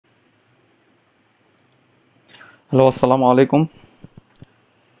Hello, আসসালামু আলাইকুম।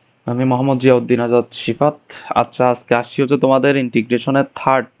 আমি মোহাম্মদ জিয়াউদ্দিন আজাদ শিফাত। আচ্ছা, আজকে আসছি হচ্ছে তোমাদের ইন্টিগ্রেশনের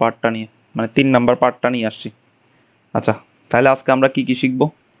থার্ড পার্টটা নিয়ে, মানে 3 নাম্বার পার্টটা নিয়ে আসছি। আচ্ছা, তাহলে আজকে আমরা কি কি শিখবো?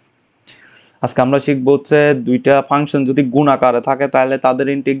 আজকে আমরা শিখবো হচ্ছে দুইটা ফাংশন যদি গুণ আকারে থাকে তাহলে তাদের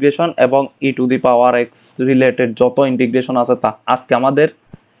ইন্টিগ্রেশন, এবং e⁴x রিলেটেড যত ইন্টিগ্রেশন আছে তা। আজকে আমাদের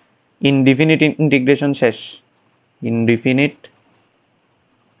ইনডিফিনিট ইন্টিগ্রেশন শেষ। ইনডিফিনিট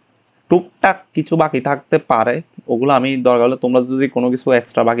টুকটাক কিছু বাকি থাকতে পারে, ওগুলো আমি দরকার হলে তোমরা যদি কোনো কিছু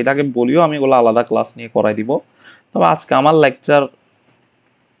এক্সট্রা বাকি থাকে বলিও, আমি ওগুলো আলাদা ক্লাস নিয়ে করাই দিব। তবে আজকে আমার লেকচার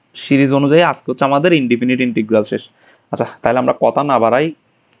সিরিজ অনুযায়ী আজকে হচ্ছে আমাদের ইনডিফিনিট ইন্টিগ্রাল শেষ। আচ্ছা, তাহলে আমরা কথা না বাড়াই,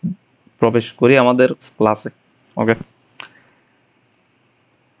 প্রবেশ করি আমাদের ক্লাসে। ওকে।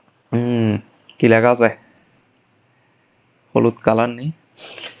 কি লেখা আছে? হলুদ কালার নেই।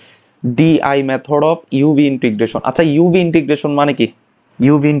 DI method of UV integration. আচ্ছা, ইউভি ইন্টিগ্রেশন মানে কি?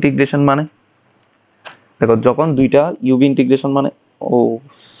 ইউভি ইন্টিগ্রেশন মানে দেখো, যখন দুইটা ইউভি ইন্টিগ্রেশন মানে, ও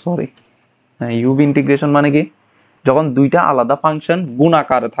সরি, হ্যাঁ, ইউভি ইন্টিগ্রেশন মানে কি? যখন দুইটা আলাদা ফাংশন গুণ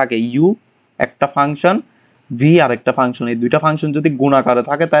আকারে থাকে, ইউ একটা ফাংশন, ভি আর একটা ফাংশন, এই দুইটা ফাংশন যদি গুণ আকারে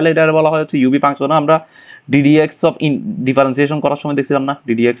থাকে তাহলে এটা বলা হয় হচ্ছে ইউভি ফাংশন। আমরা ডিডিএক্স অফ ডিফারেন্সিয়েশন করার সময় দেখছিলাম না,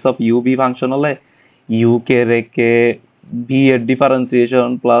 ডিডিএক্স অফ ইউভি ফাংশন হলে ইউ কে রেখে ভি এর ডিফারেন্সিয়েশন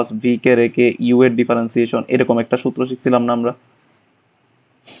প্লাস ভি কে রেখে ইউ এর ডিফারেন্সিয়েশন, এরকম একটা সূত্র শিখছিলাম না আমরা?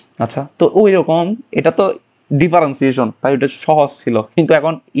 আচ্ছা, তো ওই রকম এটা তো ডিফারেন্সিয়েশন, তাই ওটা সহজ ছিল, কিন্তু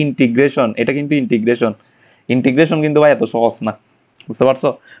এখন ইন্টিগ্রেশন, এটা কিন্তু ইন্টিগ্রেশন। ইন্টিগ্রেশন কিন্তু ভাই এত সহজ না, বুঝতে পারছো?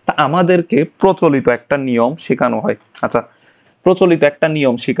 তা আমাদেরকে প্রচলিত একটা নিয়ম শেখানো হয়। আচ্ছা, প্রচলিত একটা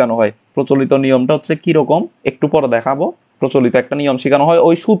নিয়ম শেখানো হয়। প্রচলিত নিয়মটা হচ্ছে কিরকম একটু পরে দেখাবো। প্রচলিত একটা নিয়ম শেখানো হয়,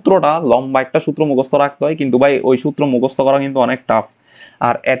 ওই সূত্রটা লম্বা একটা সূত্র মুখস্থ রাখতে হয়, কিন্তু ভাই ওই সূত্র মুখস্থ করা কিন্তু অনেক টাফ।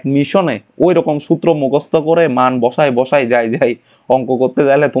 আর অ্যাডমিশনে ওই রকম সূত্র মুখস্থ করে মান বসায় বসায় যাই যাই অঙ্ক করতে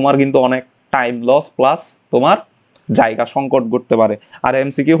চাইলে তোমার কিন্তু অনেক টাইম লস, প্লাস তোমার জায়গা সংকট করতে পারে। আর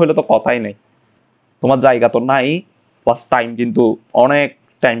এমসিকিউ হলে তো কথাই নেই, তোমার জায়গা তো নাই, প্লাস টাইম কিন্তু অনেক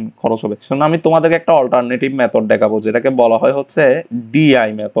টাইম খরচ হবে। শুনুন, আমি তোমাদেরকে একটা অল্টারনেটিভ মেথড দেখাবো, যেটাকে বলা হয় হচ্ছে ডিআই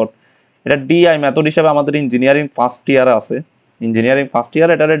মেথড। এটা ডিআই মেথড হিসেবে আমাদের ইঞ্জিনিয়ারিং ফার্স্ট ইয়ারে আছে। ইঞ্জিনিয়ারিং ফার্স্ট ইয়ার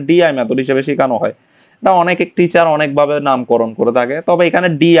এটা ডিআই মেথড হিসেবে শেখানো হয়। এটা অনেক টিচার অনেকভাবে নামকরণ করে থাকে, তবে এখানে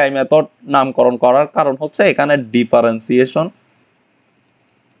ডিআই মেথড নামকরণ করার কারণ হচ্ছে এখানে ডিফারেন্সিয়েশন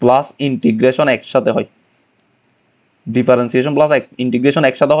প্লাস ইন্টিগ্রেশন একসাথে হয়। ডিফারেন্সিয়েশন প্লাস ইন্টিগ্রেশন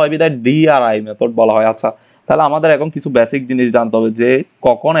একসাথে হয় বিধায় ডি আর আই মেথড বলা হয়। আচ্ছা, তাহলে আমাদের এখন কিছু বেসিক জিনিস জানতে হবে যে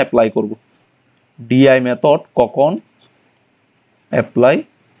কখন অ্যাপ্লাই করব। ডিআই মেথড কখন অ্যাপ্লাই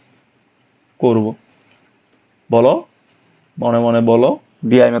করব, বলো, মনে মনে বলো।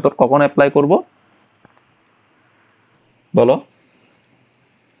 ডিআই মেথড কখন অ্যাপ্লাই করব, বলো।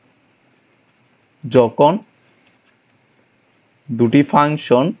 যখন দুটি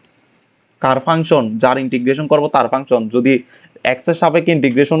ফাংশন, কার ফাংশন? যার ইন্টিগ্রেশন করব তার ফাংশন। যদি এক্স এর সাপেক্ষে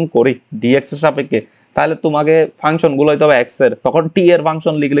ইন্টিগ্রেশন করি ডিএক্স এর সাপেক্ষে, তাহলে তোমাকে ফাংশন গুলো হইতে হবে এক্স এর, তখন টি এর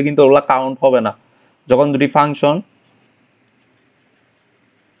ফাংশন লিখলে কিন্তু ওগুলা কাউন্ট হবে না। যখন দুটি ফাংশন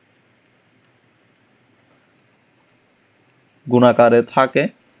গুণাকারে থাকে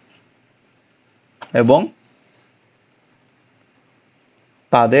এবং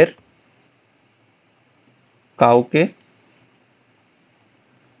তাদের কাউকে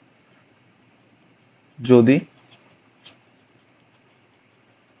যদি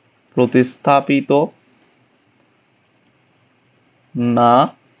প্রতিস্থাপিত না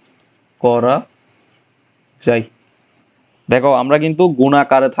করা যায়। দেখো, আমরা কিন্তু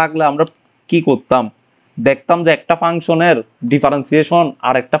গুণাকারে থাকলে আমরা কি করতাম, দেখতাম যে একটা ফাংশনের ডিফারেন্সিয়েশন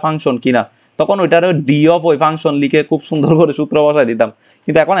আর একটা ফাংশন কিনা, তখন ওইটার ডি অফ ওই ফাংশন লিখে খুব সুন্দর করে সূত্র বসাই দিতাম।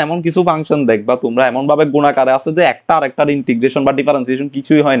 কিন্তু এখন এমন কিছু ফাংশন দেখবা তোমরা এমন ভাবে গুণাকারে আছে যে একটা আর একটার ইন্টিগ্রেশন বা ডিফারেন্সিয়েশন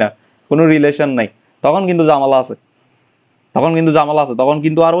কিছুই হয় না, কোনো রিলেশন নাই। তখন কিন্তু ঝামেলা আছে, তখন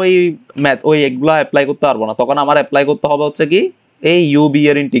কিন্তু আর ওই ম্যাথ ওই এগুলা অ্যাপ্লাই করতে পারবো না। তখন আমার অ্যাপ্লাই করতে হবে হচ্ছে কি, এই ইউবি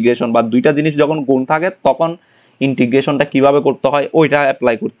এর ইন্টিগ্রেশন, বা দুইটা জিনিস যখন গুণ থাকে তখন ইন্টিগ্রেশনটা কিভাবে করতে হয় ওইটা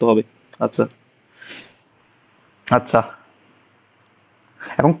অ্যাপ্লাই করতে হবে। আচ্ছা, আচ্ছা,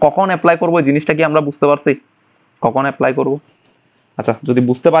 এখন কখন অ্যাপ্লাই করবো এই জিনিসটা কি আমরা বুঝতে পারছি? কখন অ্যাপ্লাই করব? আচ্ছা, যদি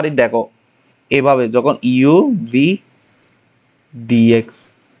বুঝতে পারি, দেখো এভাবে যখন ইউ ভি ডিএক্স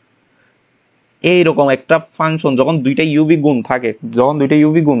এইরকম একটা ফাংশন যখন দুইটা ইউভি গুণ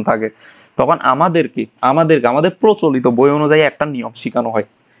থাকে, তখন আমাদের প্রচলিত বই অনুযায়ী একটা নিয়ম শেখানো হয়।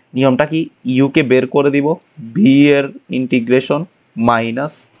 নিয়মটা কি? ইউ কে বের করে দিব, ভি এর ইন্টিগ্রেশন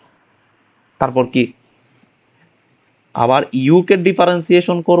মাইনাস, তারপর কি আবার ইউ কে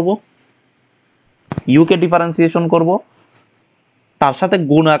ডিফারেন্সিয়েশন করব, তার সাথে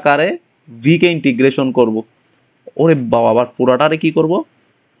গুণ আকারে ভি কে ইন্টিগ্রেশন করব। ওরে বাবা, আবার পুরাটারে কি করব?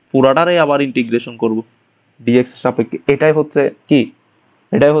 পুরাটারে আবার ইন্টিগ্রেশন করব। ডিএক্স সাপেক্ষে, এটাই হচ্ছে কি,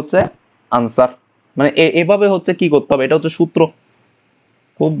 এটাই হচ্ছে আনসার। মানে এভাবে হচ্ছে কি করতে হবে, এটা হচ্ছে সূত্র,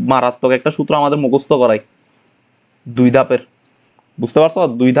 খুব মারাত্মক একটা সূত্র আমাদের মুখস্থ করাই 2 ধাপের, বুঝতে পারছো?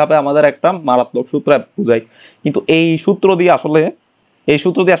 2 ধাপে আমাদের একটা মারাত্মক সূত্র বুঝাই। কিন্তু এই সূত্র দিয়ে আসলে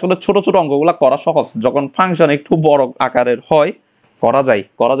ছোট ছোট অঙ্কগুলা করা সহজ, যখন ফাংশন একটু বড় আকারের হয়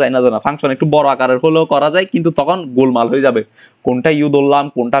করা যায় না জানা, ফাংশন একটু বড় আকারের হলেও করা যায়, কিন্তু তখন গোলমাল হয়ে যাবে, কোনটা ইউ ধরলাম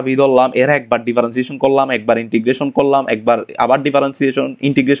কোনটা ভি ধরলাম, এর একবার ডিফারেন্সিয়েশন করলাম, একবার ইন্টিগ্রেশন করলাম, একবার আবার ডিফারেন্সিয়েশন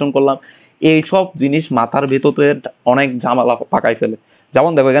ইন্টিগ্রেশন করলাম, এইসব জিনিস মাথার ভেতরে অনেক ঝামেলা পাকাই ফেলে।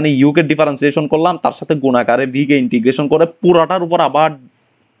 যেমন দেখো এখানে ইউ কে ডিফারেন্সিয়েশন করলাম, তার সাথে গুণাকারে ভি কে ইন্টিগ্রেশন করে পুরাটার উপর আবার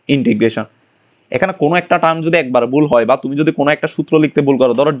ইন্টিগ্রেশন। এখানে কোনো একটা টার্ম যদি একবার ভুল হয়, বা তুমি যদি কোনো একটা সূত্র লিখতে ভুল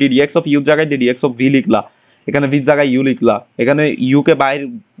করো, ধরো ডিডিএক্স অফ ইউর জায়গায় ডিডিএক্স অফ ভি লিখলা, এখানে ভির জায়গায় ইউ লিখলা, এখানে ইউ কে বাইর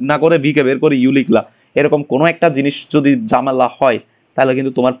না করে ভি কে বের করে ইউ লিখলা, এরকম কোনো একটা জিনিস যদি ঝামেলা হয়, তাহলে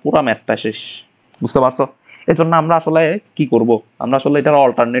কিন্তু তোমার পুরা ম্যাথটা শেষ, বুঝতে পারছো? এই জন্য আমরা আসলে কি করব, আমরা আসলে এটার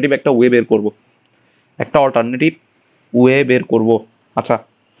অল্টারনেটিভ একটা ওয়ে বের করব, একটা অল্টারনেটিভ ওয়ে বের করব। আচ্ছা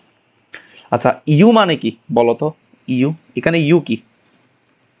আচ্ছা, ইউ মানে কি বলো তো? ইউ, এখানে ইউ কি?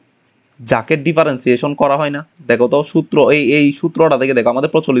 যাকে ডিফারেন্সিয়েশন করা হয় না, দেখো তো সূত্র, এই সূত্রটা দেখে দেখো,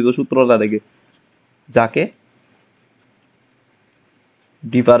 আমাদের প্রচলিত সূত্রটা দেখে, যাকে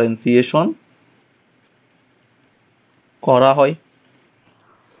ডিফারেন্সিয়েশন করা হয়,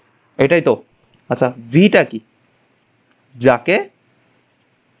 এটাই তো। আচ্ছা, ভিটা কি? যাকে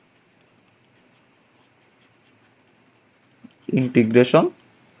ইন্টিগ্রেশন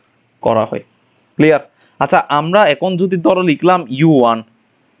করা হয়। ক্লিয়ার? আচ্ছা, আমরা এখন যদি ধরো লিখলাম u1,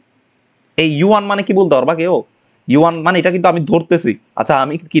 এই u1 মানে কি বলতে পারবা কেউ? u1 মানে এটা কিন্তু আমি ধরতেছি, আচ্ছা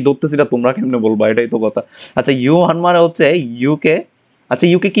আমি কি ধরতেছি এটা তোমরা কেমনে বলবা, এটাই তো কথা। আচ্ছা, u1 মানে হচ্ছে ইউ কে, আচ্ছা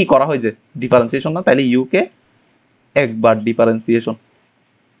ইউ কে কি করা হয়, যে ডিফারেন্সিয়েশন না, তাহলে ইউ কে একবার ডিফারেন্সিয়েশন।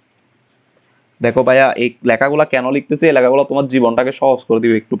 দেখো ভাইয়া, এই লেখাগুলা কেন লিখতেছি, এই লেখাগুলো তোমার জীবনটাকে সহজ করে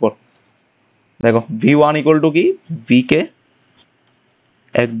দিবে একটু পর। দেখো v1 ইকুয়াল টু কি, v কে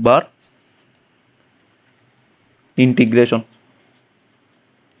একবার ইন্টিগ্রেশন,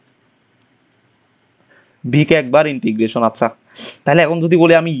 ভি কে একবার ইন্টিগ্রেশন। আচ্ছা, তাহলে এখন যদি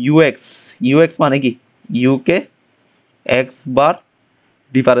বলি আমি ইউএক্স, ইউএক্স মানে কি, you K x bar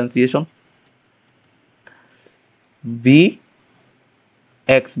differentiation, V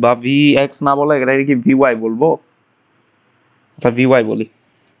x বা ভি এক্স না বলে এটা কি ভি ওয়াই বলবো? আচ্ছা ভি ওয়াই বলি,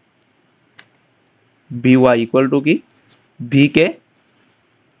 ভি ওয়াই ইকুয়াল টু কি, V K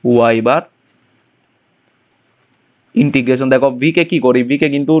y bar integration. দেখো ভি কে কি করি, ভি কে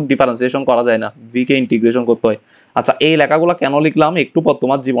কিন্তু ডিফারেন্সিয়েশন করা যায় না, ভি কে ইন্টিগ্রেশন করতে হয়। আচ্ছা, এই লেখাগুলো কেন লিখলাম একটু পর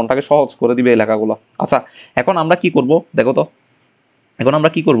তোমার জীবনটাকে সহজ করে দিবে এই লেখাগুলো। আচ্ছা, এখন আমরা কি করব দেখো তো, এখন আমরা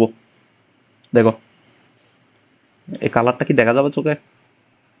কি করব দেখো, এই কালারটা কি দেখা যাবে চোখে?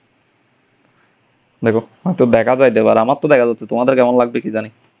 দেখো হয়তো দেখা যায় দেবার, আমার তো দেখা যাচ্ছে, তোমাদের কেমন লাগবে কি জানি,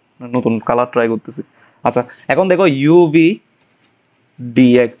 নতুন কালার ট্রাই করতেছি। আচ্ছা, এখন দেখো ইউভি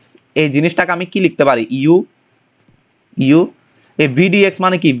ডিএক্স, এই জিনিসটাকে আমি কি লিখতে পারি, ইউ ইউ এই ভিডিএক্স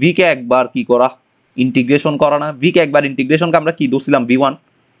মানে কি, ভি কে একবার কি করা, ইন্টিগ্রেশন করা না, ভি কে একবার ইন্টিগ্রেশনকে আমরা কি ধরছিলাম, বি1,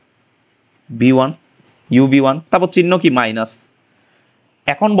 বি1 ইউ বি1, তারপর চিহ্ন কি মাইনাস।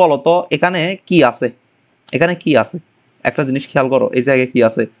 এখন বলো তো এখানে কি আছে, এখানে কি আছে, একটা জিনিস খেয়াল করো, এই জায়গায় কি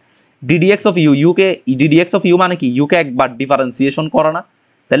আছে, ddx of you, UK ddx of you মানে কি, ইউকে একবার ডিফারেন্সিয়েশন করা না,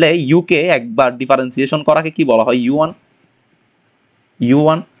 তাহলে ইউকে একবার ডিফারেন্সিয়েশন করাকে কি বলা হয়, ইউ1,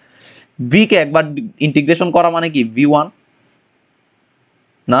 ইউ1। ভি কে একবার ইন্টিগ্রেশন করা মানে কি, ভি1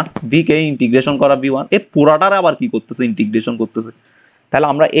 না, ভি কে ইন্টিগ্রেশন করা ভি1, এ পুরাটার আবার কি করতেছে, ইন্টিগ্রেশন করতেছে। তাহলে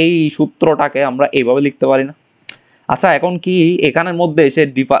আমরা এই সূত্রটাকে আমরা এইভাবে লিখতে পারি না। আচ্ছা, এখন কি এখানের মধ্যে এসে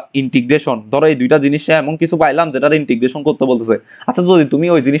ইন্টিগ্রেশন, ধরো এই দুইটা জিনিস এমন কিছু পাইলাম যেটা ইন্টিগ্রেশন করতে বলতেছে। আচ্ছা, যদি তুমি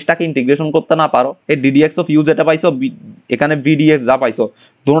ওই জিনিসটাকে ইন্টিগ্রেশন করতে না পারো, এই ডিডিএক্স অফ ইউ যেটা পাইছো, এখানে ভিডিএক্স যা পাইছো,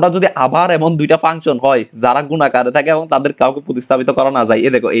 দুটোটা যদি আবার এমন দুইটা ফাংশন হয় যারা গুণাকারে থাকে এবং তাদের কাউকে প্রতিস্থাপিত করা না যায়, এ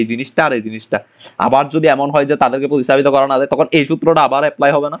দেখো এই জিনিসটা আর এই জিনিসটা আবার যদি এমন হয় যে তাদেরকে প্রতিস্থাপিত করা না যায়, তখন এই সূত্রটা আবার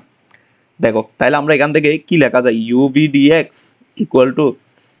অ্যাপ্লাই হবে না। দেখো তাহলে আমরা এখান থেকে কি লেখা যায়, U V dx equal to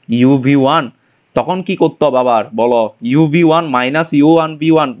U V one, তখন কি করতে হবে আবার বলো, U V one minus you one B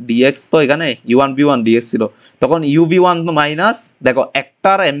one dx, তো এখানে you one B one dx ছিল, তখন ইউ ভি ওয়ান মাইনাস, দেখো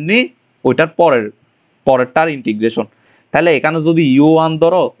একটার এমনি ওইটার পরেরটার ইন্টিগ্রেশন, তাহলে এখানে যদি ইউ ওয়ান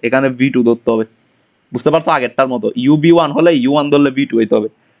ধরো, এখানে ভি টু ধরতে হবে, বুঝতে পারছো? আগেরটার মতো ইউ বি ওয়ান হলে ইউ ওয়ান ধরলে ভি টু হইতে হবে।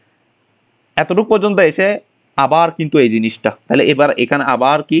 এতটুকু পর্যন্ত এসে আবার কিন্তু এই জিনিসটা, তাহলে এবার এখানে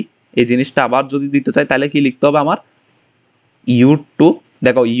আবার কি এই জিনিসটা আবার যদি দিতে চাই, তাহলে কি লিখতে হবে আমার, ইউ টু,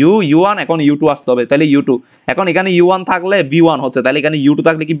 দেখো ইউ ইউ ওয়ান, এখন ইউ টু আসতে হবে, তাহলে ইউ টু, এখন এখানে ইউ ওয়ান থাকলে বি ওয়ান হচ্ছে, তাহলে এখানে ইউ টু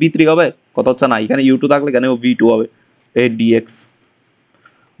থাকলে কি বি থ্রি হবে, কথা হচ্ছে না, এখানে ইউ টু থাকলে এখানে বি টু হবে, এই ডিএক্স,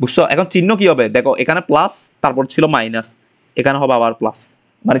 বুঝছো? এখন চিহ্ন কি হবে দেখো, এখানে প্লাস তারপর ছিল মাইনাস, এখানে হবে আবার প্লাস,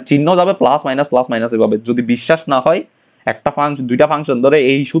 মানে চিহ্ন যাবে প্লাস মাইনাস এভাবে। যদি বিশ্বাস না হয় একটা ফাংশন দুইটা ফাংশন ধরে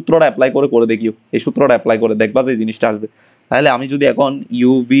এই সূত্রটা অ্যাপ্লাই করে দেখিও, এই সূত্রটা অ্যাপ্লাই করে দেখবা যে জিনিসটা আসবে। তাহলে আমি যদি এখন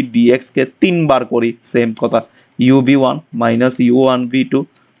ইউভি ডিএক্স কে 3 বার করি, সেম কথা, uv1 minus u1 v2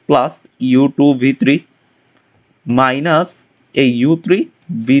 plus u2 v3 minus এই u3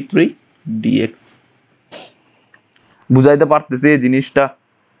 v3 ডিএক্স। বুঝাইতে পারতেছি এই জিনিসটা?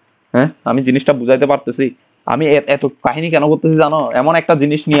 হ্যাঁ, আমি জিনিসটা বুঝাইতে পারতেছি? আমি এত কাহিনী কেন করতেছি জানো? এমন একটা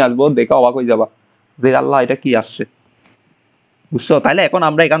জিনিস নিয়ে আসবো, দেখে অবাক হয়ে যাবা যে আল্লাহ এটা কি আসছে। বুঝছো? তাইলে এখন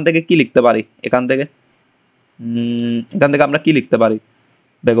আমরা এখান থেকে কি লিখতে পারি, এখান থেকে আমরা কি লিখতে পারি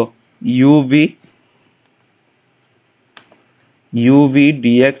দেখো, uv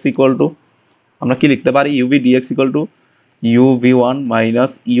dx ইকুয়াল টু, আমরা কি লিখতে পারি, uv dx equal to uv1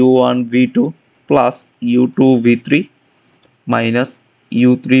 minus u1 v2 plus u2 v3 minus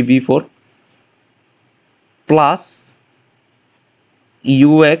u3 v4 plus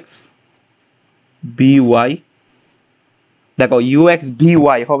ux by। দেখো ux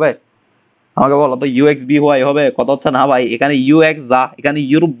by হবে, আমাকে বলো তো ux by হবে কত হচ্ছে না ভাই? এখানে ux যা, এখানে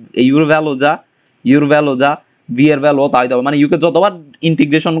ইউর ভ্যালু যা, ইউর ভ্যালু যা, বি এর ভ্যালু তাই দেবে, মানে ইউকে যতবার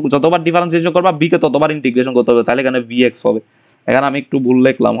ইন্টিগ্রেশন যতবার ডিফারেন্সিয়েশন করবা বি কে ততবার ইন্টিগ্রেশন করতে হবে, তাহলে এখানে vx হবে। এখানে আমি একটু ভুল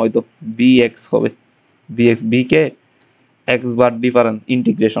লিখলাম হয়তো, vx হবে, vx বি কে x বার ডিফারেন্স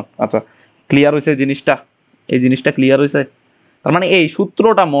ইন্টিগ্রেশন। আচ্ছা, ক্লিয়ার হয়েছে জিনিসটা? এই জিনিসটা ক্লিয়ার হয়েছে? তার মানে এই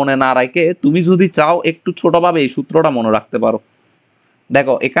সূত্রটা মনে না রাখে তুমি যদি চাও একটু ছোটভাবে এই সূত্রটা মনে রাখতে পারো।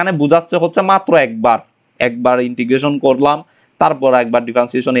 দেখো এখানে বুঝাচ্ছে হচ্ছে মাত্র একবার ইন্টিগ্রেশন করলাম, তারপর একবার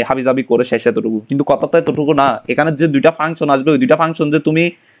ডিফারেন্সিয়েশন এই হাবিজাবি করে শেষ এতটুকু, কিন্তু কথা তো এতটুকু না। এখানে যে দুইটা ফাংশন আসবে ওই দুইটা ফাংশন যে তুমি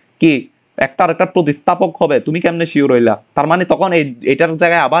কি একটা আরেকটা প্রতিস্থাপক হবে তুমি কেমনে শিওর হইলা? তার মানে তখন এটার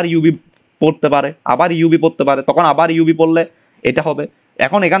জায়গায় আবার ইউবি পড়তে পারে, আবার ইউবি পড়তে পারে, তখন আবার ইউবি পড়লে এটা হবে।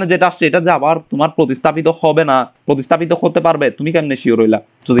 এখন এখানে যেটা আসছে এটা যে আবার তোমার প্রতিস্থাপিত হবে না, প্রতিস্থাপিত হতে পারবে তুমি কেমনে শিওর হইলা?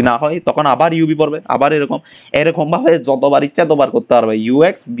 যদি না হয় তখন আবার ইউবি পড়বে, আবার এরকম এরকম ভাবে যতবার ইচ্ছা ততবার করতে পারবে,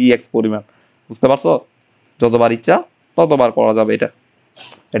 ইউএক্স বিএক্স পরিমাণ। বুঝতে পারছো? যতবার ইচ্ছা ততবার করা যাবে এটা।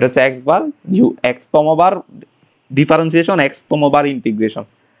 এটা হচ্ছে x bar you, x তমবার differentiation, x তমবার integration.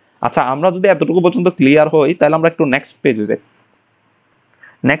 আচ্ছা, আমরা যদি এতটুকু পর্যন্ত ক্লিয়ার হই তাহলে আমরা একটু নেক্সট পেজে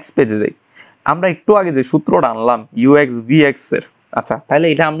যাই। আমরা একটু আগে যে সূত্রটা আনলাম ইউএক্স ভিএক্স এর, আচ্ছা তাহলে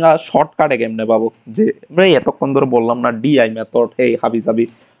এটা আমরা শর্টকাটে কেমনে পাবো? যে আমরা এতক্ষণ ধরে বললাম না ডিআই মেথড, এই হাবি জাবি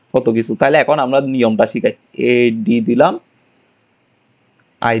কত কিছু, তাহলে এখন আমরা নিয়মটা শিখাই। এ ডি দিলাম,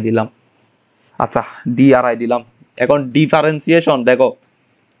 আই দিলাম, আচ্ছা ডি আর আই দিলাম। এখন ডিফারেন্সিয়েশন দেখো,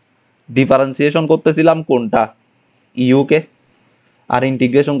 ডিফারেন্সিয়েশন করতেছিলাম কোনটা, ইউ কে, আর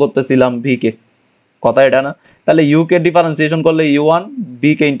ইন্টিগ্রেশন করতেছিলাম ভি কে, কথা এটা না? তাহলে ইউ কে ডিফারেন্সিয়েশন করলে u1,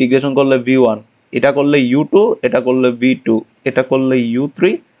 বি কে ইন্টিগ্রেশন করলে v1, এটা করলে u2, এটা করলে v2, এটা করলে u3,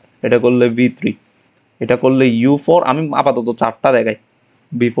 এটা করলে v3, এটা করলে u4। আমি আপাতত চারটা দেখাই,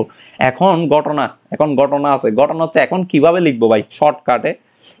 v4। এখন ঘটনা আছে, ঘটনা হচ্ছে এখন কিভাবে লিখবো ভাই শর্টকাটে?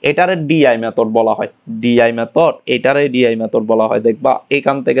 এটারে ডিআই মেথড বলা হয়, ডিআই মেথড, এটারে ডিআই মেথড বলা হয়। দেখবা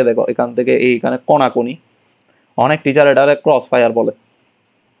এখান থেকে, দেখো এখান থেকে এইখানে কোনাকুনি, অনেক টিচার এটারে ক্রস ফায়ার বলে,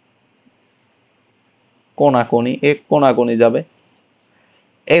 কোনাকুনি এক কোনাকুনি যাবে,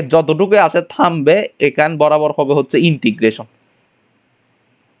 এই যতটুকু আছে থামবে, এখান বরাবর হবে হচ্ছে ইন্টিগ্রেশন।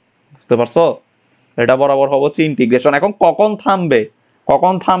 বুঝতে পারছো? এটা বরাবর হবে হচ্ছে ইন্টিগ্রেশন। এখন কখন থামবে,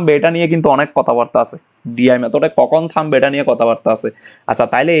 কখন থামবে এটা নিয়ে কিন্তু অনেক কথাবার্তা আছে, ডিআই মেথডে কখন থামবে এটা নিয়ে কথাবার্তা আছে। আচ্ছা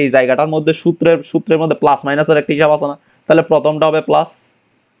তাইলে এই জায়গাটার মধ্যে সূত্রের মধ্যে প্লাস মাইনাসের একটা হিসাব আছে না? তাহলে প্রথমটা হবে প্লাস,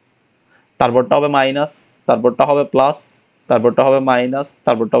 তারপরটা হবে মাইনাস, তারপরটা হবে প্লাস, তারপরটা হবে মাইনাস,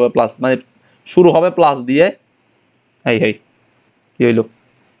 তারপরটা হবে প্লাস, মানে শুরু হবে প্লাস দিয়ে, এই কি হইলো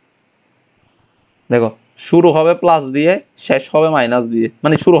দেখো, শুরু হবে প্লাস দিয়ে শেষ হবে মাইনাস দিয়ে,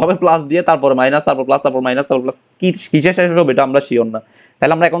 মানে শুরু হবে প্লাস দিয়ে তারপর মাইনাস, তারপর প্লাস, তারপর মাইনাস, তারপর প্লাস, কি কিসে শেষ হবে এটা আমরা শিওর না।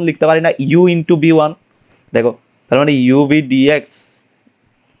 তাহলে আমরা এখন লিখতে পারি না ইউ ইন্টু বি ওয়ান, দেখো তার মানে UV dx,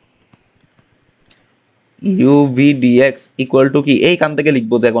 UV dx equal to কি, এইখান থেকে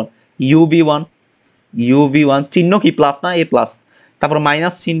লিখবো যে এখন ইউভি ওয়ান চিহ্ন কি প্লাস না, এ প্লাস, তারপর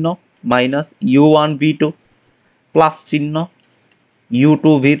মাইনাস চিহ্ন, মাইনাস u1 v2 প্লাস চিহ্ন u2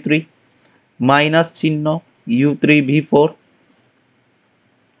 v3 মাইনাস চিহ্ন u3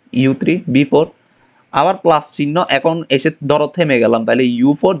 v4, আবার প্লাস চিহ্ন। এখন এসে ধরো থেমে গেলাম, তাহলে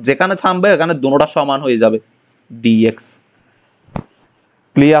u4 যেখানে থামবে এখানে দুটোটা সমান হয়ে যাবে dx।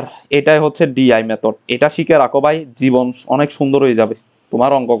 ক্লিয়ার? এটাই হচ্ছে ডিআই মেথড। এটা শিখে রাখো ভাই, জীবন অনেক সুন্দর হয়ে যাবে,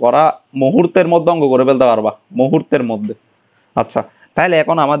 তোমার অঙ্ক করা মুহূর্তের মধ্যে অঙ্ক করে ফেলতে পারবা, মুহূর্তের মধ্যে। আচ্ছা তাহলে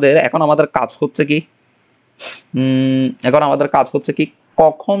এখন আমাদের কাজ হচ্ছে কি, এখন আমাদের কাজ হচ্ছে কি,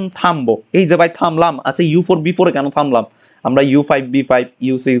 কখন থামবো? এই যে ভাই থামলাম, আচ্ছা u4 b4 কেন থামলাম? আমরা U5 B5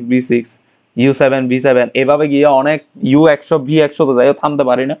 U6 B6 U7 B7 এভাবে গিয়ে অনেক U100 V100 তে যাইও থামতে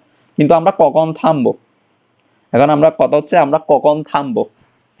পারি না, কিন্তু আমরা কখন থামবো? এখন আমরা কথা হচ্ছে আমরা কখন থামবো।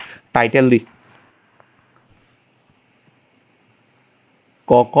 টাইটেল দি,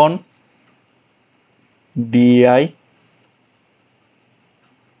 কখন ডিআই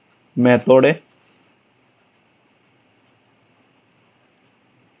মেথডে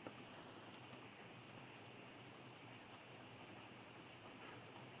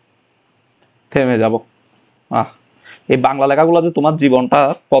থেমে যাব। এই বাংলা লেখাগুলো যে তোমার জীবনটা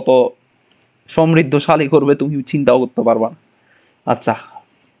কত সমৃদ্ধশালী করবে তুমি চিন্তাও করতে পারবা না। আচ্ছা,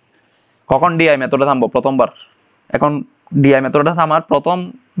 কখন ডিআই মেথডে থামবো? প্রথমবার। এখন ডিআই মেথডে থামার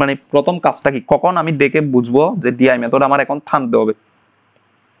প্রথম কাজটা কি? কখন আমি দেখে বুঝবো যে ডিআই মেথড আমার এখন থামতে হবে?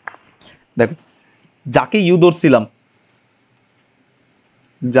 দেখো, যাকে ইউ ধরছিলাম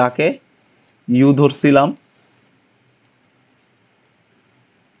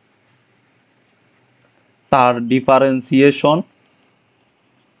তার ডিফারেন্সিয়েশন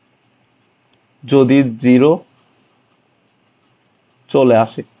যদি 0 চলে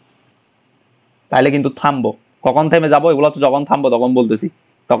আসে তাহলে কিন্তু থামবো। কখন থেমে যাবো এগুলো হচ্ছে যখন থামবো তখন বলতেছি।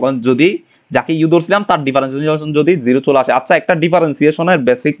 তখন যদি যাকে ইউ ধরছিলাম তার ডিফারেন্সিয়েশন যদি 0 চলে আসে। আচ্ছা, একটা ডিফারেন্সিয়েশনের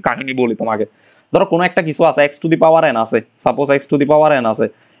বেসিক কাহিনী বলি তোমাকে। ধরো কোনো একটা কিছু আছে, x⁴n আছে, সাপোজ x⁴n আছে।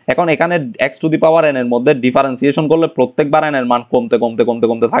 এখন এখানে x⁴n এর মধ্যে ডিফারেন্সিয়েশন করলে প্রত্যেকবার n এর মান কমতে কমতে কমতে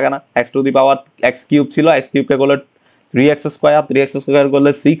কমতে থাকে না? x³ ছিল, x³ কে করলে 3x², 3x²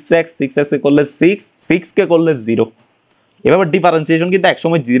 করলে 6x, 6x কে করলে 6, 6 কে করলে 0। এভাবে ডিফারেন্সিয়েশন কিন্তু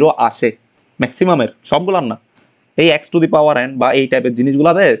একসময় 0 আসে, ম্যাক্সিমামের, সবগুলার না। এই x⁴n বা এই টাইপের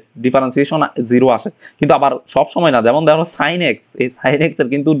জিনিসগুলোতে ডিফারেন্সিয়েশন 0 আসে, কিন্তু আবার সব সময় না। যেমন দেখো sin x, এই sin x এর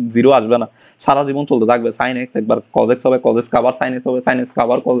কিন্তু 0 আসবে না, সারা জীবন চলতে থাকবে। sin x একবার cos x হবে, cos x আবার sin x হবে, sin x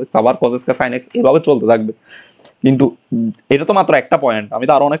আবার cos x আবার cos x কে sin x, এভাবে চলতে থাকবে। কিন্তু এটা তো মাত্র একটা পয়েন্ট, আমি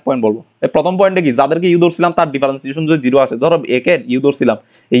তো আরো অনেক পয়েন্ট বলবো। এই প্রথম পয়েন্টে কি, যাদেরকে ইউ ধরছিলাম তার ডিফারেন্সিয়েশন যদি 0 আসে, ধরো এ কে ইউ ধরছিলাম,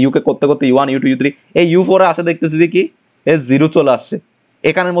 এই ইউ কে করতে করতে U1 U2 U3, এই U4 এ আসে দেখতেছি যে কি এ 0 চলে আসছে।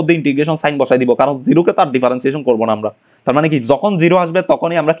 এখানের মধ্যে ইন্টিগ্রেশন সাইন বসাই দিব, কারণ 0 কে তার ডিফারেন্সিয়েশন করবো না আমরা। তার মানে কি, যখন 0 আসবে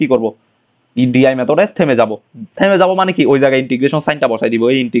তখনই আমরা কি করব? ডিআই মেথডে থেমে যাব। থেমে যাব মানে কি, ওই জায়গায় ইন্টিগ্রেশন সাইনটা বসাই দিব,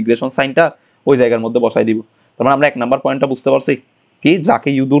 এই ইন্টিগ্রেশন সাইনটা ওই জায়গার মধ্যে বসাই দিব। তার মানে আমরা 1 নাম্বার পয়েন্টটা বুঝতে পারছি কি, যাকে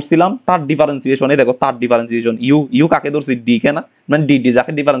ইউ ধরছিলাম তার ডিফারেন্সিয়েশন, এই দেখো তার ডিফারেন্সিয়েশন, ইউ কাকে ধরছি? ডি কে না, মানে ডি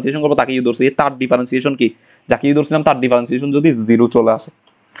যাকে ডিফারেন্সিয়েশন করবো তাকে ইউ ধরছি। তার ডিফারেন্সিয়েশন কি, যাকে ইউ ধরছিলাম তার ডিফারেন্সিয়েশন যদি 0 চলে আসে।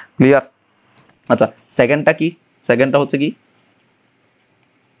 ক্লিয়ার? আচ্ছা, সেকেন্ডটা কি? সেকেন্ডটা হচ্ছে কি,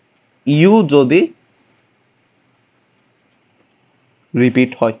 ইউ যদি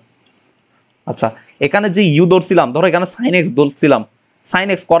রিপিট হয়। আচ্ছা, এখানে যে ইউ ধরছিলাম, ধরো এখানে sin x ধরছিলাম, sin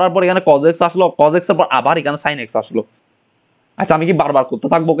x করার পর এখানে cos x আসলো, cos x এর পর আবার এখানে sin x আসলো। আচ্ছা, আমি কি বারবার করতে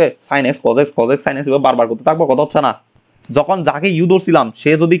থাকবো কে sin x cos x cos x sin x এভাবে বারবার করতে থাকবো? কথা হচ্ছে না। যখন যাকে ইউ ধরছিলাম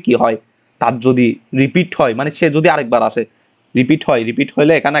সে যদি কি হয়, তার যদি রিপিট হয়, মানে সে যদি আরেকবার আসে, রিপিট হয়, রিপিট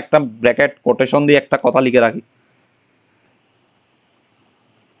হইলে এখানে একটা ব্র্যাকেট কোটেশন দিয়ে একটা কথা লিখে রাখি,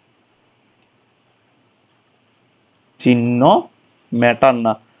 চিহ্ন ম্যাটার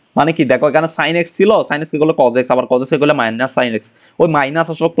না। মানে কি, দেখো এখানে sin x ছিল, sin x কে করলে cos x, আবার cos x কে করলে মাইনাস sin x, ওই মাইনাস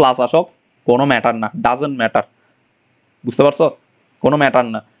আসুক প্লাস আসুক কোনো ম্যাটার না, ডাজন্ট ম্যাটার। বুঝতে পারছো? কোনো ম্যাটার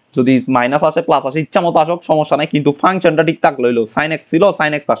না, যদি মাইনাস আসে প্লাস আসে ইচ্ছা মতো আসুক, সমস্যা নাই, কিন্তু ফাংশনটা ঠিক থাকলে হইলো। sin x ছিল,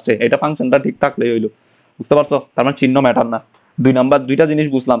 sin x আসছে, এটা ফাংশনটা ঠিক থাকলেই হইলো। বুঝতে পারছো? তার মানে চিহ্ন ম্যাটার না। 2 নাম্বার, দুইটা জিনিস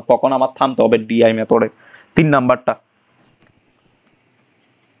বুঝলাম কখন আমার থামতে হবে ডিআই মেথডে। 3 নাম্বারটা,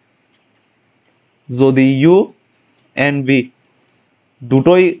 যদি ইউ এন্ড ভি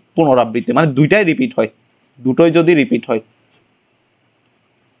দুটোই পুনরাবৃত্তি, মানে দুইটাই রিপিট হয়, দুটোই যদি রিপিট হয়,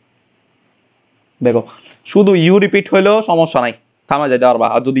 দেখো শুধু ইউ রিপিট হইলেও সমস্যা নাই, থামা যেতে পারবা।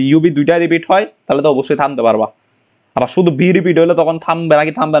 আর যদি ইউ বি দুইটাই রিপিট হয় তাহলে তো অবশ্যই থামতে পারবা। আবার শুধু বি রিপিট হইলে তখন থামবে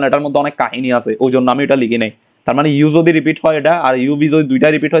নাকি থামবে না, এটার মধ্যে অনেক কাহিনী আছে, ওই জন্য আমি এটা লিখি নাই। তার মানে ইউ যদি রিপিট হয় এটা, আর ইউ বি যদি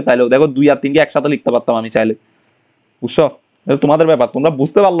দুইটাই রিপিট হয়, তাহলেও দেখো 2 আর 3 কে একসাথে লিখতে পারতাম আমি চাইলে। বুঝছো? তোমাদের ব্যাপার, তোমরা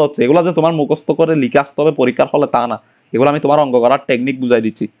বুঝতে পারলো হচ্ছে। এগুলো যে তোমার মুখস্থ করে লিখে আসতে হবে পরীক্ষার হলে তা না, এগুলো আমি তোমার অঙ্ক করার টেকনিক বুঝাই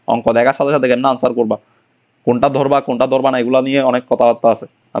দিচ্ছি। অঙ্ক দেখার সাথে সাথে কেমন আনসার করবা, কোনটা ধরবা কোনটা ধরবা না, এগুলো নিয়ে অনেক কথাবার্তা আছে।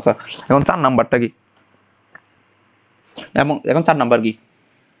 আচ্ছা, এখন 4 নাম্বারটা কি, এখন 4 নাম্বার কি,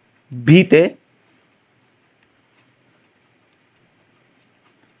 ভিতে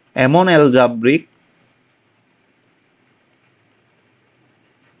এমন অ্যালজাব্রিক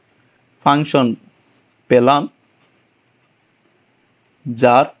ফাংশন পেলাম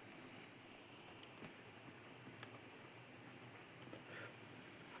যার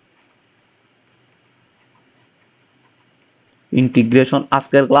ইন্টিগ্রেশন,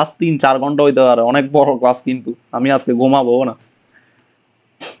 আজকের ক্লাস 3-4 ঘন্টা হইতে পারে, অনেক বড় ক্লাস, কিন্তু আমি আজকে ঘুমাবো না।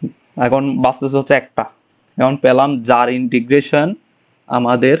 এখন বাঁচতেছে হচ্ছে একটা, এখন পেলাম যার ইন্টিগ্রেশন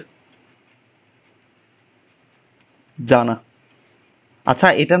আমাদের জানা। আচ্ছা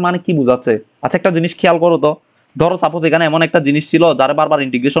এটার মানে কি বোঝাচ্ছে? আচ্ছা একটা জিনিস খেয়াল করো তো, ধরো সাপোজ এখানে এমন একটা জিনিস ছিল যারা বারবার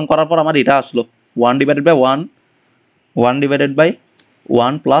ইন্টিগ্রেশন করার পর আমার এটা আসলো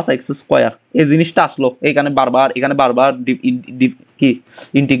 1/1 প্লাস এক্স স্কোয়ার, এই জিনিসটা আসলো এখানে বারবার কি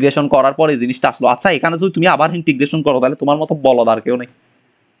ইন্টিগ্রেশন করার পর এই জিনিসটা আসলো। আচ্ছা এখানে যদি তুমি আবার ইন্টিগ্রেশন করো তাহলে তোমার মতো বলদ আর কেউ নেই।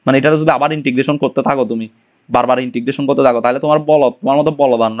 মানে এটা যদি আবার ইন্টিগ্রেশন করতে থাকো, তুমি বারবার ইন্টিগ্রেশন করতে থাকো, তাহলে তোমার মতো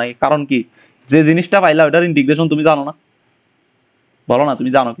বলদ আর নাই। কারণ কি, যে জিনিসটা পাইলা ওটার ইন্টিগ্রেশন তুমি জানো না। বলো না, তুমি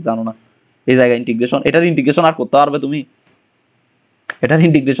জানো কি জানো না? এই জায়গায় ইন্টিগ্রেশন, এটার ইন্টিগ্রেশন আর করতে পারবে তুমি? এটার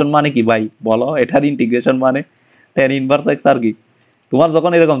ইন্টিগ্রেশন মানে কি ভাই বলো? এটার ইন্টিগ্রেশন মানে tan ইনভার্স এক্স আর কি। তোমার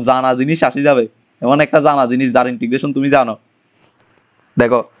যখন এরকম জানা জিনিস আসি যাবে, এমন একটা জানা জিনিস যার ইন্টিগ্রেশন তুমি জানো,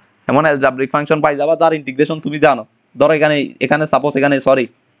 দেখো এমন অ্যালজেব্রিক ফাংশন পাই যাবা যার ইন্টিগ্রেশন তুমি জানো। ধরো এখানে এখানে সাপোজ এখানে সরি,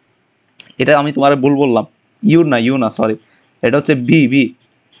 এটা আমি তোমার ভুল বললাম, ইউ না সরি, এটা হচ্ছে বি বি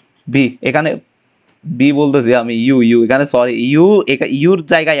বি, এখানে বি বলতেছি আমি, ইউ এখানে সরি, ইউর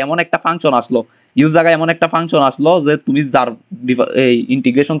জায়গায় এমন একটা ফাংশন আসলো, যে তুমি যার এই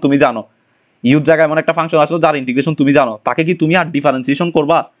ইন্টিগ্রেশন তুমি জানো, ইউর জায়গায় এমন একটা ফাংশন আসলো যার ইন্টিগ্রেশন তুমি জানো, তাকে কি তুমি আর ডিফারেন্সিয়েশন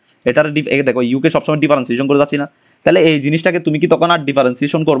করবা? এটার দেখো ইউকে সবসময় ডিফারেন্সিয়েশন করে যাচ্ছি না, তাহলে এই জিনিসটাকে তুমি কি তখন আর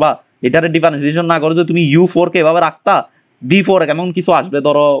ডিফারেন্সিয়েশন করবা? এটারে ডিফারেন্সিয়েশন না করে যদি তুমি ইউ4 কে এভাবে রাখতা, বি4 এমন কিছু আসবে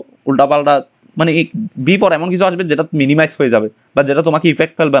ধরো উল্টাপাল্টা, মানে বি4 এমন কিছু আসবে যেটা মিনিমাইজ হয়ে যাবে বা যেটা তোমাকে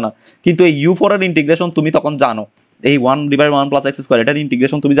ইফেক্ট ফেলবে না। কিন্তু এই ইউ4 এর ইন্টিগ্রেশন তুমি তখন জানো, এই 1/1 প্লাস এক্স স্কোয়ার এটার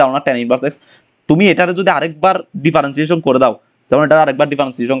ইন্টিগ্রেশন তুমি জানো না tan ইনভার্স এক্স। তুমি এটারে যদি আরেকবার ডিফারেন্সিয়েশন করে দাও, যেমন এটা আরেকবার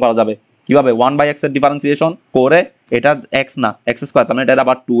ডিফারেন্সিয়েশন করা যাবে কিভাবে, 1/x এর ডিফারেন্সিয়েশন করে এটা এক্স না এক্স স্কোয়ার, তার মানে এটা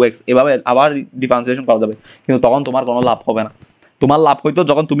আবার 2x, এভাবে আবার ডিফারেন্সিয়েশন করা যাবে। কিন্তু তখন তোমার কোনো লাভ হবে না। তোমার লাভ হইতো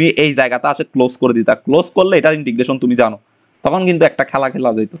যখন তুমি এই জায়গাটা আসে ক্লোজ করে দিতা, ক্লোজ করলে এটার ইন্টিগ্রেশন তুমি জানো, তখন কিন্তু একটা খেলা খেলা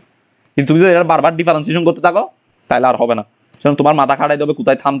যেত। কিন্তু তুমি যদি এটা বারবার ডিফারেন্সিয়েশন করতে থাকো তাহলে আর হবে না। সেজন্য তোমার মাথা খাটাই দেবে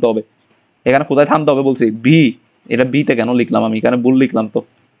কোথায় থামতে হবে। এখানে কোথায় থামতে হবে বলছি, বি, এটা বিতে কেন লিখলাম আমি, এখানে ভুল লিখলাম তো,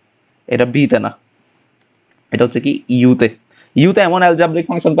 এটা বিতে না, এটা হচ্ছে কি ইউতে। ইউতে এমন অ্যালজেব্রিক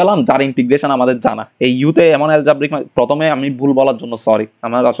ফাংশন পেলাম যার ইন্টিগ্রেশন আমাদের জানা। এই ইউতে এমন অ্যালজেব্রিক, প্রথমে আমি ভুল বলার জন্য সরি,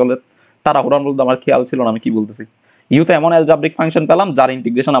 আমার আসলে তাড়াহুড়ার বলতে আমার খেয়াল ছিল না আমি কি বলতেছি। ইউতে এমন অ্যালজেব্রিক ফাংশন পেলাম যার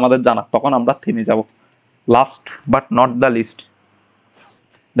ইন্টিগ্রেশন আমাদের জানা, তখন আমরা থেমে যাব। Last but not the list,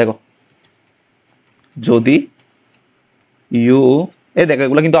 দেখো যদি ইউ, এই দেখো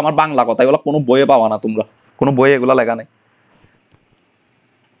এগুলো কিন্তু আমার বাংলা কথা, এগুলো কোনো বইয়ে পাওয়া না তোমরা, কোনো বইয়ে এগুলো লেখা নেই।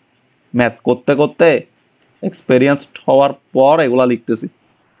 ম্যাথ করতে করতে এক্সপেরিয়েন্স হওয়ার পর এগুলা লিখতেছি।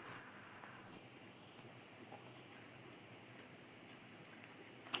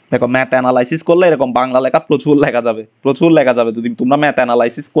 দেখো ম্যাথ অ্যানালাইসিস করলে এরকম বাংলা লেখা প্রচুর লেখা যাবে যদি তোমরা ম্যাথ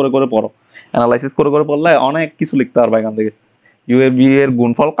অ্যানালাইসিস করে করে পড়ো। অ্যানালাইসিস করে করে পড়লে অনেক কিছু লিখতে পারবে এখান থেকে। ইউ এর বি এর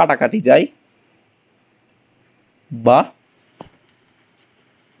গুণফল কাটাকাটি যায় বা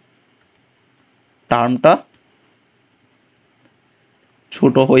টার্মটা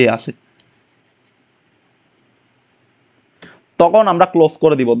ছোট হয়ে আসে, তখন আমরা ক্লোজ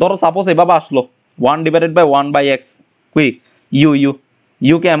করে দিব। ধরো সাপোজ এভাবে আসলো 1/1/x কি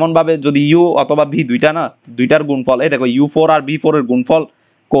ইউ কে এমন ভাবে যদি ইউ অথবা ভি দুইটা না, দুইটার গুণফল, এই দেখো ইউ4 আর বি4 এর গুণফল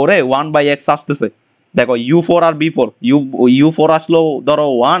করে 1/x আসতেছে। দেখো ইউ4 আর বি4, ইউ4 আসলো ধরো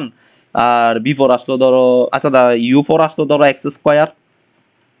 1 আর বি4 আসলো ধরো, আচ্ছা ইউ4 আসলো ধরো এক্স স্কোয়ার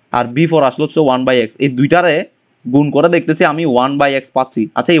আর বি4 আসলো হচ্ছে 1/x, এই দুইটারে গুণ করে দেখতেছি আমি 1/x পাচ্ছি।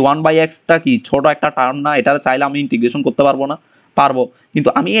 আচ্ছা এই 1/xটা কি ছোট একটা টার্ম না? এটা চাইলে আমি ইন্টিগ্রেশন করতে পারবো না? পারবো। কিন্তু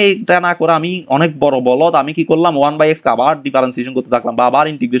আমি এইটা না করে আমি অনেক বড় বলদ, আমি কি করলাম 1/x কে আবার ডিফারেন্সিয়েশন করতে থাকলাম বা আবার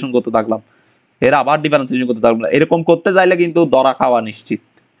ইন্টিগ্রেশন করতে থাকলাম, এর আবার ডিফারেন্সিয়েশন করতে থাকলাম। এরকম করতে চাইলে কিন্তু ধরা খাওয়া নিশ্চিত।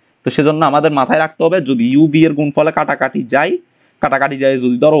 তো সেজন্য আমাদের মাথায় রাখতে হবে যদি ইউ বি এর গুণফলে কাটাকাটি যায়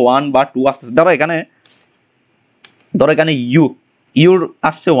যদি ধরো 1 বা 2 আসতেছে, ধরো এখানে ইউর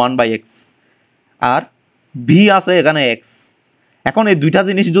আসছে 1/x আর ভি আছে এখানে এক্স। এখন এই দুইটা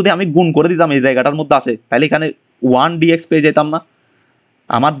জিনিস যদি আমি গুণ করে দিতাম এই জায়গাটার মধ্যে আসে, তাহলে এখানে 1 dx পেয়ে যেতাম না?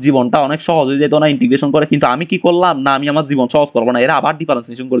 আমার জীবনটা অনেক সহজ হয়ে যেত না ইন্টিগ্রেশন করে? কিন্তু আমি কি করলাম না, আমি আমার জীবন সহজ করবো না, এরা আবার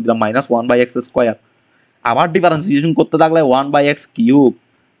ডিফারেন্সিয়েশন করে দিলাম -1/x স্কোয়ার। আবার ডিফারেন্সিয়েশন করতে থাকলে 1/x কিউব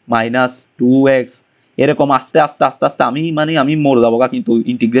 -2x, এরকম আস্তে আস্তে আস্তে আস্তে আমি মরে যাবো, কিন্তু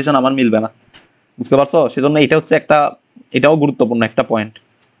ইন্টিগ্রেশন আমার মিলবে না। বুঝতে পারছো? সেজন্য এটা হচ্ছে একটা, এটাও গুরুত্বপূর্ণ একটা পয়েন্ট।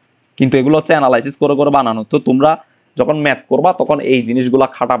 কিন্তু এগুলো হচ্ছে অ্যানালাইসিস করে করে বানানো। তো তোমরা যখন ম্যাথ করবা তখন এই জিনিসগুলা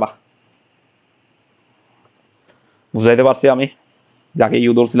খাটাবা। বুঝাইতে পারছি আমি? যাকে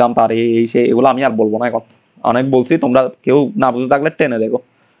ইউ ধরছিলাম তার এই সে এগুলো আমি আর বলবো না এখন, অনেক বলছি, তোমরা কেউ না বুঝে থাকলে টেনে দেখো।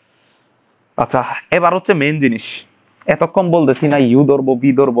 আচ্ছা এবার হচ্ছে মেইন জিনিস, এতক্ষণ বলতেছি না ইউ ধরবো বি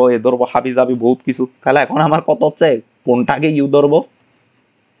ধরবো এ ধরবো হাবি যাবি বহুত কিছু, তাহলে এখন আমার কথা হচ্ছে কোনটাকে ইউ ধরবো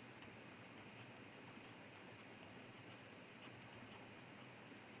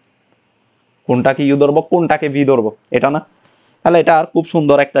কোনটাকে ইউ ধরবো কোনটাকে ভি ধরবো, এটা না? তাহলে এটা আর খুব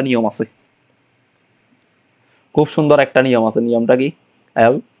সুন্দর একটা নিয়ম আছে, খুব সুন্দর একটা নিয়ম আছে। নিয়মটা কি?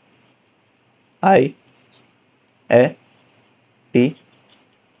 এল আই এ টি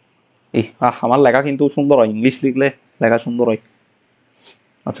ই। আমার লেখা কিন্তু সুন্দর হয়, ইংলিশ লিখলে লেখা সুন্দর হয়।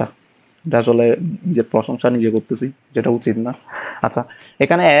 আচ্ছা, এটা আসলে নিজের প্রশংসা নিজে করতেছি, যেটা উচিত না। আচ্ছা,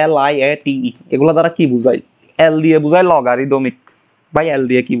 এখানে এল আই এ টি ই এগুলো দ্বারা কি বুঝায়? এল দিয়ে বুঝায় লগারিদমিক। ভাই এল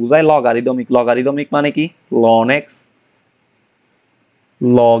দিয়ে কি বুঝায়? লগারিদমিক। লগারিদমিক মানে কি? লন এক্স,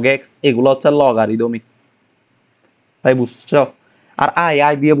 লগ এক্স, এগুলো হচ্ছে লগারিদমিক। তাই বুঝছো? আর আই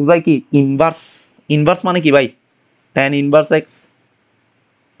আই দিয়ে বুঝায় কি? ইনভার্স। ইনভার্স মানে কি ভাই? ট্যান ইনভার্স এক্স,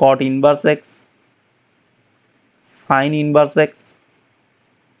 কট inverse x, sign inverse x,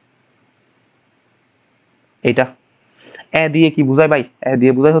 এইটা। এ দিয়ে কি বুঝায় ভাই? এ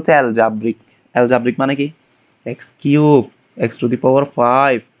দিয়ে বুঝায় হচ্ছে অ্যালজাব্রিক। অ্যালজাব্রিক মানে কি? X cube, x to the power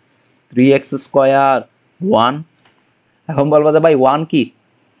 5, 3x square, 1। এখন বলবো যে ভাই 1 কি?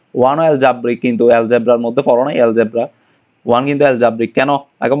 1 অ্যালজাব্রিক, কিন্তু অ্যালজেব্রার মধ্যে পড়ো নাই অ্যালজেব্রা। 1 কিন্তু অ্যালজাব্রিক কেন?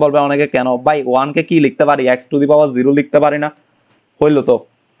 এখন বলবে অনেকে কেন ভাই 1 কে কি লিখতে পারি? এক্স টু দি পাওয়ার 0 লিখতে পারি না? হইলো তো,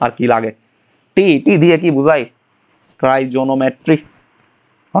 আর কি লাগে? টি টি দিয়ে কি বুঝায়? ট্রাইজোনোমেট্রি।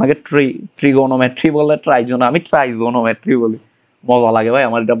 অনেকে ট্রিগোনোমেট্রি বলে, ট্রাইজোনো, আমি ট্রাইজোনোমেট্রি বলি। মজা লাগে ভাই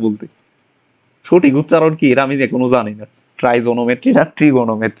আমার এটা বলতে। সঠিক উচ্চারণ কি এটা আমি এখনো জানি না, ট্রাইজোনোমেট্রি না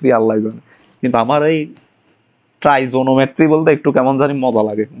ট্রিগোনোমেট্রি আল্লাহ জানে। কিন্তু আমার এই ট্রাইজোনোমেট্রি বলতে একটু কেমন জানি মজা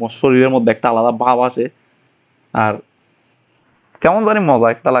লাগে, মোর শরীরের মধ্যে একটা আলাদা ভাব আসে, আর কেমন জানি মজা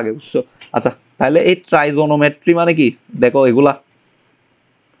একটা লাগে, বুঝছো? আচ্ছা, তাহলে এই ট্রাইজোনোমেট্রি মানে কি? দেখো এগুলা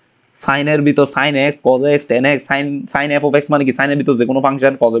সাইনের ভিতর sine x, cos x, ten x, sign sign F of x মানে কি? সাইনের ভিতর যে কোনো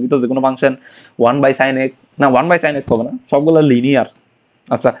ফাংশন, কজের ভিতর যে কোনো ফাংশন, 1/sin x, না 1/sin x হবে না, সবগুলো লিনিয়ার।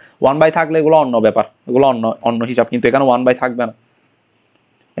 আচ্ছা, 1/, থাকলে এগুলো অন্য ব্যাপার, এগুলো অন্য অন্য হিসাব, কিন্তু এখানে 1/, থাকবে না,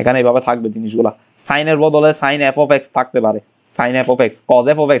 এখানে এইভাবে থাকবে জিনিসগুলা। সাইনের বদলে সাইন এফ অফ এক্স থাকতে পারে, sign F of x, cause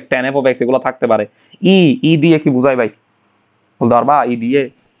F of x, ten F of x, এগুলো থাকতে পারে। ই ই দিয়ে কি বুঝাই ভাই? বলতে পারবা? ই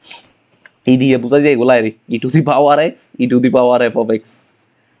দিয়ে বুঝাই যে এগুলা ই to the power x, E to the power F of x.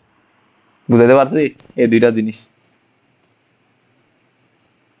 বুঝাইতে পারছি এই দুইটা জিনিস?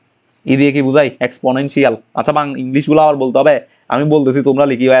 ই দিয়ে কি বুঝাই? এক্সপোনেনশিয়াল। আচ্ছা ইংলিশ গুলো আবার বলতে হবে, আমি বলতেছি তোমরা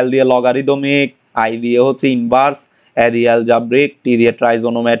লিখিও। এল দিয়ে লগারিদমিক, আই দিয়ে হচ্ছে ইনভার্স, এ দিয়ে অ্যালজাব্রিক, টি দিয়ে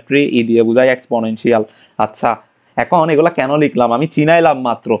ট্রাইজোনোমেট্রি, ই দিয়ে বুঝাই এক্সপোনেনশিয়াল। আচ্ছা, এখন এগুলা কেন লিখলাম? আমি চিনাইলাম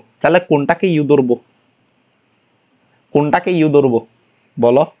মাত্র। তাহলে কোনটাকে ইউ ধরবো? কোনটাকে ইউ ধরবো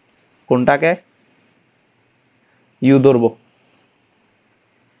বলো? কোনটাকে ইউ ধরবো?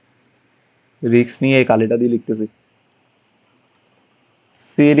 রিক্স নিয়ে এই কালিটা দিয়ে লিখতেছি।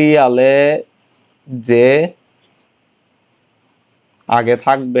 সিরিয়ালে যে আগে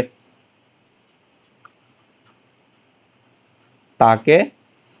থাকবে তাকে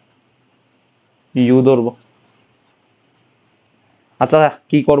ইউ ধরবো। আচ্ছা,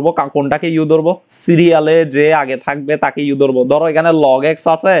 কি করব? কোনটাকে ইউ ধরবো? সিরিয়ালে যে আগে থাকবে তাকে ইউ ধরবো। ধরো এখানে লগ এক্স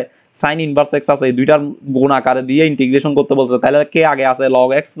আছে, সাইন ইনভার্স এক্স আছে, এই দুইটার গুণ আকারে দিয়ে ইন্টিগ্রেশন করতে বলছে, তাহলে কে আগে আছে?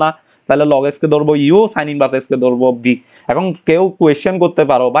 লগ এক্স না? তাহলে লগ এক্স কে ধরবো ইউ, সাইন ইনভার্স এক্স কে ধরবো বি। এখন কেউ কোয়েশ্চেন করতে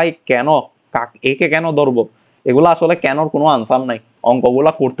পারো ভাই কেন একে কেন ধরবো? এগুলো আসলে কেনর কোনো আনসার নাই।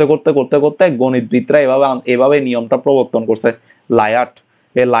 অঙ্কগুলা করতে করতে করতে করতে গণিতবিদরা এভাবে এভাবে নিয়মটা প্রবর্তন করছে। লায়াট,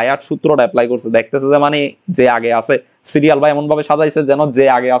 এই লায়াট সূত্রটা অ্যাপ্লাই করছে, দেখতেছে যে মানে যে আগে আছে সিরিয়াল বা এমন ভাবে সাজাইছে যেন যে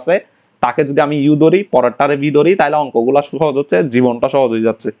আগে আছে তাকে যদি আমি ইউ ধরি, পরেরটারে বি ধরি, তাহলে অঙ্কগুলা সহজ হচ্ছে, জীবনটা সহজ হয়ে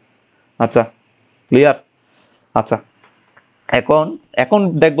যাচ্ছে। আচ্ছা, ক্লিয়ার? আচ্ছা, এখন এখন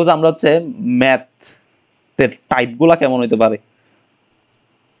দেখবো যে আমরা হচ্ছে ম্যাথের টাইপ গুলা কেমন হইতে পারে।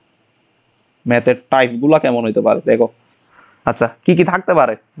 ম্যাথের টাইপ গুলা কেমন হইতে পারে দেখো। আচ্ছা, কি কি থাকতে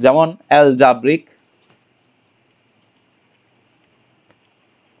পারে? যেমন অ্যালজাব্রিক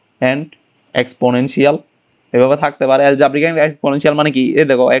এন্ড এক্সপোনেনশিয়াল, এভাবে থাকতে পারে। অ্যালজাব্রিক এন্ড এক্সপোনেনশিয়াল মানে কি? এই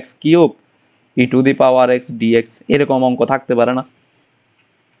দেখো x cube E to the power x dx, এরকম অঙ্ক থাকতে পারে না?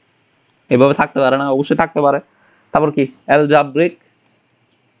 এভাবে থাকতে পারে না? অবশ্যই থাকতে পারে। তারপর কি? অ্যালজাব্রিক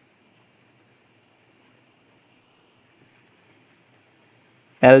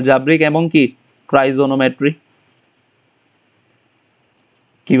অ্যালজাব্রিক এবং কি ট্রাইজোনোমেট্রি।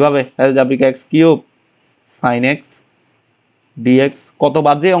 কিভাবে? Algebraic x cube sine x dx,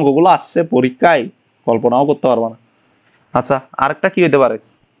 কতবার যে অঙ্কগুলো আসছে পরীক্ষায় কল্পনাও করতে পারবো না। আচ্ছা, আরেকটা কি হতে পারে?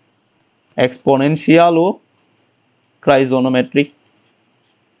 এক্সপোনেনশিয়াল ও ট্রাইজোনোমেট্রি।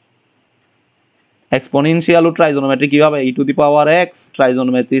 এক্সপোনেনশিয়াল ও ট্রাইজোনোমেট্রি কিভাবে? ই to the power x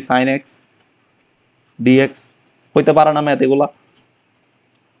ট্রাইজোনোমেট্রি sine x dx. হইতে পারে না ম্যাথ এগুলা?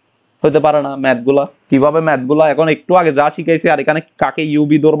 হইতে পারে না ম্যাথগুলা? কিভাবে ম্যাথগুলা? এখন একটু আগে যা শিখাইছি আর এখানে কাকে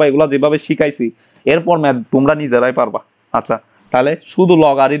ইউবি ধরবা এগুলা যেভাবে শিখাইছি, এরপর ম্যাথ তোমরা নিজেরাই পারবা। আচ্ছা, তাহলে শুধু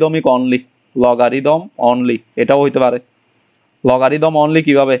লগারিদমিক অনলি, লগারিদম অনলি, এটাও হইতে পারে। লগারিদম অনলি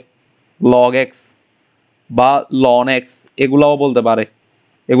কিভাবে, লগ এক্স বা লন এক্স, এগুলাও বলতে পারে,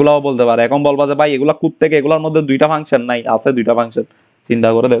 এগুলাও বলতে পারে। এখন বলবা যে ভাই এগুলা কোথ থেকে, এগুলোর মধ্যে দুইটা ফাংশন নাই, আছে দুইটা ফাংশন, চিন্তা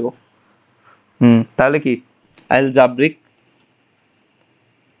করে দেখো। তাহলে কি অ্যালজাব্রিক,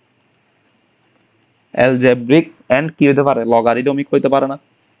 অ্যালজেব্রিক এন্ড কি হইতে পারে, লগারিদমিক হইতে পারে না,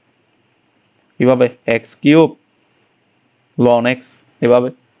 কিভাবে, এক্স কিউব লন এক্স, এভাবে।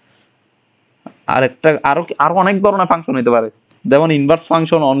 আরেকটা আরো আরো অনেক ধরনের ফাংশন হইতে পারে, যেমন inverse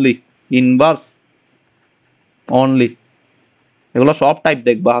function only, inverse only, এগুলো সব টাইপ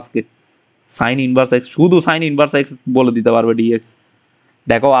দেখবা আজকে। সাইন ইনভার্স এক্স, শুধু সাইন ইনভার্স এক্স বলে দিতে পারবে ডিএক্স।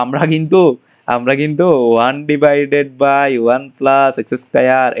 দেখো আমরা কিন্তু 1/1 + x²,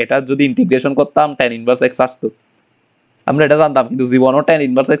 এটা যদি ইন্টিগ্রেশন করতাম tan ইনভার্স এক্স আসতো, আমরা এটা জানতাম, কিন্তু জীবনও tan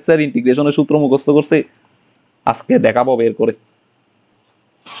ইনভার্স এক্স এর ইন্টিগ্রেশনের সূত্র মুখস্থ করছি, আজকে দেখাবো বের করে।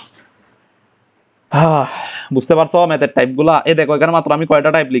 বুঝতে পারছো ম্যাথের টাইপ গুলা? এই দেখো এখানে মাত্র আমি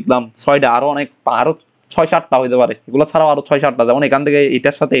কয়টা টাইপ লিখলাম, 6টা, আরো অনেক, আরো 6-7টা হইতে পারে, এগুলো ছাড়াও আরো 6-7টা, যেমন এখান থেকে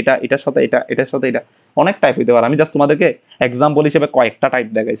এটার সাথে এটা, এটার সাথে এটা, এটার সাথে এটা, অনেক টাইপ হইতে পারে। আমি জাস্ট তোমাদেরকে এক্সাম্পল হিসেবে কয়েকটা টাইপ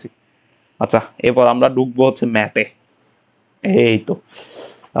দেখাইছি। আচ্ছা, এরপর আমরা ঢুকবো হচ্ছে ম্যাথে। এই তো,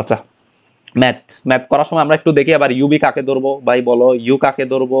 আচ্ছা, ম্যাথ ম্যাথ করার সময় আমরা একটু দেখি আবার ইউবি কাকে ধরবো, ভাই বলো ইউ কাকে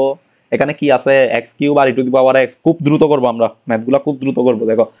ধরবো। এখানে কি আছে, এক্স কিউব আর ইটু দি পাওয়ার এক্স, খুব দ্রুত করবো আমরা ম্যাথগুলো, খুব দ্রুত করবো।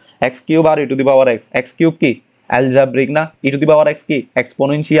 দেখো এক্স কিউব আর ইটু দি পাওয়ার এক্স, এক্স কিউব কি অ্যালজাব্রিক না, ইটু দি পাওয়ার এক্স কি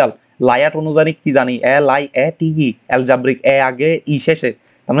এক্সপোনেনশিয়াল, লায়াট অনুযায়ী কি জানি, এ লাই এ টি ই, অ্যালজাব্রিক এ আগে ই শেষে,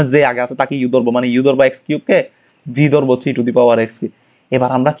 আমরা যে আগে আছে তাকে ইউ ধরবো, মানে ইউ ধরবো এক্স কিউবকে, ভি ধরবো হচ্ছে ইটু দি পাওয়ার এক্স কি। এবার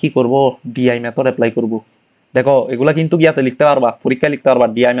আমরা কি করব, ডিআই মেথড অ্যাপ্লাই করব। দেখো এগুলা কিন্তু গিয়াতে লিখতে পারবা, পরীক্ষায় লিখতে পারবা,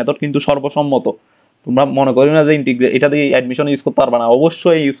 ডিআই মেথড কিন্তু সর্বসম্মত। তোমরা মনে করি না যে এটা দিয়ে অ্যাডমিশন ইউজ করতে পারবা না,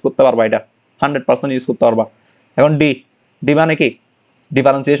 অবশ্যই ইউজ করতে পারবা, এটা 100% ইউজ করতে পারবা। এখন ডি, ডি মানে কি,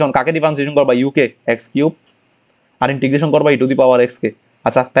 ডিফারেন্সিয়েশন, কাকে ডিফারেন্সিয়েশন করবা, ইউকে এক্স কিউব, আর ইন্টিগ্রেশন করবা ই টু দি পাওয়ার এক্স কে।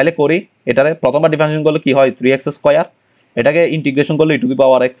 আচ্ছা তাহলে করি, এটারে প্রথমবার ডিফারেন্সিয়েশন করলে কি হয় 3x², এটাকে ইন্টিগ্রেশন করলে ই to the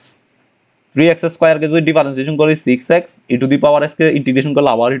power x, 3x² কে যদি ডিফারেন্সিয়েশন করি 6x, E to the power x K integration করলে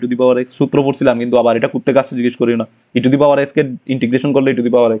আবার ই টু দি পাওয়ার এক্স, সূত্র পড়ছিলাম কিন্তু আবার এটা করতে কাছে জিজ্ঞেস করি না, ই to the power x K integration করলে ই টু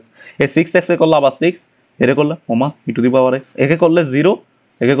দি পাওয়ার এক্স, এই 6x এ করলে আবার 6, এরে করলে ওমা ই টু দি পাওয়ার এক্স, একে করলে 0,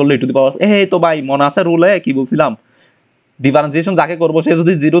 একে করলে ই টু দি পাওয়ার, এই তো ভাই মনে আছে রুলে কি বলছিলাম, ডিফারেন্সিয়েশন যাকে করবো সে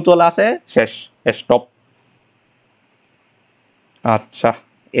যদি 0 চলে আসে শেষ, স্টপ। আচ্ছা,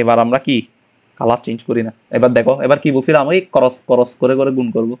 এবার আমরা কি কালার চেঞ্জ করি না, এবার দেখো এবার কি বলছিলাম, ওই ক্রস ক্রস করে করে গুণ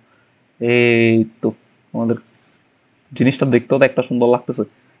করবো। এই তো আমাদের জিনিসটা দেখতেও তো একটা সুন্দর লাগতেছে।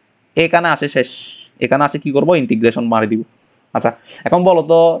 এখানে আসে শেষ, এখানে আসে কি করবো, ইন্টিগ্রেশন মারি দিব। আচ্ছা এখন বলো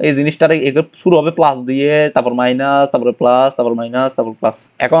তো এই জিনিসটারে শুরু হবে প্লাস দিয়ে, তারপর মাইনাস, তারপরে প্লাস, তারপর মাইনাস, তারপর প্লাস।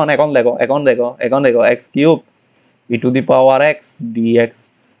 এখন এখন দেখো, এখন দেখো x cube E to the power x dx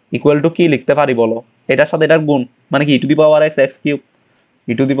equal to কি লিখতে পারি বলো, এটার সাথে এটার গুণ, মানে কি ই to the power x x cube,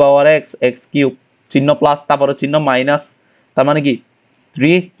 E to the power x x cube, চিহ্ন প্লাস তারপরে চিহ্ন মাইনাস, তার মানে কি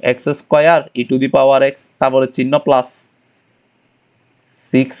 3x² E to the power x, তারপরে চিহ্ন plus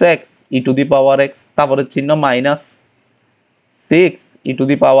 6x E to the power x, তারপরে চিহ্ন minus 6 E to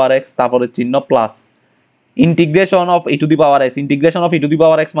the power x, তারপরে চিহ্ন plus, integration of E to the power x, integration of E to the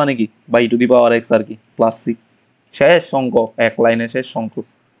power x মানে কি, বা ই to the power x আর কি, plus 6, শেষ অঙ্ক, এক লাইনে শেষ অঙ্ক।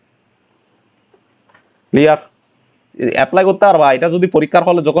 ক্লিয়ার? অ্যাপ্লাই করতে পারবা, এটা যদি পরীক্ষার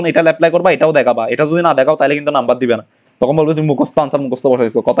হলে যখন এটা অ্যাপ্লাই করবা এটাও দেখাবা, এটা যদি না দেখাও তাহলে কিন্তু নাম্বার দিবে না, তখন বলবে তুমি মুখস্থ আনসার মুখস্থ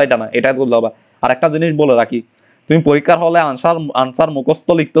বসাইছো, কথা এটা না, এটা বলতে হবে। আর একটা জিনিস বলে রাখি, তুমি পরীক্ষার হলে আনসার মুখস্থ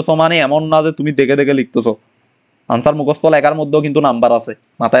লিখতেছো মানে এমন না যে তুমি দেখে দেখে লিখতেছো, আনসার মুখস্থ লেখার মধ্যেও কিন্তু নাম্বার আছে,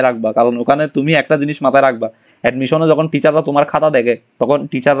 মাথায় রাখবা। কারণ ওখানে তুমি একটা জিনিস মাথায় রাখবা, অ্যাডমিশনে যখন টিচাররা তোমার খাতা দেখে তখন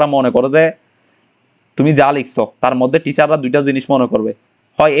টিচাররা মনে করে যে তুমি যা লিখছো তার মধ্যে টিচাররা দুইটা জিনিস মনে করবে,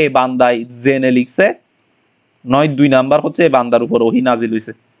 হয় এই বান্দাই জেনে লিখছে, নয় 2 নাম্বার হচ্ছে এই বান্দার উপর ওহী নাজিল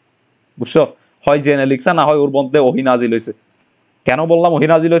হইছে। বুঝছো, হয় জেনে লিখছে, না হয় ওর মধ্যে ওহী নাজিল হইছে। কেন বললাম ওহী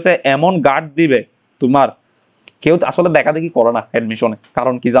নাজিল হইছে, এমন গার্ড দিবে তোমার, কেউ আসলে দেখা দেখি করে না অ্যাডমিশনে,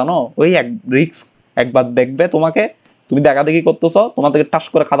 কারণ কি জানো, ওই এক রিক্স, একবার দেখবে তোমাকে, তুমি দেখা দেখি করতেছো, তোমার থেকে টাস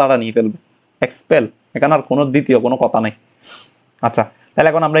করে খাতাটা নিয়ে ফেলবে, এক্সপেল, এখানে আর কোনো দ্বিতীয় কোনো কথা নাই। আচ্ছা তাহলে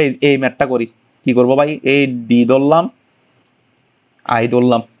এখন আমরা এই ম্যাথটা করি, কি করবো ভাই, এই ডি ধরলাম, আই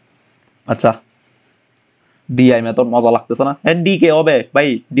ধরলাম। আচ্ছা ডিআই মেথড মজা লাগতেছে না, ডি কে হবে ভাই,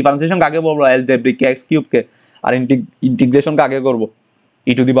 ডিফারেন্সিয়েশন কাকে বলবো, অ্যালজেব্রিক কে এক্স কিউব কে, আর ইন্টিগ্রেশন কাকে করব,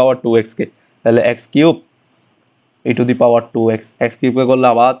 ই টু দি পাওয়ার 2x কে, তাহলে x cube E to the power 2x, x cube কে করলে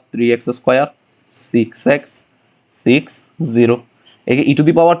আবার 3x², 6x 6 0, একে ই টু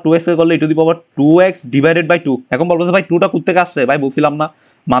দি পাওয়ার 2x কে করলে ই to the power 2x divided by 2। এখন বলবো যে ভাই 2টা কোথা থেকে আসছে, ভাই বলছিলাম না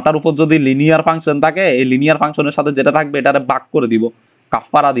মাথার উপর যদি লিনিয়ার ফাংশন থাকে, এই লিনিয়ার ফাংশনের সাথে যেটা থাকবে এটারে ভাগ করে দিব,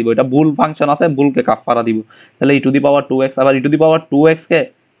 কাফারা দিব, এটা বুল ফাংশন আছে, বুলকে কাফারা দিব। তাহলে ই টু দি পাওয়ার 2x, আবার ই to the power 2x K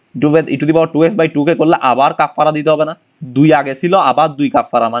E to the power 2x/2 কে করলে আবার কাফারা দিতে হবে না? 2 আগে ছিল, আবার 2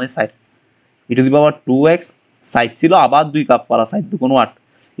 কাফারা, মানে 60। ই টু দি পাওয়ার 2x 60 ছিল, আবার 2 কাফারা, 60 দুগুণ 8।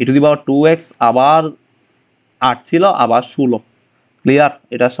 ই টু দি পাওয়ার 2x আবার 8 ছিল, আবার 16। ক্লিয়ার?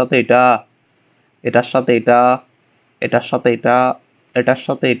 এটার সাথে এটা, এটার সাথে এটা, এটার সাথে এটা, এটার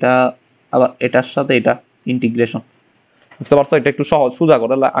সাথে এটা, আবার এটার সাথে এটা, ইন্টিগ্রেশন। বুঝতে পারছো? এটা একটু সহজ, সোজা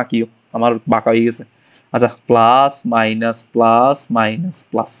করে আঁকিও, আমার বাঁকা হয়ে গেছে। আচ্ছা, plus minus plus minus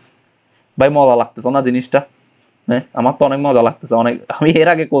plus. ভাই মজা লাগতেছে না জিনিসটা? হ্যাঁ, আমার তো অনেক মজা লাগতেছে, অনেক। আমি এর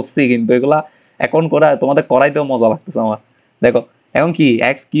আগে করছি, কিন্তু এগুলা এখন করে তোমাদের করাইতেও মজা লাগতেছে আমার। দেখো এখন কি,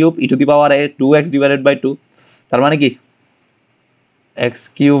 x³ E to the power 2x divided by 2, তার মানে কি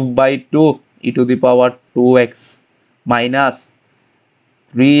x³/2 E to the power 2x minus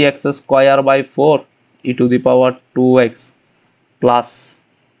 3x²/4 E to the power 2x plus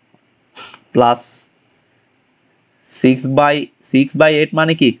plus 6/8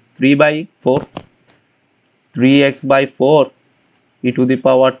 মানে কি 3/4, 3x/4 E to the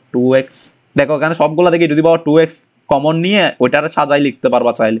power 2x। দেখো এখানে সবগুলো দেখে ই to the power 2x common নিয়ে ওইটারে সাজাই লিখতে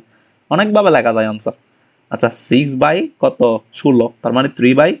পারবা চাইলে, অনেকভাবে লেখা যায় আনসার। আচ্ছা, 6/16, তার মানে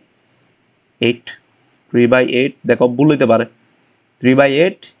 3/8, 3/8, দেখো ভুল হইতে পারে,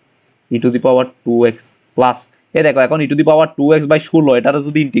 3/8 ই to the power 2x plus, এ দেখো এখন ই টু দি পাওয়ার 2x/16 এটারে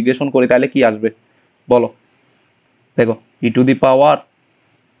যদি ইন্টিগ্রেশন করি তাহলে কি আসবে বলো? দেখো ই to the power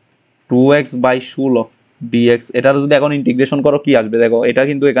 2x/16 dx, এটার যদি এখন ইন্টিগ্রেশন করো কি আসবে? দেখো এটা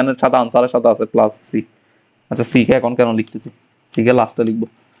কিন্তু এখানের সাথে আনসারের সাথে আছে প্লাস সি। আচ্ছা, সি কে এখন কেন লিখতেছি? সি কে লাস্টে লিখবো।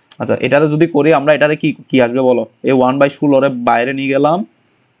 আচ্ছা, এটারে যদি করি আমরা, এটারে কি কি আসবে বলো? এই 1/16 বাইরে নিয়ে গেলাম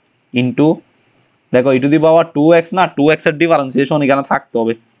ইন্টু, দেখো ই টু দি পাওয়ার 2x না, 2x এর ডিফারেন্সিয়েশন এখানে থাকতে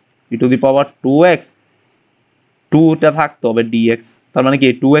হবে, ই টু দি পাওয়ার 2x 2টা থাকতে হবে dx, তার মানে কি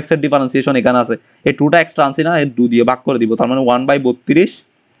 2x এর ডিফারেন্সিয়েশন এখানে আছে, এই 2টা এক্সট্রা আনছি না, এই 2 দিয়ে ভাগ করে দিব, তার মানে 1/32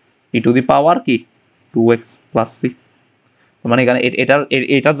 ই টু দি পাওয়ার কি 2x প্লাস 6। মানে এখানে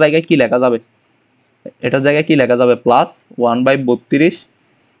এটার জায়গায় কি লেখা যাবে? এটার জায়গায় কি লেখা যাবে? Plus 1/32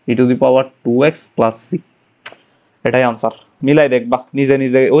 E to the power 2x plus 6। এটাই আনসার। মিলাই দেখবা নিজে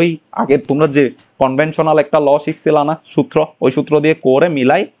নিজে, ওই আগে তোমরা যে কনভেনশনাল একটা ল শিখছিলা না, সূত্র, ওই সূত্র দিয়ে করে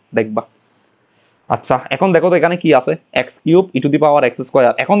মিলাই দেখবা। আচ্ছা, এখন দেখো তো এখানে কি আছে, x³ E to the power x²।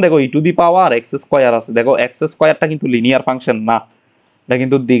 এখন দেখো ই টু দি পাওয়ার x² আছে, দেখো x²টা কিন্তু লিনিয়ার ফাংশন না, এটা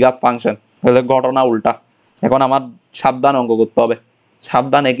কিন্তু দ্বিঘাত ফাংশন, তাহলে ঘটনা উল্টা। এখন আমার সাবধান অঙ্ক করতে হবে,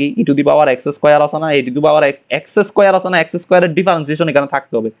 সাবধানে কি ই টু দি পাওয়ার x² আছে না, ই টু দি পাওয়ার x² আছে না, x² এর ডিফারেন্সিয়েশন এখানে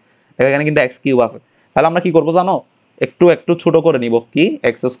থাকতে হবে, এখানে কিন্তু x³ আছে। তাহলে আমরা কি করব জানো? একটু একটু ছোট করে নিব, কি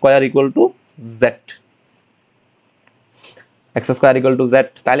x² = z, x² = z,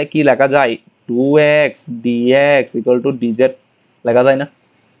 তাহলে কি লেখা যায়? 2x dx = dz লেখা যায় না?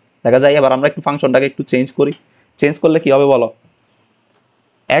 লেখা যায়। এবার আমরা একটু ফাংশনটাকে একটু চেঞ্জ করি, চেঞ্জ করলে কি হবে বলো?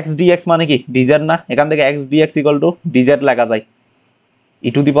 x dx মানে কি dz না, এখান থেকে x dx = dz লেখা যায়। ই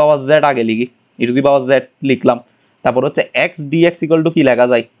টু দি পাওয়ার z আগে লিখি, ই টু দি পাওয়ার z লিখলাম, তারপর হচ্ছে x dx = কি লেখা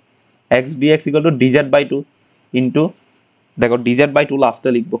যায়? x dx = dz/2 ইন্টু, দেখো dz/2 লাস্টে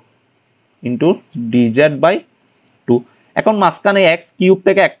লিখবো, ইন্টু dz/2। এখন মাঝখানে x³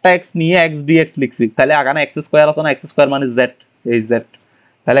 থেকে একটা x নিয়ে x dx লিখছি, তাহলে এখানে x² আছে না, x² মানে z, এই z,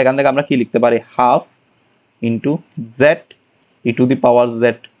 তাহলে এখান থেকে আমরা কি লিখতে পারি? Half into z E to the power z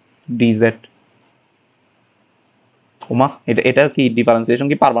dz। ওমা, এটার কি ডিফারেন্সিয়েশন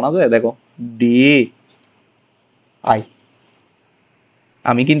কি পারবা না যে? দেখো ডি আই,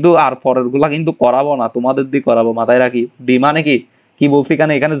 আমি কিন্তু আর পরের গুলা কিন্তু করাবো না, তোমাদের দিয়ে করাবো, মাথায় রাখি। ডি মানে কি, কি বলছি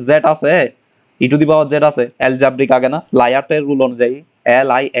এখানে? এখানে জেড আছে, ই টু দি পাওয়ার জেড আছে, অ্যালজাব্রিক আগে না, লায়ার্টের রুল অনুযায়ী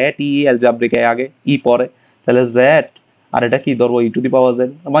LIATE অ্যালজাব্রিক আগে, ই পরে, তাহলে জেড, আর এটা কি ধরবো? ই টু দি পাওয়ার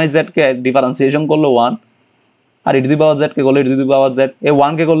জেড, মানে জেড কে ডিফারেন্সিয়েশন করলে 1, আর ই টু দি পাওয়ার জেড কে করলে ই টু দি পাওয়ার জেড, এই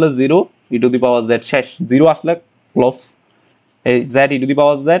 1 কে করলে 0, ই টু দি পাওয়ার জেড শেষ, 0 আসলে ক্লোজ, এই Z E to the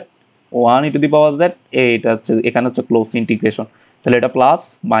power Z 1 E to the power Z, এইটা হচ্ছে এখানে হচ্ছে ক্লোজ ইন্টিগ্রেশন। তাহলে এটা প্লাস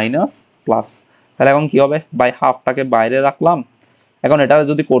মাইনাস প্লাস, তাহলে এখন কি হবে? বাই হাফটাকে বাইরে রাখলাম, এখন এটা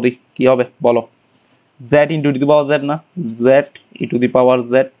যদি করি কি হবে বলো? Z into E to the power Z না, Z E to the power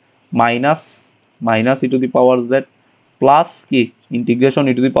Z minus minus E to the power Z plus কি integration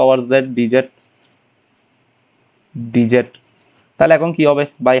E to the power Z DZ DZ. তাহলে এখন কি হবে?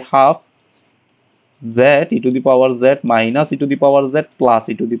 By half Z E to the power Z minus E to the power Z plus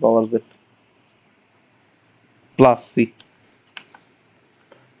E to the power Z plus C.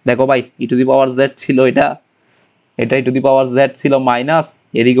 দেখো ভাই, ই to the power Z ছিল এটা, এটা ই to the power Z ছিল মাইনাস,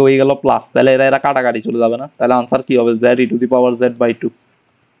 এদিকে হয়ে গেল plus, তাহলে এরা কাটাকাটি চলে যাবে না? তাহলে আনসার কি হবে? Z E to the power Z by 2,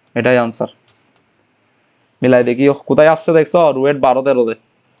 এটাই আনসার। মিলাই দেখি কোথায় আসছে দেখছো, রুয়েট 12-13-তে।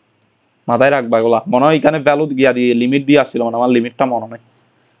 মাথায় রাখবা এগুলা, মনে হয় এখানে ভ্যালু গিয়া দিয়ে লিমিট দিয়ে আসছিল, মানে আমার লিমিটটা মনে নেই।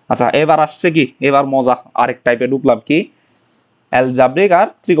 আচ্ছা এবার আসছে কি, এবার মজা আরেক টাইপে ঢুকলাম, কি অ্যালজাব্রিক আর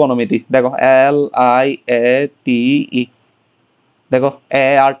ত্রিকোণমিতি। দেখো LIATE, দেখো এ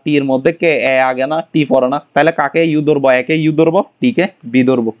আর টি এর মধ্যে কে এ আগে না টি পরে না, তাহলে কাকে ইউ ধরবো, একে ইউ ধরবো, টি কে বি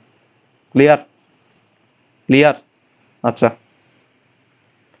ধরবো। ক্লিয়ার? ক্লিয়ার? আচ্ছা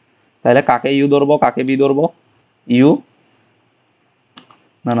তাহলে কাকে ইউ ধরবো, কাকে বি ধরবো? ইউ,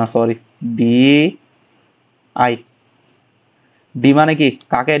 না না সরি, ডি আই। ডি মানে কি,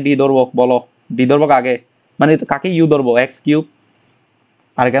 কাকে ডি ধরবো বলো? ডি ধরবো কাকে, মানে কাকে ইউ ধরবো? এক্স কিউব,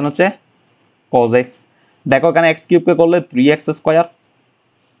 আর এখানে হচ্ছে cos x। দেখো এখানে এক্স কিউবকে করলে 3x²,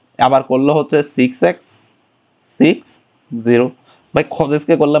 আবার করলে হচ্ছে 6x 6 0। ভাই cos x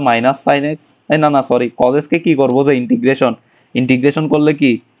কে করলে মাইনাস সাইন এক্স, না না সরি, cos x কে কি করবো যে ইন্টিগ্রেশন, ইন্টিগ্রেশন করলে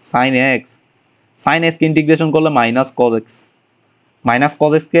কি সাইন এক্স, সাইন এক্স কে ইন্টিগ্রেশন করলে minus cos x, minus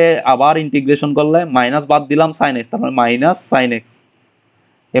cos x কে আবার ইন্টিগ্রেশন করলে মাইনাস বাদ দিলাম সাইন এক্স, তারপরে মাইনাস সাইন এক্স।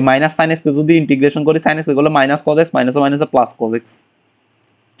 এই মাইনাস সাইন এক্স কে যদি ইন্টিগ্রেশন করি সাইন এক্স কে করলে মাইনাস cos x, মাইনাসে মাইনাসে প্লাস cos x।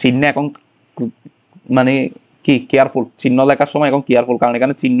 চিহ্ন এখন মানে কি কেয়ারফুল, চিহ্ন লেখার সময় এখন কেয়ারফুল, কারণ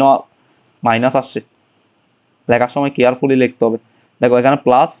এখানে চিহ্ন মাইনাস আসছে, লেখার সময় কেয়ারফুলি লিখতে হবে। দেখো এখানে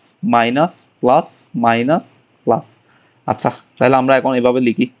plus minus plus minus plus. আচ্ছা তাহলে আমরা এখন এভাবে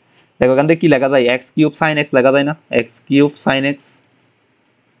লিখি, দেখো এখান থেকে কি লেখা যায়, এক্স কিউব সাইন এক্স লেখা যায় না, এক্স কিউব সাইন এক্স।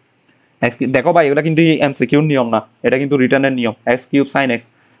 দেখো ভাই এটা কিন্তু এমসিকিউর নিয়ম না, এটা কিন্তু রিটার্নের নিয়ম। X cube sine x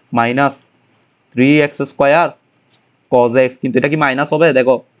minus 3x² cos x, কিন্তু এটা কি মাইনাস হবে?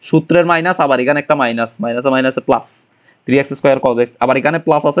 দেখো সূত্রের মাইনাস, আবার এখানে একটা মাইনাস, মাইনাসে মাইনাসে প্লাস, 3x² cos x, আবার এখানে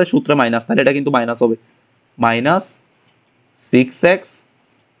প্লাস আছে সূত্রে মাইনাস, তাহলে এটা কিন্তু মাইনাস হবে, মাইনাস 6x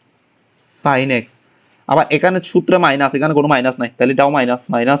sin x। আবার এখানে সূত্রে মাইনাস, এখানে কোনো মাইনাস নাই, তাহলে এটাও মাইনাস,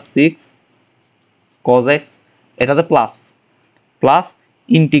 মাইনাস 6 cos x, এটাতে plus, plus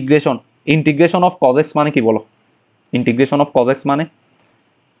integration, integration of cos x মানে কি বলো? ইন্টিগ্রেশন অফ cos x মানে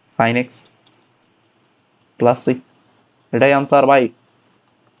sin x প্লাস 6, এটাই আনসার ভাই।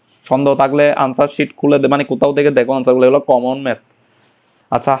 সন্দেহ থাকলে আনসার শিট খুলে মানে কোথাও থেকে দেখো আনসারগুলো, এগুলো কমন ম্যাথ।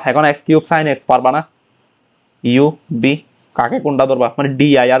 আচ্ছা এখন এক্স কিউব সাইন এক্স পারবা না, ইউ বি, কাকে কোনটা ধরবা, মানে ডি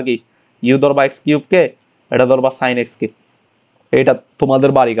আই আর কি, ইউ ধরবা এক্স কিউব কে, এটা ধরবা সাইন এক্স কে, এইটা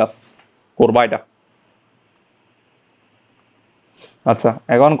তোমাদের বাড়ি কাজ, করবা এটা। আচ্ছা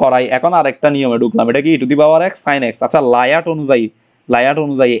এখন করাই, এখন আরেকটা নিয়মে ঢুকলাম, এটা কি ই to the power x sine x. আচ্ছা লায়াট অনুযায়ী, লায়াট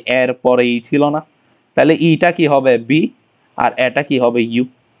অনুযায়ী এর পরে ই ছিল না, তাহলে ইটা কি হবে বি, আর এটা কি হবে ইউ,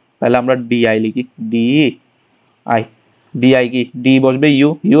 তাহলে আমরা ডি আই লিখি, ডি আই, ডি আই কি ডি বসবে ইউ,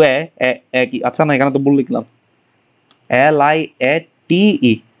 ইউ এ এ কি, আচ্ছা না এখানে তো ভুল লিখলাম, LIATE,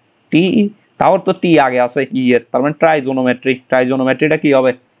 টি ই, তাও তো টি আগে আছে ই এর, তার মানে ট্রাইজোনোমেট্রি, ট্রাইজোনোমেট্রিটা কি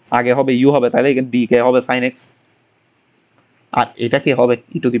হবে আগে হবে ইউ হবে, তাহলে এখানে ডি কে হবে সাইন এক্স, আর এটা কি হবে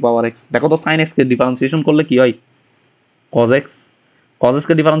ই টু দি পাওয়ার এক্স। দেখো তো সাইন এক্স কে ডিফারেন্সিয়েশন করলে কি হয়, cos x, cos x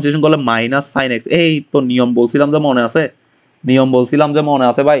কে ডিফারেন্সিয়েশন করলে মাইনাস সাইন এক্স। এই তো নিয়ম বলছিলাম যে মনে আছে, নিয়ম বলছিলাম যে মনে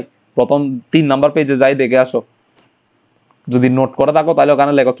আছে ভাই, প্রথম 3 নাম্বার পেজে যাই দেখে আসো, যদি নোট করে থাকো তাহলে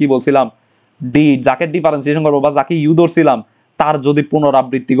ওখানে লেখো কি বলছিলাম, ডি যাকে ডিফারেন্সিয়েশন করবো বা যাকে ইউ ধরছিলাম তার যদি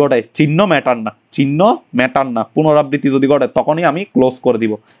পুনরাবৃত্তি ঘটে, চিহ্ন ম্যাটার না, চিহ্ন ম্যাটার না, পুনরাবৃত্তি যদি ঘটে তখনই আমি ক্লোজ করে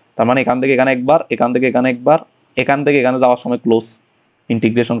দিব। তার মানে এখান থেকে এখানে একবার, এখান থেকে এখানে একবার, এখান থেকে এখানে যাওয়ার সময় ক্লোজ,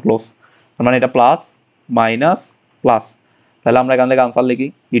 ইন্টিগ্রেশন ক্লোজ। তার মানে এটা প্লাস মাইনাস প্লাস, তাহলে আমরা এখান থেকে আনসার লিখি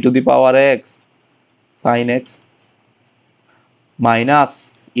ই to the power x sine x minus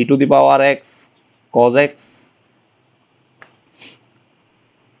E to the power x cos x.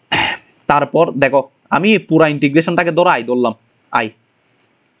 তারপর দেখো আমি পুরা ইন্টিগ্রেশনটাকে ধরো আই ধরলাম, আই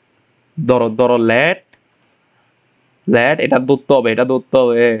ধরো ধরো লেট, লেট এটা ধরতে হবে, এটা ধরতে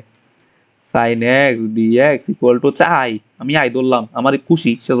হবে, sine x dx equal to হচ্ছে আই, আমি আই ধরলাম, আমার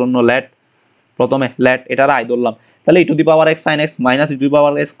খুশি সেজন্য লেট, প্রথমে লেট এটার আই ধরলাম, তাহলে ই to the power x sine x minus E to the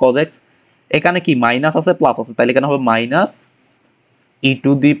power x cos x, এখানে কি মাইনাস আছে প্লাস আছে, তাহলে এখানে হবে minus E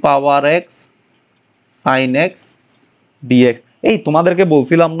to the power x sine x dx. এই তোমাদেরকে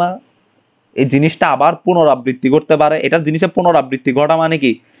বলছিলাম না এই জিনিসটা আবার পুনরাবৃত্তি করতে পারে, এটার জিনিসের পুনরাবৃত্তি ঘটা মানে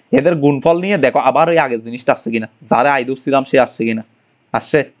কি এদের গুণফল নিয়ে দেখো আবার ওই আগের জিনিসটা আসছে কিনা, যারা আই ধরছিলাম সে আসছে কিনা,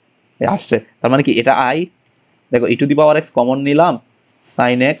 আসছে আসছে, তার মানে কি এটা আই, দেখো ই to the power x common নিলাম,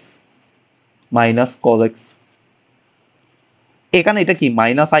 sine x minus cos x, এখানে এটা কি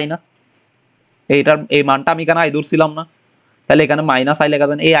মাইনাস আই না, এইটার এই মানটা আমি এখানে আই ধরছিলাম না, তাহলে এখানে মাইনাস আই লেখা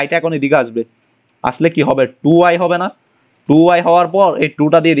যায়, এই আইটা এখন এদিকে আসবে, আসলে কি হবে 2i হবে না, 2i হওয়ার পর এই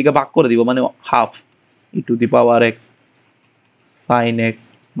 2টা দিয়ে এদিকে ভাগ করে দিব, মানে half E to the power x sine x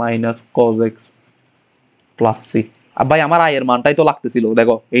minus cos x plus C. আর ভাই আমার আই এর মানটাই তো লাগতেছিল,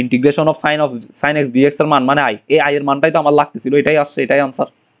 দেখো integration of sine x dx এর মান মানে আই, এই আই এর মানটাই তো আমার লাগতেছিল, এটাই আসছে, এটাই আনসার।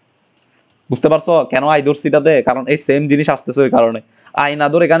 বুঝতে পারছো কেন আই ধরছি এটাতে? কারণ এই সেম জিনিস আসতেছে ওই কারণে। আই না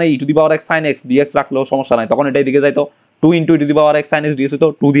ধরে এখানে ই to the power x sine x dx রাখলেও সমস্যা নাই, তখন এটাই দিকে যাইতো, 2 into E to the power x sine x dx হতো,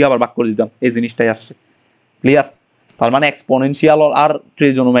 2 দিয়ে আবার ভাগ করে দিতাম, এই জিনিসটাই আসছে। ক্লিয়ার? তার মানে এক্সপোনেনশিয়াল আর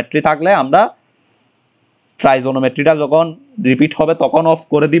ট্রিজোনোমেট্রি থাকলে আমরা ট্রাইজোনোমেট্রিটা যখন রিপিট হবে তখন অফ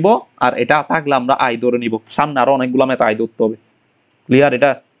করে দিব, আর এটা থাকলে আমরা আই ধরে নিব, সামনে আরো অনেকগুলো ম্যাথ আই ধরতে হবে। ক্লিয়ার? এটা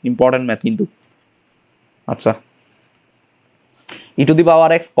ইম্পর্টেন্ট ম্যাথ কিন্তু। আচ্ছা, ই to the power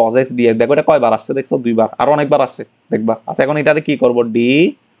x cos x dx, দেখো এটা কয়বার আসছে দেখছো? 2বার, আরো অনেকবার আসছে দেখবা। আচ্ছা এখন এটাতে কি করব? ডি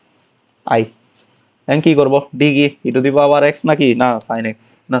আই, এখন কি করব? ডি কি ই টু দি পাওয়ার এক্স নাকি না সাইন এক্স,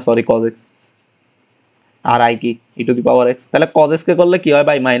 না sorry cos x, R I কি ই টু দি পাওয়ার এক্স, তাহলে কজ এক্স কে করলে কি হয়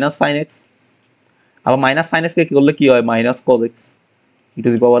ভাই? মাইনাস সাইন এক্স, আবার মাইনাস সাইন এক্স কে কি করলে কি হয়? Minus cos x, E to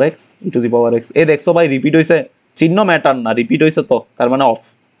the power x E to the power x. এই দেখছো ভাই রিপিট হইছে, চিহ্ন ম্যাটার না, রিপিট হইছে তো তার মানে অফ।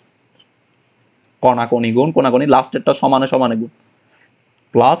 কণাকণি গুণ কণাকণি, লাস্টেরটা সমানে সমানে গুণ,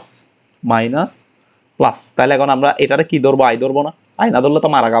 প্লাস মাইনাস প্লাস। তাহলে এখন আমরা এটারে কি ধরবো? আই ধরবো না? আই না ধরলে তো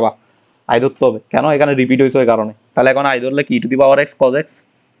মারা গাবা, আই ধরতে হবে, কেন? এখানে রিপিট হয়েছে ওই কারণে। তাহলে এখন আই ধরলে কি ই to the power x cos x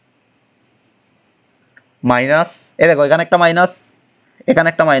minus, এ দেখো এখানে একটা মাইনাস, এখানে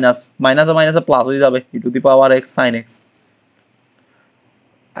একটা মাইনাস, মাইনাসে মাইনাসে প্লাস হয়ে যাবে ই to the power x sine x,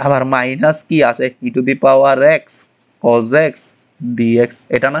 আবার মাইনাস কি আসে? ই to the power x cos x dx,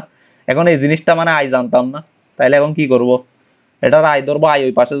 এটা না? এখন এই জিনিসটা মানে আই জানতাম না, তাইলে এখন কি করব? এটার আই ধরবো, আই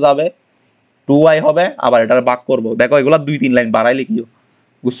ওই পাশে যাবে, 2i হবে, আবার এটার ভাগ করবো, দেখো এগুলা 2-3 লাইন বাড়াই লিখিও,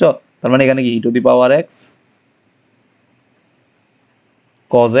 বুঝছো? তার মানে এখানে কি ই to the power x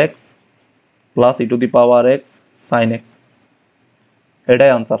cos x plus E to the power x sine x,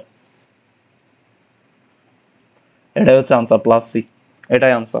 এটাই আনসার, এটাই হচ্ছে আনসার, প্লাস সি,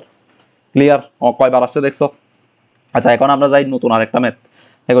 এটাই আনসার। ক্লিয়ার? কয়বার আসছে দেখছো? আচ্ছা এখন আমরা যাই নতুন আরেকটা ম্যাথ।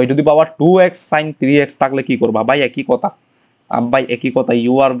 দেখো ই to the power 2x sign 3x থাকলে কি করবা? ভাই একই কথা, ভাই একই কথা,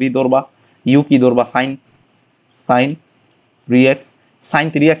 ইউ আর ভি ধরবা, ইউ কি ধরবা? Sign, sign 3x, sign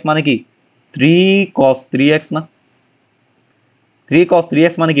 3x মানে কি 3 cos 3x না? 3 cos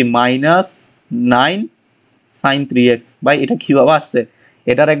 3x মানে কি মাইনাস 9 সাইন 3x। ভাই এটা কিভাবে আসছে?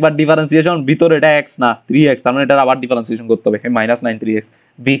 এটার একবার ডিফারেন্সিয়েশন, ভিতরে এটা x না 3x, তার মানে এটার আবার ডিফারেন্সিয়েশন করতে হবে, minus 9 3x।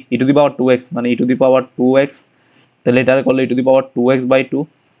 B E to the power 2x মানে ই টু দি পাওয়ার 2x, তাহলে এটারে করলে ই to the power 2x by 2,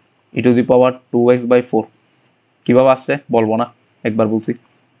 E to the power 2x by 4। কিভাবে আসছে বলবো না, একবার বলছি,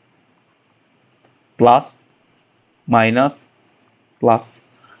 প্লাস মাইনাস প্লাস,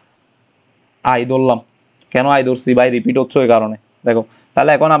 আই ধরলাম, কেন আই ধরছি ভাই? রিপিট হচ্ছে ওই কারণে। দেখো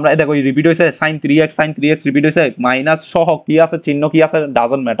তাহলে এখন আমরা দেখো রিপিট হয়েছে সাইন 3x রিপিট হয়েছে, মাইনাস সহ কি আছে, চিহ্ন কি আছে,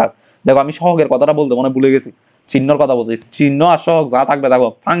 ডাজন্ট ম্যাটার। দেখো আমি সহগের কথাটা বলতে মনে ভুলে গেছি, চিহ্নর কথা বলছি, চিহ্ন আর সহগ যা থাকবে দেখো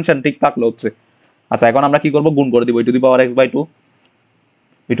ফাংশন ঠিক থাকলে হচ্ছে। আচ্ছা এখন আমরা কি করবো? গুণ করে দিব ই to the power x by 2,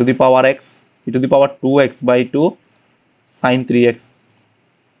 E to the power x E to the power 2x by 2 sign 3x।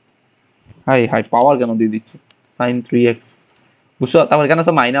 High high power কেন দিয়ে দিচ্ছে? সাইন 3x, বুঝছো? তারপর এখানে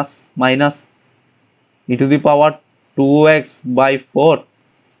আছে minus minus E to the power 2x by 4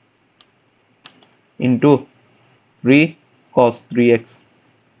 into 3 cos 3x,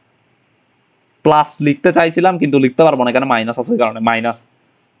 plus লিখতে চাইছিলাম কিন্তু লিখতে পারবো না, এখানে মাইনাস আছে ওই কারণে, মাইনাস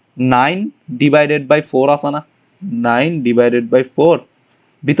 9 ডিভাইডেড বাই 4 আছে না? 9 ডিভাইডেড বাই 4,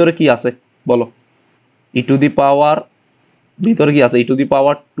 ভিতরে কি আছে বলো? ই টু দি পাওয়ার, ভিতরে কি আছে? ই to the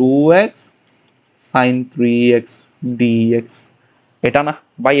power 2x sign 3x dx, এটা না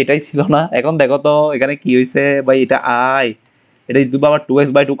ভাই? এটাই ছিল না? এখন দেখো তো এখানে কি হয়েছে ভাই, এটা আই, এটা ই to the power 2x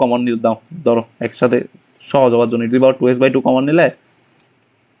by 2 common নিয়ে দাও, ধরো একসাথে সহজ হওয়ার জন্য ই to the power 2x by 2 common নিলে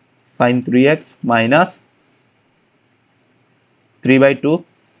sign 3x minus 3 by 2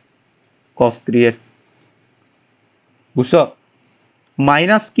 cos 3x, বুঝছো?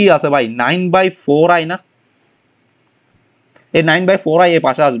 মাইনাস কি আছে ভাই? 9 বাই 4 আই না? এই 9 বাই 4 আই এ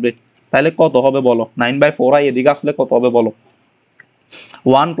পাশে আসবে, তাহলে কত হবে বলো? 9 বাই 4 আই এদিকে আসলে কত হবে বলো?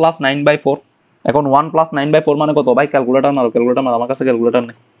 1 প্লাস 9 বাই 4। এখন 1 প্লাস 9 বাই 4 মানে কত ভাই? ক্যালকুলেটর মারো, ক্যালকুলেটর মারো, আমার কাছে ক্যালকুলেটর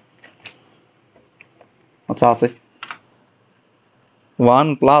নেই। আচ্ছা আছে, 1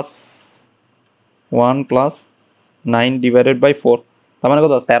 প্লাস 9 ডিভাইডেড বাই 4, তার মানে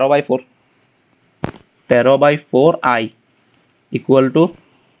কত? 13 by 4, 13 by 4 I equal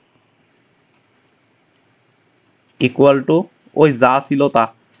to ওই যা ছিল তা।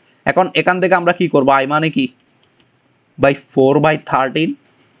 এখন এখান থেকে আমরা কি করবো? আই মানে কি বাই 4 বাই 13,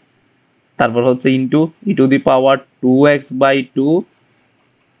 তারপর হচ্ছে into E to the power 2x by 2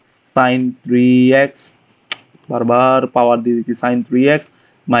 sign 3x, বারবার পাওয়ার দিয়ে দিচ্ছি, sign 3x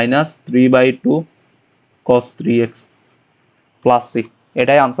minus 3 by 2 cos 3x plus C,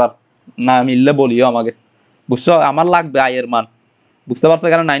 এটাই আনসার। না মিললে বলিও আমাকে, বুঝছো? আমার লাগবে আই এর মান, বুঝতে পারছো?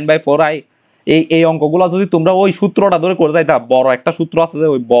 এখানে 9/4 আই। এই অঙ্কগুলো যদি তোমরা ওই সূত্রটা ধরে করে যাইতা, বড় একটা সূত্র আছে যে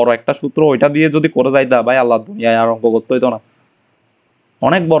ওই বড় একটা সূত্র, ওইটা দিয়ে যদি করে যাইতা ভাই, আল্লাহ দুনিয়ায় আর অঙ্ক করতে হইতো না।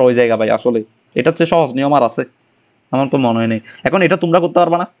 অনেক বড় ওই জায়গা ভাই আসলে। এটা হচ্ছে সহজ নিয়ম আর আছে? আমার তো মনে হয় নেই। এখন এটা তোমরা করতে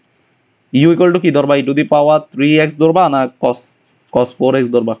পারবা না? ইউ ইকুয়াল টু কি ধরবা? e⁻3x ধরবা না cos 4x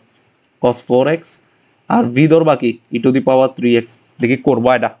ধরবা? cos 4x। আর ভি ধরবা কি e⁻3x। দেখি করবা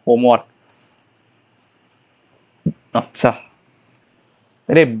এটা হোমওয়ার্ক। আচ্ছা,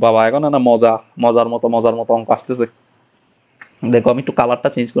 আরে বাবা, এখন না মজার মতো অঙ্ক আসতেছে। দেখো আমি একটু কালারটা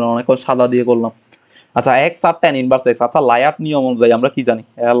চেঞ্জ করলাম, অনেক সাদা দিয়ে করলাম। আচ্ছা, এক্স আর tan ইনভার্স এক্স। আচ্ছা, লায়াত নিয়ম অনুযায়ী আমরা কি জানি?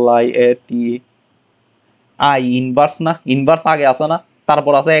 LIAT ইনভার্স না? ইনভার্স আগে আছে না,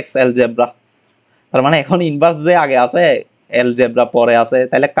 তারপর আছে এক্স এলজেব্রা। তার মানে এখন ইনভার্স যে আগে আছে, এলজেব্রা পরে আছে,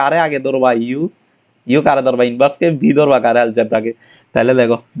 তাহলে কারে আগে ধরবা? ইউ কারে ধরবা? ইনভার্সকে। ভি ধরবা কারে? এলজেব্রাকে। তাহলে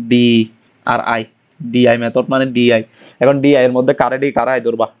দেখো D R I, DI method মানে ডিআই। এখন ডিআই এর মধ্যে কারে ডি কারে আই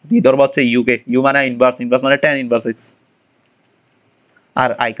ধরবা? ডি ধরবা হচ্ছে ইউ কে, ইউ মানে ইনভার্স, ইনভার্স মানে tan inverse x. R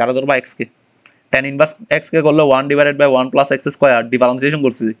I কারে ধরবা? এক্স কে। tan ইনভার্স এক্স কে করলে 1/1 প্লাস এক্স স্কোয়ার, ডিফারেন্সিয়েশন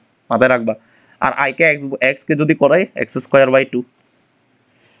করছি, মাথায় রাখবা। আর আই কে এক্স কে যদি করাই x²/2।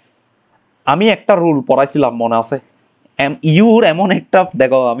 আমি একটা রুল পড়াইছিলাম মনে আছে, ইউর এমন একটা,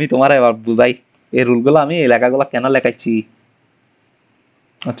 দেখো আমি তোমার এবার বুঝাই এই রুলগুলো, আমি এই লেখাগুলো কেন লেখাচ্ছি।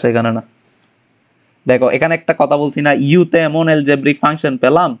 আচ্ছা, এখানে না, দেখো এখানে একটা কথা বলছি না, ইউতে এমন এলজেব্রিক ফাংশন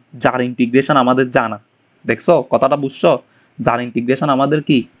পেলাম যার ইন্টিগ্রেশন আমাদের জানা। দেখছো কথাটা? বুঝছো? যার ইন্টিগ্রেশন আমাদের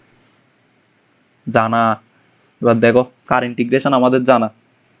কি জানা। এবার দেখো কার ইন্টিগ্রেশন আমাদের জানা,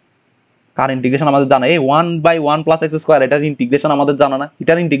 কার ইন্টিগ্রেশন আমাদের জানা। এই 1/1 প্লাস এক্স স্কোয়ার, এটার ইন্টিগ্রেশন আমাদের জানা না?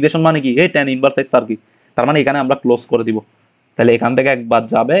 এটার ইন্টিগ্রেশন মানে কি? এই tan ইনভার্স এক্স আর কি। তার মানে এখানে আমরা ক্লোজ করে দিব। তাহলে এখান থেকে একবার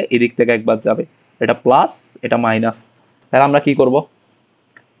যাবে, এদিক থেকে একবার যাবে, এটা প্লাস এটা মাইনাস। তাহলে আমরা কি করব?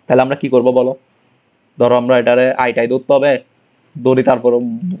 বলো? ধরো আমরা এটারে আইটাই ধরতে হবে, ধরি, তারপর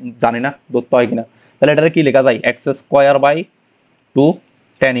জানি না ধরতে হয় কিনা। তাহলে এটারে কি লেখা যায়? x²/2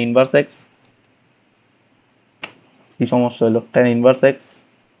 tan inverse x. কি সমস্যা হলো? tan ইনভার্স এক্স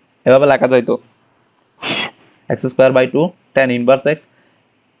এভাবে লেখা যায় তো, x²/2 tan ইনভার্স এক্স।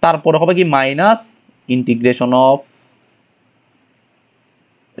 তারপরে হবে কি? মাইনাস ইন্টিগ্রেশন অফ,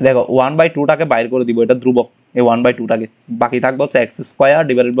 দেখো 1/2টাকে বাইর করে দিব, এটা ধ্রুবক, এই 1/2টাকে, বাকি থাকবে হচ্ছে x²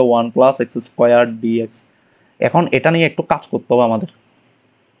 / 1 প্লাস x² dx। এখন এটা নিয়ে একটু কাজ করতে হবে আমাদের।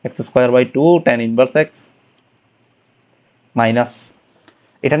 x²/2 tan inverse x minus,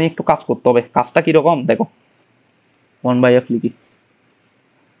 এটা নিয়ে একটু কাজ করতে হবে। কাজটা কিরকম দেখো, 1/f লিখি,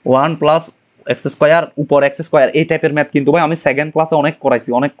 1 প্লাস x² উপর x², এই টাইপের ম্যাথ কিন্তু ভাই আমি সেকেন্ড ক্লাসে অনেক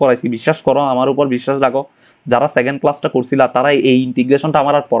করাইছি, বিশ্বাস করো, আমার উপর বিশ্বাস রাখো। যারা সেকেন্ড ক্লাসটা করছিল তারা এই ইন্টিগ্রেশনটা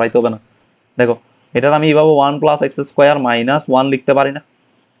আমার আর পড়াইতে হবে না। দেখো এটার আমি এইভাবে 1 প্লাস x² মাইনাস 1 লিখতে পারি না?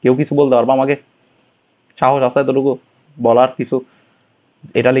 কেউ কিছু বলতে পারবো আমাকে? সাহস আছে এতটুকু বলার কিছু?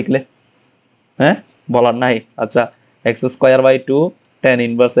 এটা লিখলে, হ্যাঁ, বলার নাই। আচ্ছা, x²/2 tan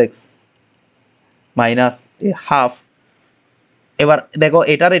inverse x minus half. এবার দেখো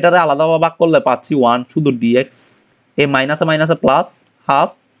এটারে আলাদাভাবে ভাগ করলে পাচ্ছি 1 শুধু ডিএক্স, এই মাইনাসে মাইনাসে plus half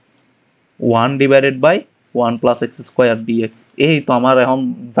 1/1 plus x² dx। এই তো আমার এখন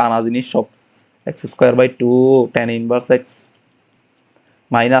জানা জিনিস সব। x²/2 tan inverse x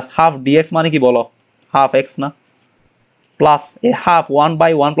minus half dx মানে কি বলো? হাফ এক্স না? প্লাস এই হাফ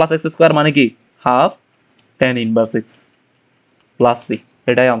 1/1 প্লাস x² মানে কি? Half tan inverse x plus C.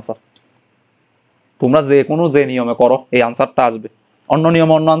 এটাই আনসার। তোমরা যে নিয়মে করো এই আনসারটা আসবে। অন্য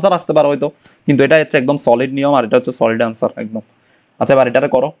নিয়মে অন্য আনসার আসতে পারে হয়তো, কিন্তু এটা হচ্ছে একদম সলিড নিয়ম, আর এটা হচ্ছে সলিড আনসার একদম। আচ্ছা, এবার এটারে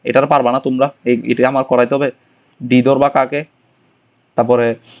করো, এটারে পারবা না তোমরা, এটা আমার করাইতে হবে। ডি ধরবা কাকে? তারপরে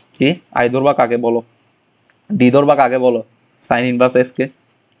কি আই ধরবা কাকে বলো? ডি ধরবা কাকে বলো? Sign inverse x K.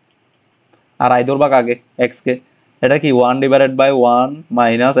 R I ধরবা কাকে? এক্স কে। এটা কি 1/1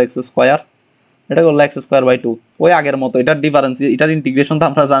 মাইনাস x², এটা করলো x²/2। ওই আগের মতো, এটার ডিফারেন্স, এটার ইন্টিগ্রেশন তো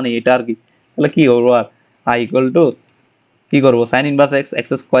আমরা জানি, এটা আর কি। তাহলে কি করবো আর? আই ইকুয়াল টু কি করবো? Sign inverse x,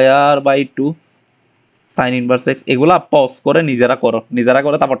 x²/2 sign inverse x. এগুলা পজ করে নিজেরা করো, নিজেরা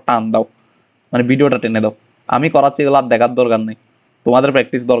করে তারপর টান দাও, মানে ভিডিওটা টেনে দাও। আমি করাচ্ছি, এগুলো আর দেখার দরকার নেই, তোমাদের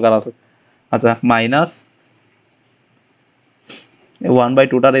প্র্যাকটিস দরকার আছে। আচ্ছা, মাইনাস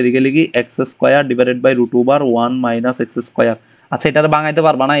 1/2টার এদিকে লিখি x² / (1 - x²). আচ্ছা, এটারে বাঙাইতে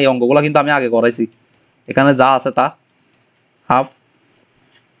পারবা না? এই অঙ্কগুলো কিন্তু আমি আগে করাইছি, এখানে যা আছে তা হাফ।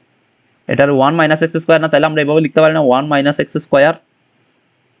 এটার 1 - x², না? তাহলে আমরা এভাবে লিখতে পারি না 1 - x²?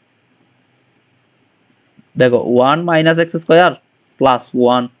 দেখো 1 - x² প্লাস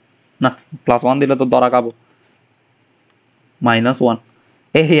 1, না প্লাস 1 দিলে তো ধরা খাবো, -1।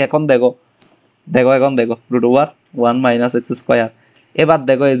 এই এখন দেখো, এখন দেখো √1 - x²। এবার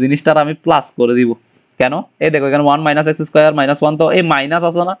দেখো এই জিনিসটার আমি প্লাস করে দিব, কেন? এই দেখো এখানে 1 মাইনাস এক্স স্কোয়ার মাইনাস 1, তো এই মাইনাস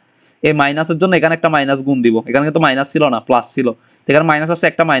আছে না, এই মাইনাসের জন্য এখানে একটা মাইনাস গুণ দিব, এখানে কিন্তু মাইনাস ছিল না প্লাস ছিল, এখানে মাইনাস আসছে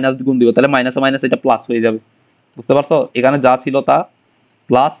একটা মাইনাস গুণ দিব, তাহলে মাইনাসে মাইনাস এটা প্লাস হয়ে যাবে। বুঝতে পারছো? এখানে যা ছিল তা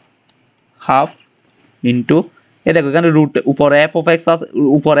প্লাস হাফ ইন্টু, এই দেখো এখানে রুট উপরে এফ অফ এক্স আছে,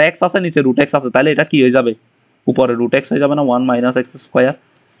 উপরে এক্স আছে নিচে রুট এক্স আছে, তাহলে এটা কি হয়ে যাবে? উপরে রুট এক্স হয়ে যাবে না, 1 মাইনাস এক্স স্কোয়ার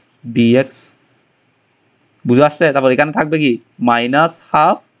ডিএক্স। বুঝে আসছে? তারপর এখানে থাকবে কি minus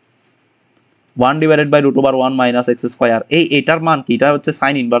half 1 divided by root over 1 minus x square. এটার মান কি? এটা হচ্ছে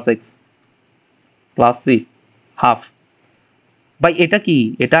sign inverse x plus C half. ভাই এটা কি?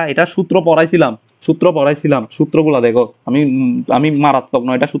 এটা সূত্র পড়াইছিলাম, সূত্রগুলা দেখো, আমি মারাত্মক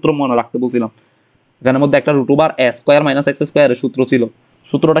নয়, এটা সূত্র মনে রাখতে বলছিলাম। এখানের মধ্যে একটা root over a square minus x স্কোয়ারের সূত্র ছিল।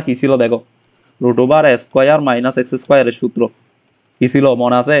 সূত্রটা কি ছিল দেখো, root over a square minus x স্কোয়ারের সূত্র কি ছিল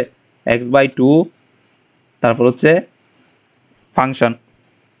মনে আছে? এক্স বাই টু, তারপর হচ্ছে ফাংশন,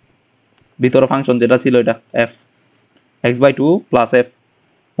 ভিতরে ফাংশন যেটা ছিল এটা F, x by two plus F,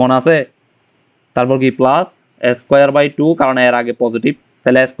 মনে আছে? তারপর কি plus A square by two, কারণ এর আগে পজিটিভ,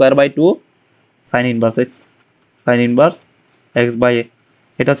 তাহলে এ square by two sign inverse x, sign inverse x by এ,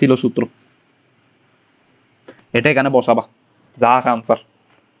 এটা ছিল সূত্র। এটা এখানে বসাবা, যা আসে আনসার।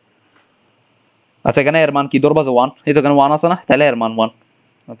 আচ্ছা এখানে এর মান কি ধরবা? যে 1, এই তো এখানে 1 আছে না, তাহলে এর মান 1।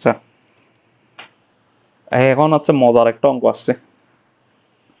 আচ্ছা এখন হচ্ছে মজার একটা অঙ্ক আসছে।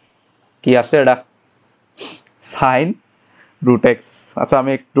 কি আসছে এটা? Sign root x. আচ্ছা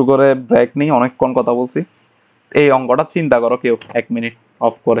আমি একটু করে ব্রেক নিই, অনেকক্ষণ কথা বলছি। এই অঙ্কটা চিন্তা করো কেউ 1 মিনিট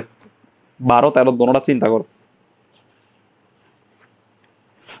অফ করে, 12-13 দোনোটা চিন্তা করো।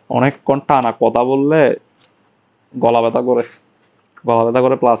 অনেকক্ষণ টানা কথা বললে গলা ব্যথা করে, গলা ব্যথা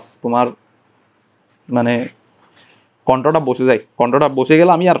করে, প্লাস তোমার মানে কণ্ঠটা বসে যায়, কণ্ঠটা বসে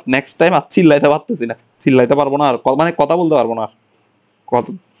গেলে আমি আর নেক্সট টাইম আর চিল্লাইতে পারতেছি না, চিল্লাইতে পারবো না আর, মানে কথা বলতে পারবো না আর,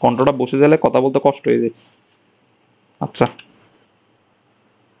 কণ্ঠটা বসে গেলে কথা বলতে কষ্ট হয়ে যায়। আচ্ছা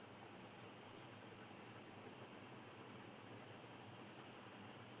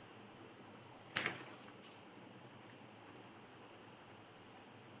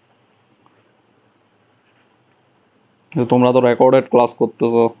তোমরা তো রেকর্ডেড ক্লাস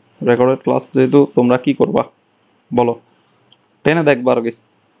করতেছো, রেকর্ডেড ক্লাস যেহেতু তোমরা কি করবা বলো? টেনে দেখবা আর কি,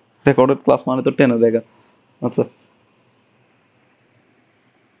 রেকর্ডেড ক্লাস মানে তো টেনে দেখা। আচ্ছা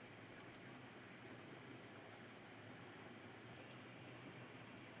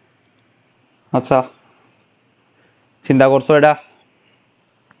আচ্ছা চিন্তা করছো এটা?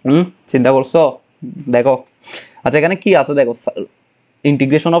 চিন্তা করছো? দেখো আচ্ছা এখানে কি আছে দেখো,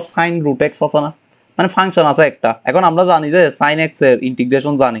 integration of sign root x আছে না, মানে ফাংশন আছে একটা। এখন আমরা জানি যে সাইন এক্স এর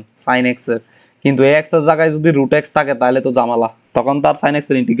ইন্টিগ্রেশন জানি, সাইন এক্স এর, কিন্তু এ এক্স এর জায়গায় যদি রুট এক্স থাকে তাহলে তো জামালা, তখন তার সাইন এক্স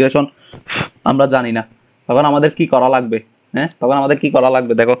এর ইন্টিগ্রেশন আমরা জানি না। তখন আমাদের কি করা লাগবে? হ্যাঁ তখন আমাদের কি করা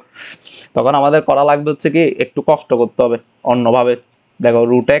লাগবে দেখো, তখন আমাদের করা লাগবে হচ্ছে কি একটু কষ্ট করতে হবে অন্যভাবে। দেখো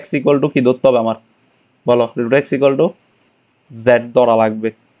রুট এক্স ইকুয়াল টু কি ধরতে হবে আমার, বলো? Root x equal to Z ধরা লাগবে।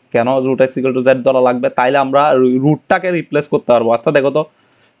 কেন root x equal to Z ধরা লাগবে? তাইলে আমরা রুটটাকে রিপ্লেস করতে পারবো। আচ্ছা দেখো তো,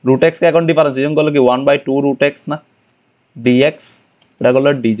 রুট এক্স কে এখন ডিফারেন্সিয়েশন করলে কি 1/2 রুট এক্স না, ডিএক্স, এটা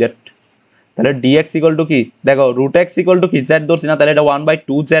করলে ডিজেড, তাহলে ডিএক্স ইকুয়াল টু কি? দেখো রুট এক্স ইকুয়াল টু কি জেড ধরছি না, তাহলে এটা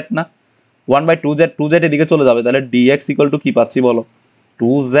 1/2 জেড না, 1/2 জেড, 2 জেড এদিকে চলে যাবে, তাহলে ডিএক্স ইকুয়াল টু কি পাচ্ছি বলো?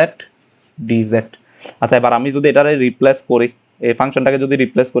 2 জেড ডিজেড। আচ্ছা এবার আমি যদি এটারে রিপ্লেস করি, এই ফাংশনটাকে যদি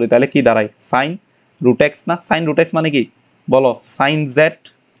রিপ্লেস করি তাহলে কি দাঁড়ায়? সাইন রুট এক্স না, সাইন রুট এক্স মানে কি বলো? সাইন জেড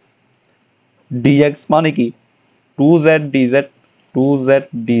ডিএক্স মানে কি 2z dz, 2z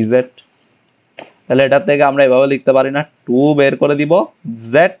dz। তাহলে এটা থেকে আমরা এভাবে লিখতে পারি না, 2 বের করে দিব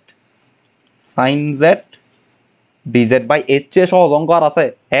z sin z dz by, এর চেয়ে সহজ অঙ্ক আর আছে?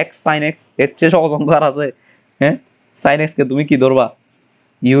 x sin x, এর চেয়ে সহজ অঙ্ক আর আছে? হ্যাঁ sin x কে তুমি কি ধরবা?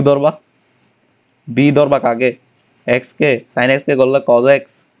 u ধরবা, b ধরবা কাকে? x কে, sin x কে করলে cos x,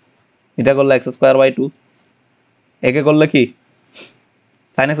 এটা করলে x স্কয়ার বাই 2, একে করলে কি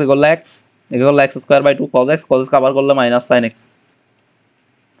sin x কে করলে x, একে করলে x square by 2 cos x, cos x আবার করলে minus sin x,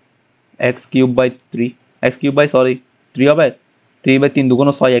 x cube by 3, x cube bye sorry 3 হবে, 3/3 দুগুণ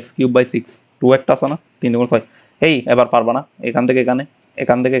 6, x কিউব বাই 6, 2 একটা আছে না, 3 দুগুণ 6। এই এবার পারবা না, এখান থেকে এখানে,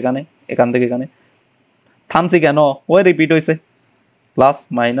 এখান থেকে এখানে, এখান থেকে এখানে, থামছি কেন? ওই রিপিট হয়েছে, প্লাস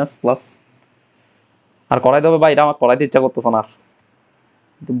মাইনাস প্লাস, আর করাই দেবে বা এটা আমার করাইতে ইচ্ছা করতেছে না,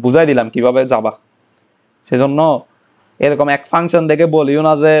 বুঝাই দিলাম কিভাবে যাবা। সেজন্য এরকম এক ফাংশন দেখে বলিও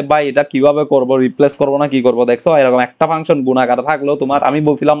না যে ভাই এটা কিভাবে করব, রিপ্লেস করব না কি করব। দেখছো এরকম একটা ফাংশন গুণাকারে থাকলেও তোমার, আমি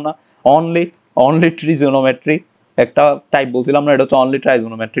বলছিলাম না অনলি অনলি ট্রিগোনোমেট্রি একটা টাইপ বলছিলাম না, এটা হচ্ছে অনলি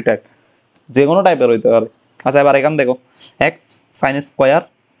ট্রাইগোনোমেট্রি টাইপ, যে কোনো টাইপের হইতে পারে। আচ্ছা এবার এখান দেখো, এক্স সাইন স্কোয়ার,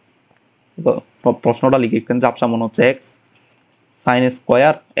 প্রশ্নটা লিখি কেন ঝাপসা মনে হচ্ছে, x sine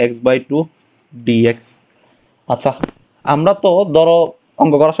square x by 2 dx। আচ্ছা আমরা তো ধরো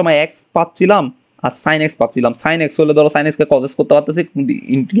অঙ্ক করার সময় x পাচ্ছিলাম আর sin x পাচ্ছিলাম। sin x হলে ধরো sin x কে cos x করতে পারতেছি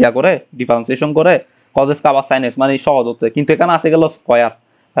ইয়া করে ডিফারেন্সিয়েশন করে cos x কে আবার sin x, মানে সহজ হচ্ছে। কিন্তু এখানে আসে গেল স্কয়ার।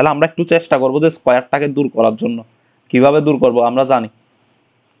 তাহলে আমরা একটু চেষ্টা করবো যে স্কয়ারটাকে দূর করার জন্য। কিভাবে দূর করব আমরা জানি,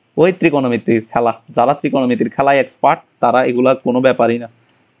 ওই ত্রিকোণমিতির খেলা, যারা ত্রিকোণমিতির খেলায় এক্সপার্ট তারা এগুলা কোনো ব্যাপারই না।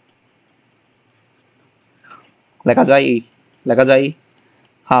 লেখা যায়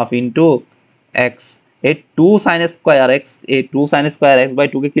হাফ ইন্টু এক্স, এই 2 sin² x, এই 2 sin²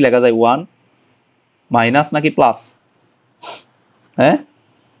 x/2 কে কি লেখা যায় 1 মাইনাস নাকি প্লাস? হ্যাঁ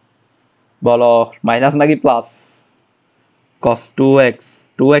বলো, মাইনাস নাকি প্লাস? cos 2x,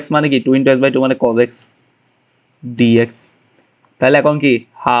 2x মানে কি 2 × x/2 মানে cos x dx। তাহলে এখন কি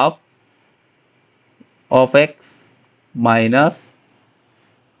half of x minus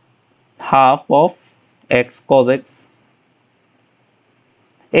half of x cos x।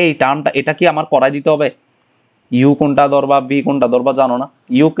 এই টার্মটা এটা কি আমার করাই দিতে হবে? ইউ কোনটা ধরবা বি কোনটা ধরবা জানো না?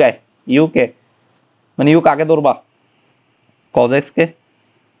 ইউ কে মানে ইউ কাকে ধরবা? cos x কে।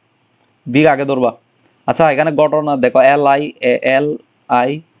 বি কাকে ধরবা? আচ্ছা এখানে ঘটনা দেখো, L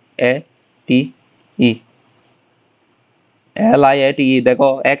I A T E, LIATE দেখো,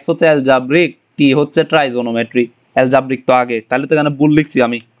 এক্স হচ্ছে অ্যালজাব্রিক, টি হচ্ছে ট্রাইগোনোমেট্রি। অ্যালজাব্রিক তো আগে, তাহলে তো এখানে ভুল লিখছি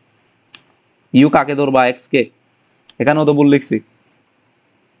আমি। ইউ কাকে ধরবা? এক্স কে। এখানেও তো ভুল লিখছি।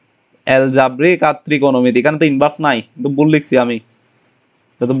 অ্যালজাব্রিক আর ত্রিকোণমিতি, এখানে তো ইনভার্স নাই, কিন্তু ভুল লিখছি আমি।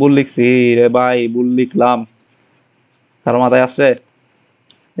 তো ভুল লিখছি রে ভাই, ভুল লিখলাম। তার মাথায় আসছে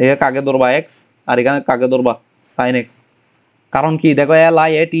এখানে কাকে ধরবা? এক্স। আর এখানে কাকে ধরবা? Sine x. কারণ কি দেখো,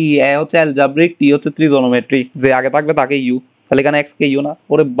 LIATE, এ হচ্ছে অ্যালজাব্রিক, টি হচ্ছে ত্রিকোণমিট্রি, যে আগে থাকবে তাকে ইউ। তাহলে এখানে এক্স কে ইউ না?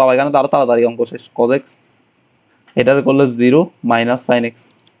 ওরে বাবা, এখানে তো আরো তাড়াতাড়ি অঙ্ক শেষ। cos x এটার করলে 0 মাইনাস সাইন এক্স।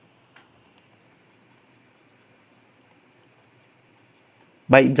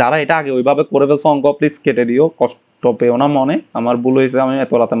 ভাই যারা এটা আগে ওইভাবে করে ফেলছো অঙ্ক, প্লিজ কেটে দিও, কষ্ট পেও না মনে, আমার ভুল হয়েছে, আমি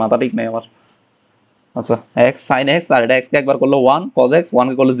এত রাতে মাথা ঠিক নেই আমার। আচ্ছা এক্স সাইন এক্স, আর এটা এক্স কে একবার করলে 1 cos x, 1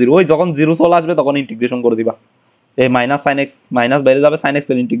 কে করলে 0। ওই যখন 0 চলে আসবে তখন ইন্টিগ্রেশন করে দিবা। এই মাইনাস সাইন এক্স মাইনাস বেড়ে যাবে, সাইন এক্স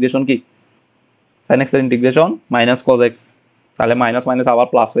এর ইন্টিগ্রেশন কি? সাইন এক্স এর ইন্টিগ্রেশন মাইনাস cos x, তাহলে মাইনাস মাইনাস আবার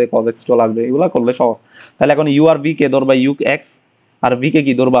প্লাস হয়ে cos x চলে আসবে। এগুলো করলে সহজ। তাহলে এখন ইউ আর বি কে ধরবা ইউ এক্স, আর বি কে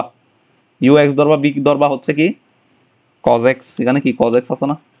কি ধরবা? ইউ এক্স ধরবা, বি ধরবা হচ্ছে কি cos x। এখানে কি cos x আছে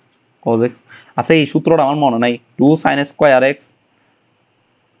না? cos x। আচ্ছা এই সূত্রটা আমার মনে নাই। 2 sin² x,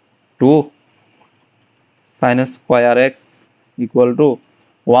 2 sin² x equal to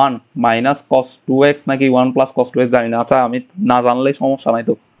 1 minus cos 2x নাকি 1 প্লাস cos 2x জানি না। আচ্ছা আমি না জানলে সমস্যা নাই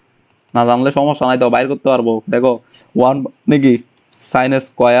তো, না জানলে সমস্যা নাই তো, বাইর করতে পারবো। দেখো 1 নাকি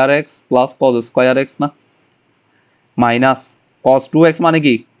sin² x plus cos² x না, মাইনাস cos 2x মানে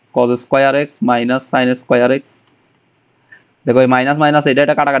কি cos² x মাইনাস sin²x। দেখো এই মাইনাস মাইনাস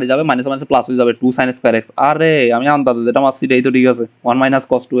এটা কাটাকাটি যাবে, মাইনাস মাইনাস প্লাস হয়ে যাবে 2 sin²x। আরে আমি আন্দাজে যেটা মারছি এটাই তো ঠিক আছে, 1 মাইনাস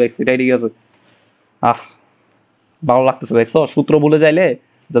cos 2x, এটাই ঠিক আছে। আহ ভালো লাগতেছে দেখছো, সূত্র ভুলে যাইলে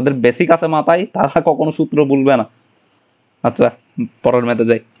যাদের বেসিক আছে মাথায় তারা কখনো সূত্র ভুলবে না। আচ্ছা পরের ম্যাথে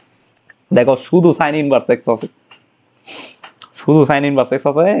যাই। দেখো শুধু সাইন ইনভার্স এক্স আছে, শুধু সাইন ইনভার্স এক্স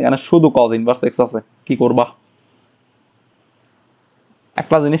আছে, এখানে শুধু কজ ইনভার্স এক্স আছে। কি করবা?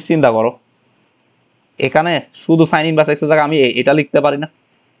 একটা জিনিস চিন্তা করো, এখানে শুধু সাইন ইনভার্স এক্স এর জায়গায় আমি এটা লিখতে পারি না?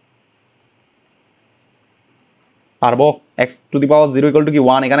 পারবো। x⁻0 ইকুয়াল টু কি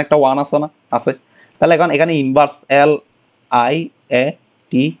 1, এখানে একটা 1 আছে না? আছে। তাহলে এখন এখানে ইনভার্স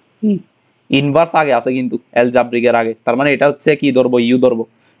LIATE, ইনভার্স আগে আছে কিন্তু অ্যালজাব্রিকের আগে, তার মানে এটা হচ্ছে কি ধরবো? ইউ ধরবো।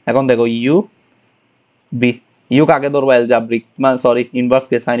 এখন দেখো ইউ বি, ইউ কাকে ধরবো? অ্যালজাব্রিক মানে সরি ইনভার্স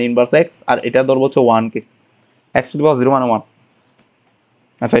কে, সাইন ইনভার্স এক্স, আর এটা ধরবো হচ্ছে 1 কে। x⁻0 মানে 1।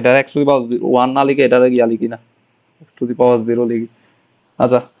 আচ্ছা এটা x⁻1 না লিখে এটা গিয়া লিখি না, x⁻0 লিখি।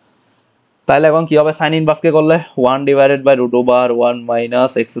 আচ্ছা তাহলে এখন কি হবে? সাইন ইনভার্স কে করলে 1/√1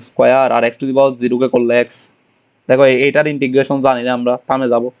 মাইনাস এক্স স্কোয়ার, আর x⁻0 কে করলে x। দেখো এইটার ইন্টিগ্রেশন জানি না আমরা, থামে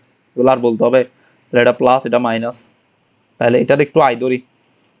যাবো, এগুলো আর বলতে হবে। এটা প্লাস এটা মাইনাস, তাহলে এটার একটু আই ধরি,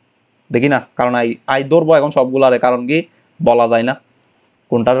 দেখি না, কারণ আই ধরবো এখন সবগুলারে, কারণ কি বলা যায় না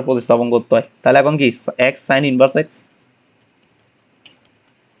কোনটার প্রতিস্থাপন করতে হয়। তাহলে এখন কি x sign inverse x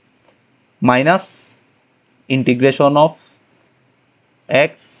minus integration of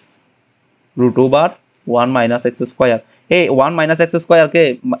x √1 minus x square. এই 1 মাইনাস এক্স স্কোয়ার কে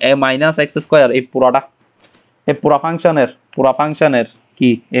মাইনাস এক্স স্কোয়ার, এই পুরাটা, এই পুরা ফাংশনের কি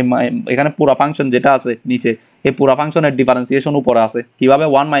এখানে পুরা ফাংশন যেটা আছে নিচে, এই পুরা ফাংশনের ডিফারেন্সিয়েশন উপরে আছে। কিভাবে?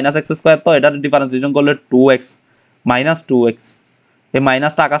 1 মাইনাস এক্স স্কোয়ার, তো এটার ডিফারেন্সিয়েশন করলে 2x মাইনাস 2x, এই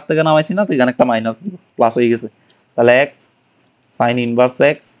মাইনাসটা আকাশ থেকে নামাইছি না, তো এখানে একটা মাইনাস দিব, প্লাস হয়ে গেছে। তাহলে x sign inverse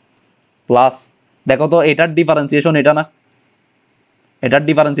x plus, দেখো তো এটার ডিফারেন্সিয়েশন এটা না, এটার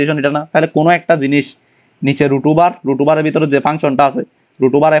ডিফারেন্সিয়েশন এটা না, তাহলে কোনো একটা জিনিস নিচে রুট ওভারের ভিতরে যে ফাংশনটা আছে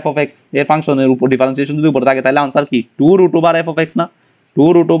root over F of x এর ফাংশনের উপর ডিফারেন্সিয়েশন যদি উপরে থাকে তাহলে আনসার কি 2 root over F of x না, 2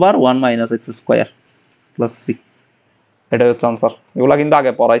 root over 1 minus x square plus C, এটাই হচ্ছে আনসার। এগুলা কিন্তু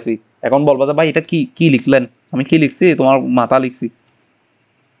আগে পড়াইছি। এখন বলবো যে ভাই এটা কি কি লিখলেন, আমি কি লিখছি, তোমার মাথা লিখছি।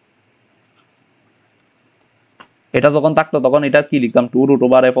 এটা যখন থাকতো তখন এটা কি লিখতাম 2 root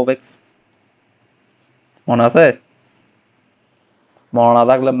over F of x, মনে আছে? মনে না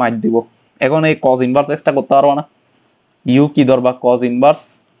থাকলে মাইট দিব। এখন এই কজ ইনভার্স এক্সটা করতে পারবো না, ইউ কি ধরবা কজ ইনভার্স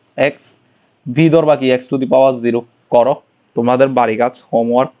এক্স, ভি ধরবা কি এক্স টু দি পাওয়ার 0। করো তোমাদের বাড়ি কাজ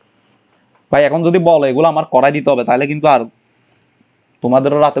হোমওয়ার্ক। ভাই এখন যদি বলো এগুলো আমার করাই দিতে হবে তাহলে কিন্তু আর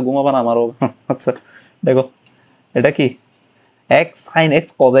তোমাদেরও রাতে ঘুমাবে না, আমারও। আচ্ছা দেখো এটা কি x sine x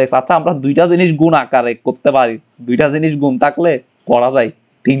cos x. আচ্ছা আমরা দুইটা জিনিস গুণ আকারে করতে পারি, দুইটা জিনিস গুণ থাকলে করা যায়,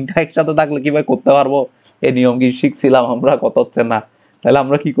 তিনটা একসাথে থাকলে কিভাবে করতে পারবো? এই নিয়ম কি শিখছিলাম আমরা, কত হচ্ছে না। তাহলে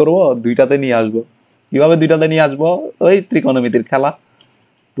আমরা কি করব, দুইটাতে নিয়ে আসবো। কিভাবে দুইটাতে নিয়ে আসবো? ওই ত্রিকোণমিতির খেলা,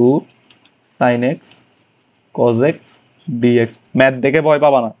 2 sine x cos x dx. Math দেখে ভয়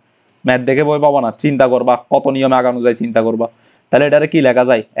পাবা না, ম্যাথ দেখে ভয় পাবা না, চিন্তা করবা কত নিয়মে আগানো যায় চিন্তা করবা। তাহলে এটারে কি লেখা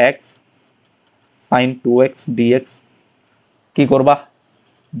যায়, এক্স সাইন 2x ডিএক্স। কি করবা,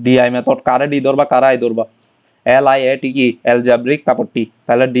 ডিআই মেথড, কারে ডি ধরবা কারে আই ধরবা, এল আই এ টি কি অ্যালজেব্রিক, তারপর টি,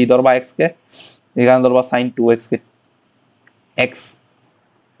 তাহলে ডি ধরবা এক্স কে, এখানে ধরবা সাইন 2x কে, এক্স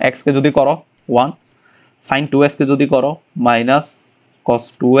এক্স কে যদি করো 1, সাইন 2x কে যদি করো মাইনাস cos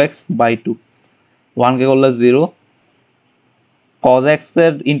 2x বাই 2, 1 কে করলে 0, cos x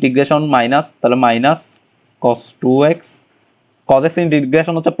এর ইন্টিগ্রেশন মাইনাস, তাহলে minus cos 2x, cos x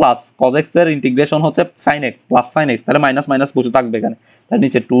integration হচ্ছে প্লাস, cos x এর ইন্টিগ্রেশন হচ্ছে sin x plus sin x, তাহলে মাইনাস মাইনাস বসে থাকবে এখানে, তাহলে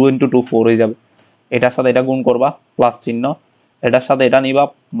নিচে 2 × 2 4 হয়ে যাবে। এটার সাথে এটা গুণ করবা প্লাস চিহ্ন, এটার সাথে এটা নিবা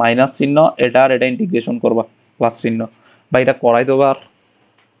মাইনাস চিহ্ন, এটা আর এটা ইন্টিগ্রেশন করবা প্লাস চিহ্ন। বা এটা করাই দেবো আর,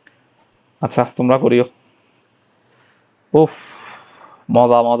 আচ্ছা তোমরা করিও। উফ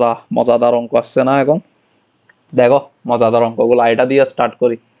মজা মজা মজাদার অঙ্ক আসছে না এখন, দেখো মজাদার অঙ্কগুলো। এটা দিয়ে স্টার্ট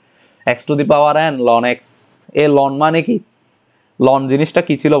করি, x to the power N loan x. A loan মানে কি, লন জিনিসটা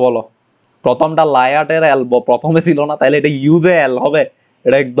কি ছিল বলো? প্রথমটা লায়াটের এল প্রথমে ছিল না, তাহলে এটা ইউজে এল হবে,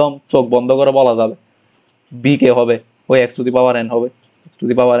 এটা একদম চোখ বন্ধ করে বলা যাবে। বি কে হবে ওই x to the power N হবে, x to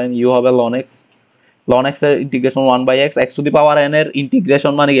the power N, you হবে লন এক্স, লন এক্স এর integration 1/x, x to the power N এর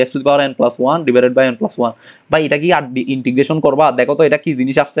ইন্টিগ্রেশন মানে x to the power N plus 1 divided by N plus 1। ভাই এটা কি আর integration করবা, দেখো তো এটা কি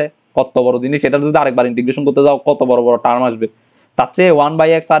জিনিস আসছে, কত বড় জিনিস। এটা যদি আরেকবার ইন্টিগ্রেশন করতে যাও কত বড় বড় টার্ম আসবে। তার চেয়ে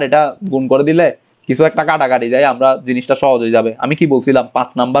 1/x আর এটা গুণ করে দিলে কিছু একটা কাটাকাটি যায়, আমরা জিনিসটা সহজ হয়ে যাবে। আমি কি বলছিলাম 5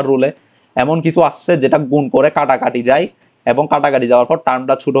 নাম্বার রুলে এমন কিছু আসছে যেটা গুণ করে কাটাকাটি যায়, এবং কাটাকাটি যাওয়ার পর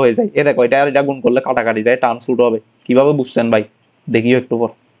টার্মটা ছোট হয়ে যায়। এ দেখো এটা আর এটা গুণ করলে কাটাকাটি যায়, টার্ম ছোট হবে। কিভাবে বুঝছেন ভাই, দেখিও একটু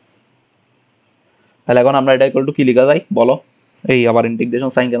পর। তাহলে এখন আমরা এটা ইকুয়াল টু কি লেখা যায় বলো? এই আবার ইন্টিগ্রেশন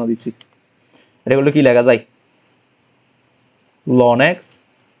সাইন কেন দিচ্ছি, এটা ইকুয়াল টু কি লেখা যায়, loan x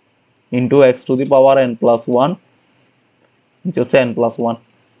into x to the power N plus 1, নিচে হচ্ছে এন প্লাস 1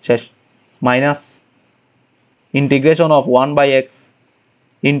 শেষ, minus integration of 1/x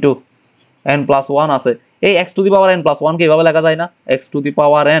into N plus 1 আছে। এই x to the power N plus 1 কে এইভাবে লেখা যায় না, x to the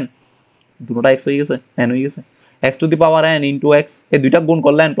power N, দুটোটা x হয়ে গেছে, এন হয়ে গেছে, x to the power N into x, এই দুইটা গুণ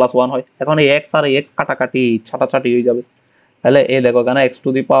করলে এন প্লাস 1 হয়। এখন এই এক্স আর এই এক্স কাটাকাটি ছাটাছাটি হয়ে যাবে। তাহলে এই দেখো এখানে x to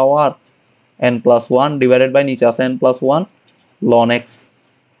the power N plus 1 divided by নিচে আছে N plus 1 loan x,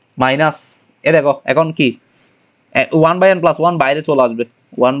 minus এ দেখো এখন কি 1/n প্লাস 1 বাইরে চলে আসবে,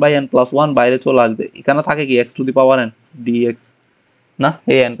 1/n প্লাস 1 বাইরে চলে আসবে, এখানে থাকে কি x to the power N dx. না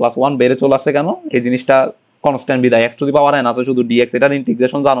এই এন প্লাস 1 বেড়ে চলে আসছে কেন, এই জিনিসটা কনস্ট্যান্ট বিদায়, x to the power N আছে শুধু ডিএক্স, এটার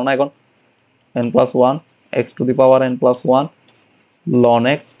ইন্টিগ্রেশন জানো না এখন, N plus 1 x to the power N plus 1 loan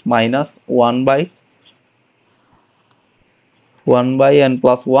x minus 1/n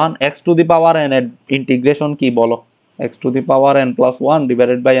plus 1 x to the power N এর ইন্টিগ্রেশন কি বলো, x to the power N plus 1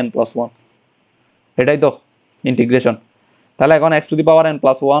 divided by N plus 1, এটাই তো integration. তাহলে এখন x to the power N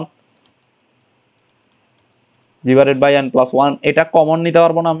plus 1 divided by N plus 1, এটা common নিতে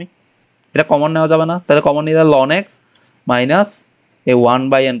পারবো না আমি, এটা কমন নেওয়া যাবে না, তাহলে কমন নিলে লন এক্স মাইনাস এই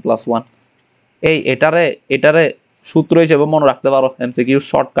 1/n প্লাস 1। এই এটারে সূত্র হিসেবে মনে রাখতে পারো এমসিকিউ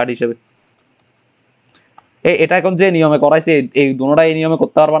শর্টকাট হিসেবে। এটা এখন যে নিয়মে করাইছে এই দুটোটা এই নিয়মে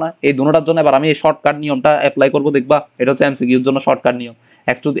করতে পারবা না, এই দুটোটার জন্য এবার আমি এই শর্টকাট নিয়মটা অ্যাপ্লাই করবো, দেখবা এটা হচ্ছে এমসিকিউর জন্য শর্টকাট নিয়ম।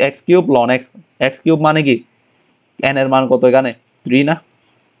 X two x cube loan x, x cube মানে কি এন এর মান কত এখানে 3 না,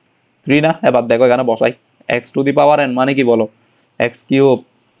 3 না, এবার দেখো এখানে বসাই x to the power N মানে কি বলো, x cube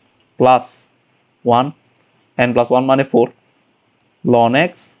plus 1 N plus 1 মানে 4 loan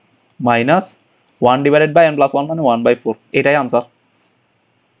x minus 1 divided by N plus 1 মানে 1/4, এটাই আনসার।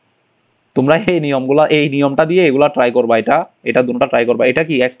 তো তোমরা এই নিয়মটা দিয়ে এগুলা ট্রাই করবা, এটা দুটোটা ট্রাই করবা। এটা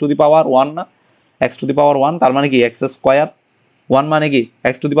কি x টু দি পাওয়ার 1 না, x টু দি পাওয়ার 1 তার মানে কি x স্কয়ার, 1 মানে কি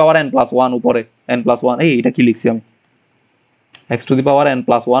x to the power n plus 1 উপরে n প্লাস 1, এই এটা কি লিখছি আমি, x to the power n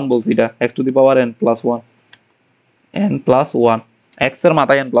plus 1 বলছি, এটা x to the power n plus 1, n plus 1, x এর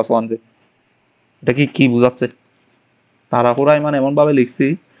মাথায় n প্লাস 1 যে, এটা কি কি বোঝাচ্ছে? তাড়াহুড়াই মানে এমন ভাবে লিখছি,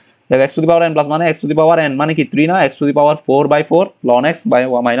 দেখ x to the power n plus মানে x to the power n মানে কি 3 না, x to the power 4/4 ln x by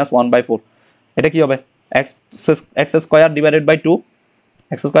minus 1/4, এটা কি হবে x x square divided by 2,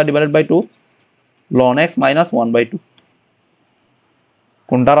 x square divided by 2 ln x minus 1/2।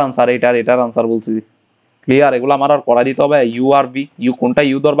 কোনটার answer? এটার answer বলছি। ক্লিয়ার? এগুলো আমার আর করা দিতে হবে? ইউ আর বি, ইউ কোনটা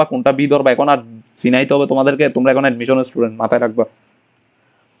ইউ ধরবা কোনটা বি ধরবা এখন আর চিনাইতে হবে তোমাদেরকে, তোমরা এখন অ্যাডমিশন স্টুডেন্ট, মাথায় রাখবা।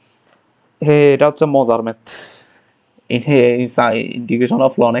 হে এটা হচ্ছে মজার math, integration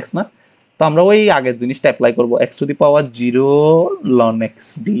of ln x না, তো আমরা ওই আগের জিনিসটা অ্যাপ্লাই করব, x to the power 0 ln x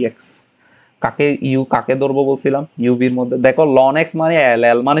dx, কাকে ইউ কাকে ধরবো বলছিলাম, ইউ বির মধ্যে দেখো ln x মানে এল,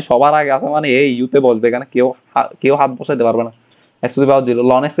 এল মানে সবার আগে আছে মানে এই ইউতে বসবে, এখানে কেউ হাত বসাইতে পারবে না। x to the power 0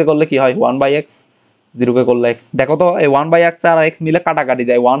 ln x কে করলে কি হয় 1/x, 0 কে করলে x, দেখো তো এই 1/x আর x মিলে কাটাকাটি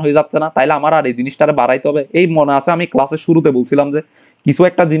যায় 1 হয়ে যাচ্ছে না, তাইলে আমার আর এই জিনিসটারে বাড়াইতে হবে। এই মনে আছে আমি ক্লাসের শুরুতে বলছিলাম যে কিছু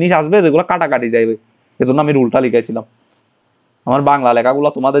একটা জিনিস আসবে যেগুলো কাটাকাটি যাবে, এজন্য আমি রুলটা লিখাইছিলাম। আমার বাংলা লেখাগুলো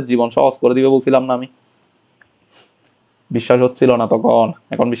তোমাদের জীবন সহজ করে দিবে বলছিলাম না আমি, বিশ্বাস হচ্ছিল না তখন,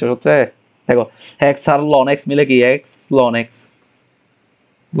 এখন বিশ্বাস হচ্ছে? দেখো x আর ln x মিলে কি x ln x,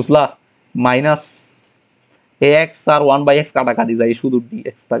 বুঝলা, মাইনাস x আর 1/x কাটাকাটি যায় শুধু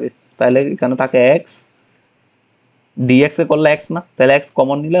dx থাকে, তাহলে এখানে থাকে x, dx এ করলে x না, তাহলে x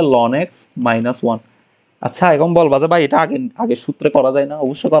কমন নিলে ln x মাইনাস 1। আচ্ছা এখন বলবা যে ভাই এটা আগে আগে সূত্রে করা যায় না?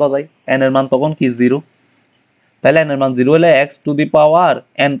 অবশ্যই করা যায়, n এর মান তখন কি 0, তাহলে n এর মান 0 হলে x to the power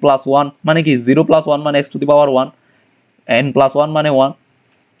n plus 1 মানে কি 0 প্লাস 1 মানে x to the power 1, n plus 1 মানে 1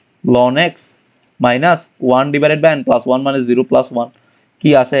 ln x minus 1 divided by n plus 1 মানে 0 প্লাস 1, কি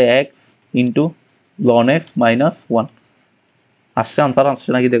আসে x into ln x minus 1। আসছে আনসার, আসছে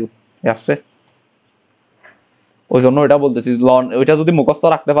নাকি দেখো, আসছে। ওই জন্য এটা বলতেছি লন, ওইটা যদি মুখস্থ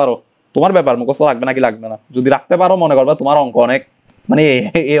রাখতে পারো তোমার ব্যাপার, মুখস্থ রাখবে নাকি লাগবে না, যদি রাখতে পারো মনে করবা তোমার অঙ্ক অনেক, মানে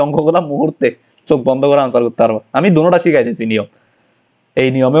এই অঙ্কগুলো মুহূর্তে চোখ বন্ধ করে আনসার করতে পারবা। আমি দুটোটা শিখাই দিয়েছি নিয়ম, এই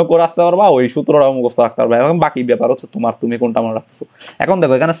নিয়মেও করে আসতে পারবা, ওই সূত্রটাও মুখস্থ রাখতে পারবা, এবং বাকি ব্যাপার হচ্ছে তোমার, তুমি কোনটা মনে রাখছো। এখন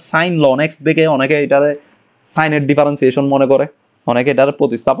দেখো এখানে সাইন ln x দেখে অনেকে এটারে সাইনের ডিফারেন্সিয়েশন মনে করে, অনেকে এটারে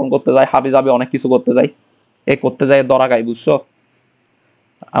প্রতিস্থাপন করতে যায়, হাবি যাবে অনেক কিছু করতে যায়, এ করতে যায় দরা গাই, বুঝছো?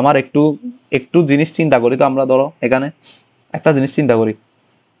 আমার একটু একটু জিনিস চিন্তা করি তো আমরা, ধরো এখানে একটা জিনিস চিন্তা করি,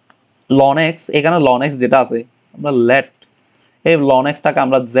 ln x, এখানে ln x যেটা আছে আমরা লেট এই ln x টাকে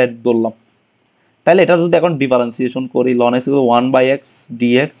আমরা z ধরলাম, তাহলে এটা যদি এখন ডিফারেন্সিয়েশন করি ln x 1/x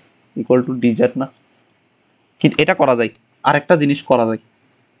dx equal to dz না, কিন্তু এটা করা যায়, আরেকটা জিনিস করা যায়,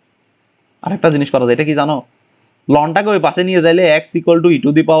 আরেকটা জিনিস করা যায়, এটা কি জানো, লনটাকে ওই পাশে নিয়ে যাইলে x equal to E to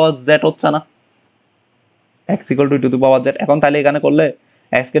the power z হচ্ছে না, x equal to E to the power z, এখন তাহলে এখানে করলে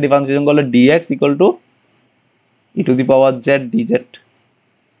x কে ডিফারেন্সিয়েশন করলে dx equal to E to the power z dz,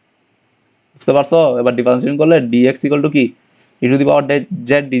 বুঝতে পারছো? এবার ডিফারেন্সিয়েশন করলে dx ইকুয়াল টু কি ই to the power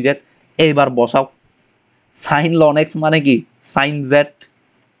z dz, এইবার বসাও সাইন ln x মানে কি sign z,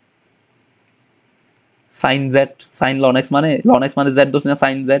 sign z, sign ln x মানে z দোষ না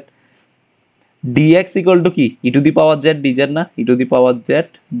sign z, dx equal to কি ই to the power z dz না, ই to the power z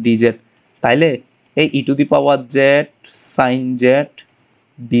dz, তাইলে এই ই to the power z sign z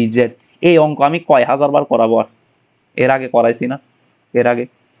dz, এই অঙ্ক আমি কয় হাজার বার করাবো, আর এর আগে করাইছি না, এর আগে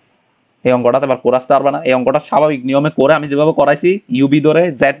এই অঙ্কটাতে এবার করে আসতে পারবে না, এই অঙ্কটা স্বাভাবিক নিয়মে করে আমি যেভাবে করাইছি ইউবি ধরে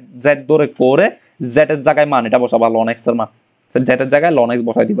জেড জেড ধরে করে জেড এর জায়গায় মান এটা বসাবা, ln x এর মান জেড এর জায়গায় ln x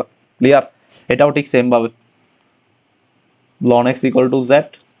বসাই দিবা, ক্লিয়ার? এটাও ঠিক সেম ভাবে ln x equal to z,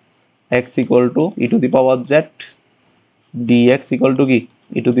 x equal to E to the power z dx equal to কি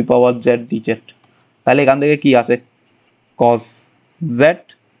ই to the power z dz, তাহলে এখান থেকে কি আসে cos z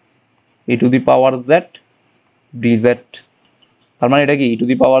E to the power z dz, তার মানে এটা কি ই to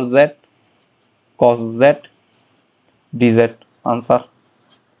the power z cos z dz, answer.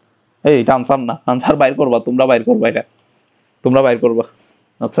 এই এটা আনসার না, আনসার বাইর করবা তোমরা, বাইর করবা এটা তোমরা বাইর করবা।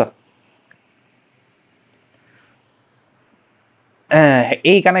 আচ্ছা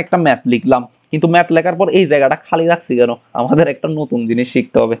এইখানে একটা ম্যাথ লিখলাম, কিন্তু ম্যাথ লেখার পর এই জায়গাটা খালি রাখছি কেন, আমাদের একটা নতুন জিনিস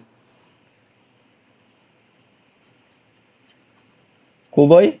শিখতে হবে,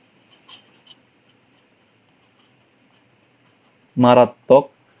 খুবই মারাত্মক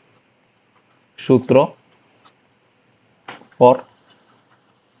সূত্র ফর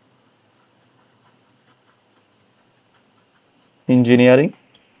ইঞ্জিনিয়ারিং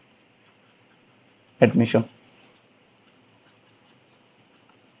অ্যাডমিশন।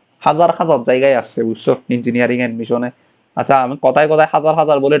 হাজার হাজার জায়গায় আসছে বুঝছো ইঞ্জিনিয়ারিং এডমিশনে। আচ্ছা আমি কথায় কথায় হাজার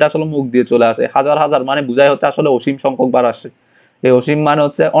হাজার বলে এটা আসলে মুখ দিয়ে চলে আসে, হাজার হাজার মানে বুঝাই হচ্ছে আসলে অসীম সংখ্যক বার আসছে। এই অসীম মানে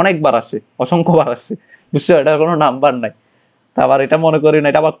হচ্ছে অনেকবার আসছে, অসংখ্য বার আসছে, বুঝছো, এটার কোনো নাম্বার নাই। আবার এটা মনে করি না,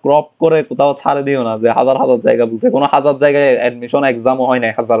 এটা আবার ক্রপ করে কোথাও ছাড়ে দিও না যে হাজার হাজার জায়গা বুঝে, কোনো হাজার জায়গায় অ্যাডমিশন এক্সামও হয়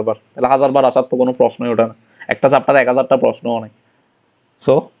নাই হাজার বার, তাহলে হাজার বার আসার তো কোনো প্রশ্নই ওঠে না, একটা চ্যাপ্টার 1000টা প্রশ্নও নাই।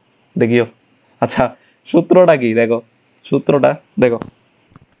 সো দেখিও। আচ্ছা সূত্রটা কি দেখো, সূত্রটা দেখো,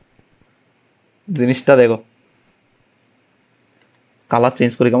 জিনিসটা দেখো, কালার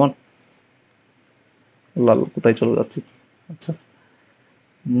চেঞ্জ করি কেমন, লাল কোথায় চলে যাচ্ছি। আচ্ছা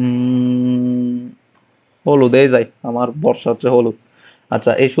হলুদ এই যাই, আমার বর্ষা হচ্ছে হলুদ।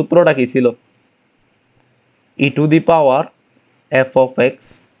 আচ্ছা এই সূত্রটা কি ছিল, ই to the power F of x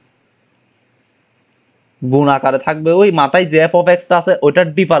গুণ আকারে থাকবে ওই মাথায় যে এফ অফ এক্সটা আছে ওইটার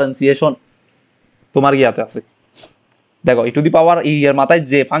ডিফারেন্সিয়েশন তোমার ইয়াতে আছে। দেখো ই টু দি পাওয়ার ই এর মাথায়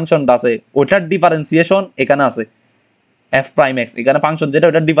যে ফাংশনটা আছে ওইটার ডিফারেন্সিয়েশন এখানে আছে, এফ প্রাইম এক্স এখানে ফাংশন যেটা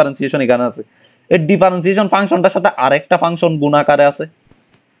ওইটার ডিফারেন্সিয়েশন এখানে আছে। এই ডিফারেন্সিয়েশন ফাংশনটার সাথে আরেকটা ফাংশন গুণ আকারে আছে,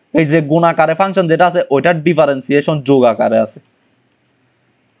 এই যে গুণ আকারে ফাংশন যেটা আছে ওইটার ডিফারেন্সিয়েশন যোগ আকারে আছে।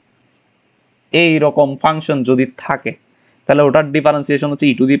 এই রকম ফাংশন যদি থাকে তাহলে ওটার ডিফারেন্সিয়েশন হচ্ছে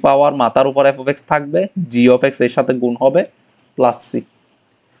ই টু দি পাওয়ার মাথার উপর এফ অফ এক্স থাকবে, জি অফ এক্স এর সাথে গুণ হবে প্লাস সি।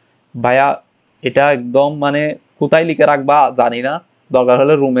 ভাইয়া এটা একদম মানে কোথায় লিখে রাখবা জানি না, দরকার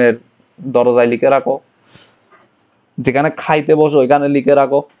হলে রুমের দরজায় লিখে রাখো, যেখানে খাইতে বসো ওইখানে লিখে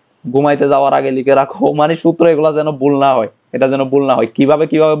রাখো, ঘুমাইতে যাওয়ার আগে লিখে রাখো, মানে সূত্র এগুলা যেন ভুল না হয়, এটা যেন ভুল না হয়। কিভাবে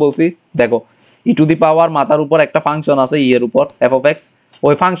কিভাবে বলছি দেখো, ই টু দি পাওয়ার মাথার উপর একটা ফাংশন আছে ই এর উপর এফ অফ এক্স,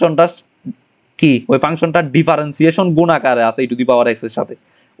 ওই ফাংশনটা কি, ওই ফাংশনটার ডিফারেন্সিয়েশন গুণ আকারে আছে ই টু দি পাওয়ার এক্স এর সাথে,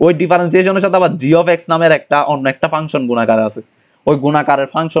 ওই ডিফারেন্সিয়েশনের সাথে আবার জি অফ এক্স নামের একটা অন্য একটা ফাংশন গুণ আকারে আছে, ওই গুণ আকারের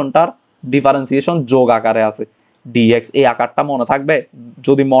ফাংশনটার ডিফারেন্সিয়েশন যোগ আকারে আছে ডিএক্স। এই আকারটা মনে থাকবে,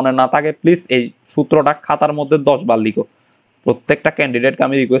 যদি মনে না থাকে প্লিজ এই সূত্রটা খাতার মধ্যে 10 বার লিখো, প্রত্যেকটা ক্যান্ডিডেটকে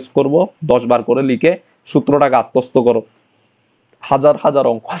আমি রিকোয়েস্ট করব 10 বার করে লিখে সূত্রটাকে আত্মস্থ করো, হাজার হাজার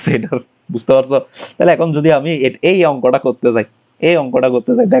অঙ্ক আছে এটার, বুঝতে পারছো। তাহলে এখন যদি আমি এই অঙ্কটা করতে যাই, এই অঙ্কটা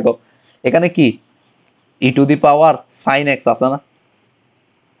করতে যাই, দেখো এখানে কি ই to the power sine x আছে না,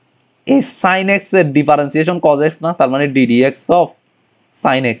 এই সাইন এক্স এর ডিফারেন্সিয়েশন কজ এক্স না, তার মানে ddx of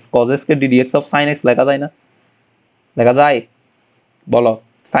sine x, cos x K ddx of sine x লেখা যায় না, লেখা যায় বলো,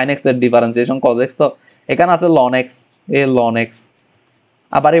 সাইন এক্স এর ডিফারেন্সিয়েশন কজ এক্স, তো এখানে আছে লন এক্স, এ লন এক্স,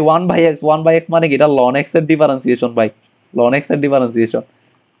 আবার এই ওয়ান বাই এক্স মানে কি, এটা লন এক্স এর ডিফারেন্সিয়েশন বাই লন এক্স এর ডিফারেন্সিয়েশন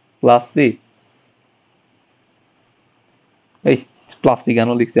প্লাস সি, এই প্লাস সি কেন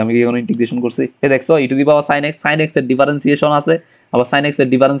লিখছি, আমি কি কোনো ইন্টিগ্রেশন করছি, এই দেখছো ই to the power sine x এর ডিফারেন্সিয়েশন আছে, আবার সাইন এক্স এর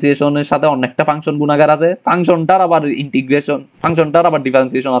ডিফারেন্সিয়েশনের সাথে অন্য একটা ফাংশন গুণাকার আছে, ফাংশনটার আবার ইন্টিগ্রেশন, ফাংশনটার আবার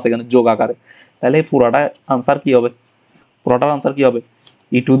ডিফারেন্সিয়েশন আছে এখানে যোগ আকারে, তাহলে পুরোটা আনসার কি হবে, পুরোটার আনসার কি হবে,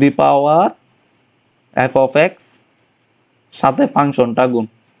 ই to the power F of x সাথে ফাংশনটা গুণ,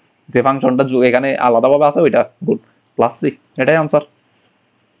 যে ফাংশনটা এখানে আলাদাভাবে আছে ওইটা গুণ প্লাস সি, এটাই আনসার।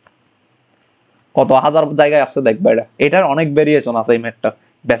 কত হাজার জায়গায় আসছে দেখবা, এটা এটার অনেক ভেরিয়েশন আছে এই ম্যাথটা,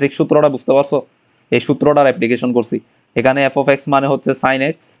 বেসিক সূত্রটা বুঝতে পারছো, এই সূত্রটার অ্যাপ্লিকেশন করছি। এখানে এফ অফ এক্স মানে হচ্ছে sine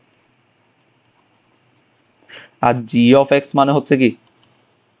x, R G of x মানে হচ্ছে কি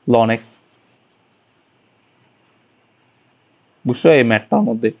লন এক্স, বুঝছো এই ম্যাথটার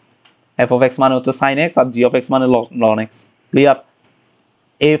মধ্যে এফ অফ এক্স মানে হচ্ছে sine x R G of x মানে লন এক্স, ক্লিয়ার।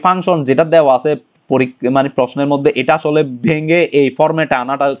 এই ফাংশন যেটা দেওয়া আছে মানে প্রশ্নের মধ্যে, এটা আসলে ভেঙে এই ফরম্যাটে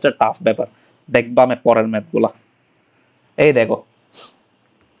আনাটা হচ্ছে টাফ ব্যাপার, দেখবা পরের ম্যাথগুলা। এই দেখো,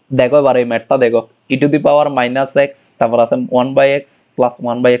 দেখো এবার এই ম্যাথটা দেখো, ই to the power minus x, তারপর আছে one by x plus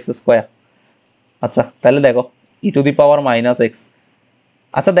one by x square. আচ্ছা তাহলে দেখো ই to the power minus x,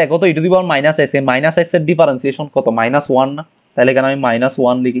 আচ্ছা দেখো তো ই to the power minus x, এই মাইনাস এক্স এর ডিফারেন্সিয়েশন কত, -1 না, তাহলে এখানে আমি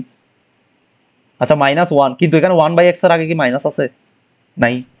 -1 লিখি। আচ্ছা -1, কিন্তু এখানে ওয়ান বাই এক্স এর আগে কি মাইনাস আছে,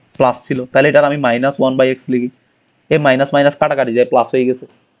 নাই, প্লাস ছিল, তাহলে এটার আমি -1 বাই এক্স লিখি, এই মাইনাস মাইনাস কাটাকাটি যায় প্লাস হয়ে গেছে,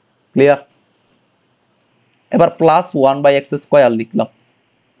 ক্লিয়ার। এবার plus one by x square লিখলাম,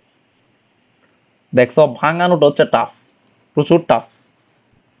 দেখছো ভাঙানোটা হচ্ছে টাফ, প্রচুর টাফ,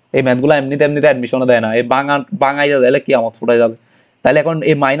 এই ম্যাথগুলো এমনিতে এমনিতে অ্যাডমিশনে দেয় না, এই বাঙাইয়া দিলে কি আমার ফুটাই যাবে। তাহলে এখন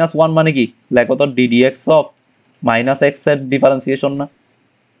এই -1 মানে কি, লেখো তো ডিডিএক্স অফ মাইনাস এক্স এর ডিফারেন্সিয়েশন না,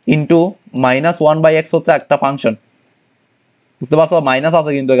 ইন্টু -1 বাই এক্স হচ্ছে একটা ফাংশন, বুঝতে পারছো, মাইনাস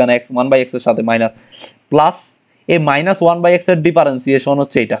আছে কিন্তু এখানে এক্স 1 বাই এক্স এর সাথে মাইনাস, প্লাস এই -1 বাই এক্স এর ডিফারেন্সিয়েশন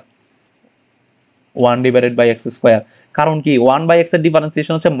হচ্ছে এটা 1 ডিভাইডেড বাই এক্স স্কোয়ার, কারণ কি 1 বাই এক্স এর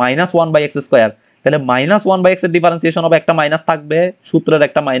ডিফারেন্সিয়েশন হচ্ছে -1 বাই এক্স স্কোয়ার, তাহলে -1 বাই এক্স এর ডিফারেন্সিয়েশন হবে একটা মাইনাস থাকবে, সূত্রের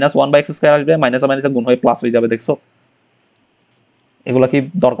একটা -1 বাই এক্স স্কোয়ার আসবে, মাইনাসে মাইনাসে গুণ হয়ে প্লাস হয়ে যাবে, দেখছো এগুলো কি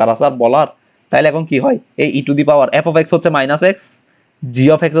দরকার আছে আর বলার। তাহলে এখন কি হয়, এই ই to the power F of x হচ্ছে minus x, G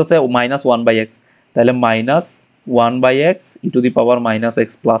of x হচ্ছে মাইনাস ওয়ান বাই এক্স, তাহলে minus one by x E to the power minus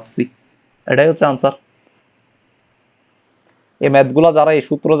x plus C, এটাই হচ্ছে আনসার। এই ম্যাথগুলো যারা এই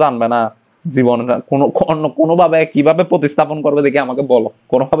সূত্র জানবে না জীবনে কোনোভাবে কিভাবে প্রতিস্থাপন করবে দেখি আমাকে বলো,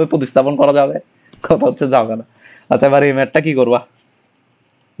 কোনোভাবে প্রতিস্থাপন করা যাবে? কথা হচ্ছে যাবে না। আচ্ছা এবার এই ম্যাথটা কি করবা,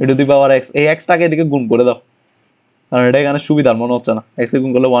 ই টু দি পাওয়ার এক্স, এই এক্সটাকে এদিকে গুণ করে দাও, কারণ এটা এখানে সুবিধার মনে হচ্ছে না। এক্স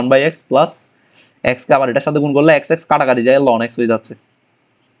গুণ করলে one by x plus x কে আবার এটার সাথে গুণ করলে এক্স এক্স কাটাকাটি যায়, লন এক্স হয়ে যাচ্ছে।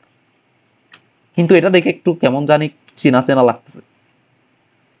 কিন্তু এটা দেখে একটু কেমন জানি চেনা চেনা লাগতেছে,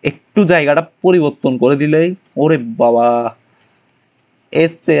 একটু জায়গাটা পরিবর্তন করে দিলেই, ওরে বাবা,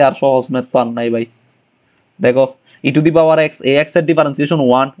 এর চেয়ে আর সহজ ম্যাথ পান নাই ভাই। দেখো ই to the power x, A x এর ডিফারেন্সিয়েশন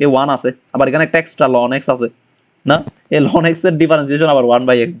ওয়ান, এ ওয়ান আছে, আবার এখানে একটা এক্সট্রা লন এক্স আছে না, এই লন এক্স এর ডিফারেন্সিয়েশন আবার ওয়ান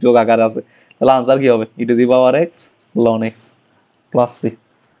বাই এক্স যোগ আকারে আছে, তাহলে আনসার কি হবে, ই to the power x loan x plus C,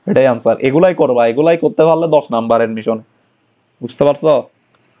 এটাই আনসার। এগুলাই করবা, এগুলাই করতে পারলে 10 নাম্বার এডমিশন, বুঝতে পারছো?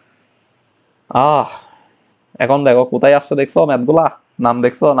 আহ এখন দেখো কোথায় আসছে, দেখছো ম্যাথগুলা, নাম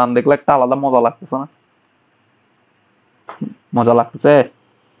দেখছো, নাম দেখলে একটা আলাদা মজা লাগতেছে না? মজা লাগতেছে?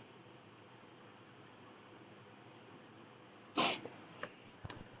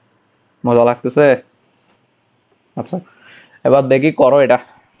 মজা লাগতেছে? আচ্ছা এবার দেখি করো এটা,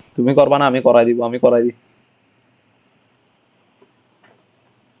 তুমি করবা না আমি করাই দিব, আমি করাই দিই।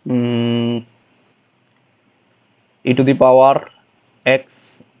 ই টু দি পাওয়ার এক্স,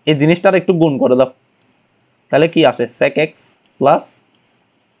 এই জিনিসটার একটু গুণ করে দাও, তাহলে কি আসে, sec x plus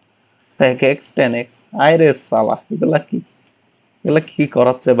sec x tan x। আরে সালা এগুলা কি, এগুলা কি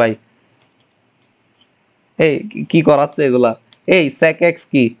করাচ্ছে ভাই, এই কি করাচ্ছে এগুলা? এই sec x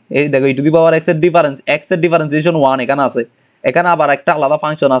কি, এই দেখো ই টু দি পাওয়ার x এর ডিফারেন্সিয়েশন 1 এখানে আছে, এখানে আবার একটা আলাদা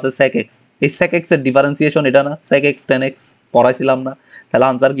ফাংশন আছে sec x, এই sec x এর ডিফারেন্সিয়েশন এটা না, sec x tan x পড়াইছিলাম না? তাহলে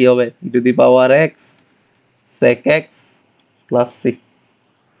আনসার কি হবে, ই to the power x sec x plus c।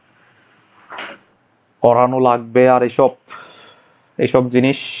 করানো লাগবে আর এসব, এইসব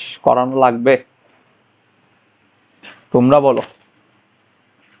জিনিস করানো লাগবে, তোমরা বলো।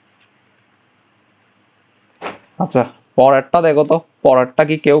 আচ্ছা পরেরটা দেখো তো, পরেরটা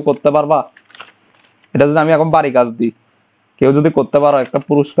কি কেউ করতে পারবা? এটা যদি আমি এখন বাড়ি কাজ দিই, কেউ যদি করতে পারো একটা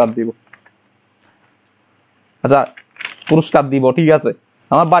পুরস্কার দিব। আচ্ছা পুরস্কার দিব ঠিক আছে,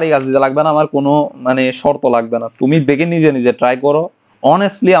 আমার বাড়ি কাজ দিতে লাগবে না, আমার কোনো মানে শর্ত লাগবে না, তুমি দেখে নিজে নিজে ট্রাই করো,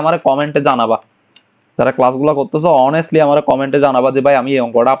 অনেস্টলি আমার কমেন্টে জানাবা, যারা ক্লাসগুলো করতেছো অনেস্টলি আমার কমেন্টে জানাবা যে ভাই আমি এই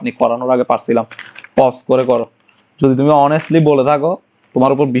অঙ্কটা আপনি করানোর আগে পারছিলাম, পজ করে করো। যদি তুমি অনেস্টলি বলে থাকো,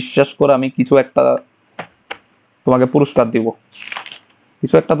 তোমার উপর বিশ্বাস করে আমি কিছু একটা তোমাকে পুরস্কার দিব,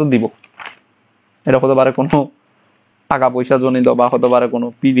 কিছু একটা তো দিব। এটা হতে পারে কোনো টাকা পয়সা জনিত, বা হতে পারে কোনো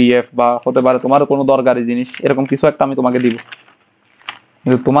পিডিএফ, বা হতে পারে তোমার কোনো দরকারি জিনিস, এরকম কিছু একটা আমি তোমাকে দিব।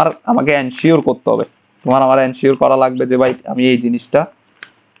 কিন্তু তোমার আমাকে এনশিওর করতে হবে, তোমার আমার এনশিওর করা লাগবে যে ভাই আমি এই জিনিসটা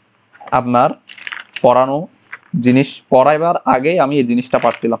আপনার পড়ানো জিনিস পড়াইবার আগে আমি এই জিনিসটা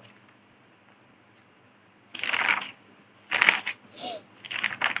পারছিলাম।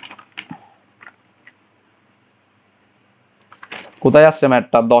 কোথায় আসছে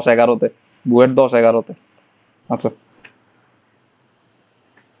ম্যাটটা, 10-11-তে, বুয়েট 10-11-তে। আচ্ছা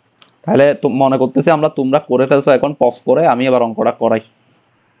তাহলে মনে করতেছি আমরা, তোমরা করে ফেলছো, এখন পজ করে আমি এবার অঙ্কটা করাই।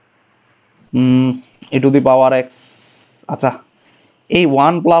 ই টু দি পাওয়ার এক্স, আচ্ছা এই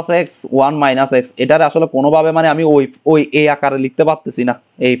one plus x one minus x, এটার আসলে কোনোভাবে মানে আমি ওই ওই এই আকারে লিখতে পারতেছি না,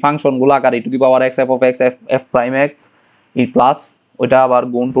 এই ফাংশনগুলো আকারে ই to the power x F of x F F prime x E plus ওইটা আবার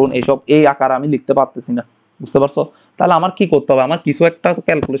গুণ টুন এইসব এই আকারে আমি লিখতে পারতেছি না, বুঝতে পারছো? তাহলে আমার কি করতে হবে, আমার কিছু একটা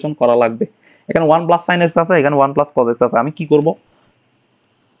ক্যালকুলেশন করা লাগবে। এখানে ওয়ান প্লাস সাইন এক্স আছে, এখানে ওয়ান প্লাস কজ এক্স আছে, আমি কি করব,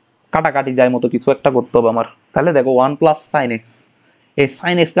 কাটাকাটি যায় মতো কিছু একটা করতে হবে আমার। তাহলে দেখো ওয়ান প্লাস সাইন এক্স, এই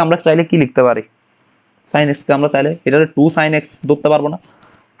সাইন এক্সকে আমরা চাইলে কি লিখতে পারি, সাইন এক্সকে আমরা চাইলে এটা টু সাইন এক্স ধরতে পারবো না,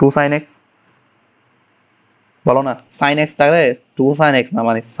 টু সাইন এক্স, বলো না সাইন এক্সটাকে টু সাইন এক্স না,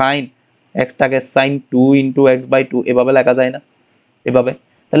 মানে sign এক্সটাকে sign two into x by two এভাবে লেখা যায় না, এভাবে।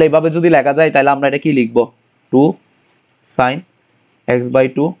 তাহলে এভাবে যদি লেখা যায় তাহলে আমরা এটা কি লিখবো, two sine x by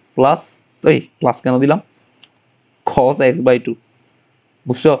two plus, এই প্লাস কেন দিলাম, কস এক্স বাই টু,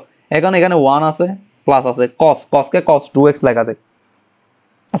 বুঝছো? এখন এখানে ওয়ান আছে প্লাস আছে, কসকে কস টু এক্স লেখা যায়।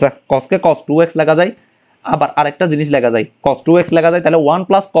 আচ্ছা কসকে কস টু এক্স লেখা যায়, আবার আরেকটা জিনিস লেখা যায়, কস টু এক্স লেখা যায়, তাহলে one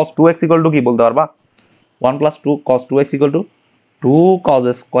plus cos two x equal to কি বলতে পারবা, one plus two cos two x equal to two cos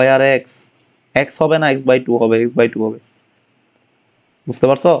square x, x হবে না এক্স বাই টু হবে, এক্স বাই টু হবে, বুঝতে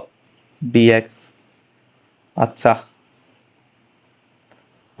পারছো, ডিএক্স। আচ্ছা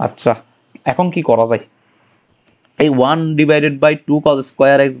আচ্ছা এখন কি করা যায়, এই one divided by two cos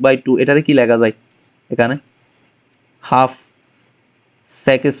square x by two এটাতে কি লেখা যায়, এখানে half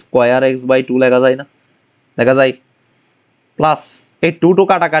sec square x by two লেখা যায় না, লেখা যায়, প্লাস এই 2 টু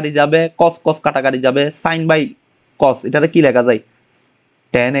কাটাকাটি যাবে, cos cos কাটাকাটি যাবে, sin বাই cos এটাতে কি লেখা যায়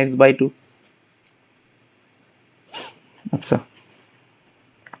tan x/2। আচ্ছা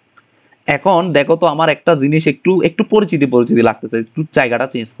এখন দেখো তো আমার একটা জিনিস একটু একটু পরিচিতি পরিচিতি লাগতেছে, একটু জায়গাটা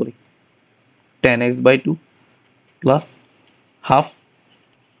চেঞ্জ করি। tan x/2 plus half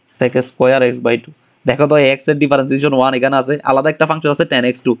sec square x/2। দেখো তো x এর ডিফারেন্সিয়েশন 1 এখানে আছে, আলাদা একটা ফাংশন আছে tan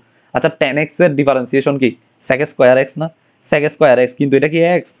x2। আচ্ছা tan x এর ডিফারেন্সিয়েশন কি sec স্কয়ার x না, sec স্কয়ার x, কিন্তু এটা কি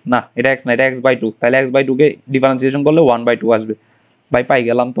x না, এটা x না, এটা x/2। তাহলে x/2 কে ডিফারেন্সিয়েশন করলে 1/2 আসবে। ভাই পাই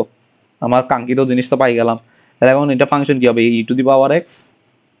গেলাম তো, আমার কাঙ্ক্ষিত জিনিস তো পাই গেলাম। তাহলে এখন এটা ফাংশন কি হবে, e⁻x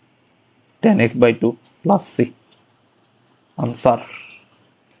tan x/2 plus c। Answer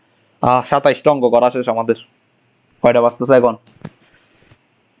 27টা অঙ্ক করা শেষ আমাদের। কয়টা বাজতেছে এখন,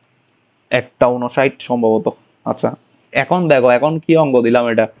 1:59 সম্ভবত। আচ্ছা এখন দেখো এখন কি অঙ্ক দিলাম,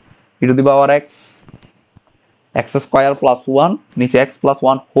 এটা e⁻x x স্কয়ার প্লাস 1 নিচে x প্লাস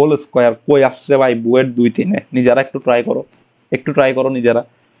 1 হোল স্কয়ার। কই আসছে ভাই বুয়েট 2-3 নিজেরা একটু ট্রাই করো, একটু ট্রাই করো নিজেরা,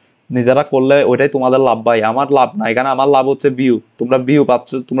 নিজেরা করলে ওইটাই তোমাদের লাভ ভাই, আমার লাভ না এখানে। আমার লাভ হচ্ছে ভিউ, তোমরা ভিউ পাচ্ছ,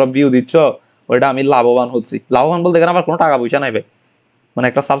 তোমরা ভিউ দিচ্ছ, ওইটা আমি লাভবান হচ্ছি। লাভবান বলতে এখানে আমার কোনো টাকা পয়সা নাই ভাই, মানে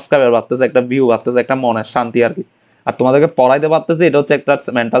একটা সাবস্ক্রাইবার বাড়তেছে, একটা ভিউ বাড়তেছে, একটা মনের শান্তি আর কি। আর তোমাদেরকে পড়াইতে পারতেছি, এটা হচ্ছে একটা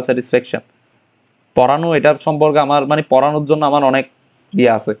মেন্টাল স্যাটিসফ্যাকশন। পড়ানো এটার সম্পর্কে আমার মানে পড়ানোর জন্য আমার অনেক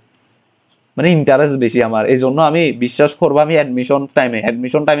ইয়ে আছে, মানে ইন্টারেস্ট বেশি আমার। এই জন্য আমি বিশ্বাস করবো, আমি অ্যাডমিশন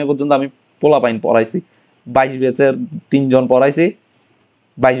টাইমে পর্যন্ত আমি পোলাপাইন পড়াইছি। 22 ব্যাচের 3 জন পড়াইছি,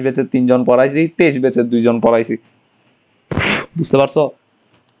 22 ব্যাচের 3 জন পড়াইছি, 23 ব্যাচের 2 জন পড়াইছি। বুঝতে পারছো,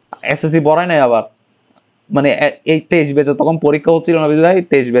 এসএসসি পড়াই নাই আবার, মানে এই 23 ব্যাচে তখন পরীক্ষা হচ্ছিল না বুঝলে,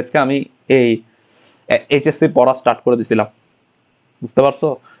 23 ব্যাচকে আমি এই এইচএসসি পড়া স্টার্ট করে দিছিলাম। বুঝতে পারছো,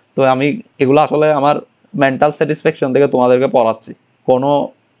 তো আমি এগুলো আসলে আমার মেন্টাল স্যাটিসফ্যাকশন থেকে তোমাদেরকে পড়াচ্ছি, কোনো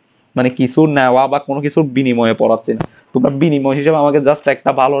মানে কিছু নেওয়া বা কোনো কিছুর বিনিময়ে পড়াচ্ছি না। তোমরা বিনিময় হিসেবে আমাকে জাস্ট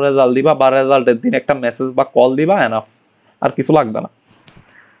একটা ভালো রেজাল্ট দিবা, বা রেজাল্টের দিন একটা মেসেজ বা কল দিবা, এনাফ, আর কিছু লাগবে না।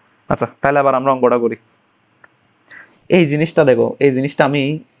 আচ্ছা তাহলে আবার আমরা অঙ্কটা করি। এই জিনিসটা দেখো, এই জিনিসটা আমি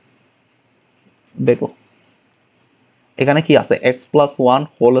দেখো এখানে কি আছে, এক্স প্লাস 1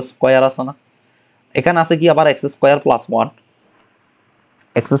 হোল স্কয়ার আছে না, এখানে আছে কি আবার x square plus 1,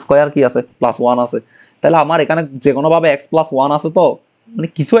 x square কি আছে প্লাস 1 আছে। তাহলে আমার এখানে যে কোনো ভাবে এক্স প্লাস 1 আছে, তো মানে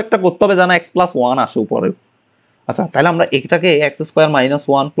কিছু একটা করতে হবে যেন এক্স প্লাস 1 আসে উপরে। আচ্ছা তাহলে আমরা এটাকে এক্স স্কয়ার মাইনাস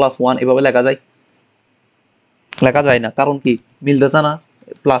 1 প্লাস 1 এভাবে লেখা যায়, লেখা যায় না, কারণ কি মিলতেছে না,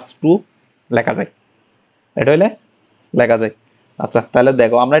 প্লাস 2 লেখা যায়, এটা হইলে লেখা যায়। আচ্ছা তাহলে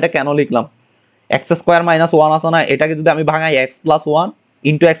দেখো আমরা এটা কেন লিখলাম, এক্স স্কয়ার মাইনাস 1 আছে না, এটাকে যদি আমি ভাঙাই x plus 1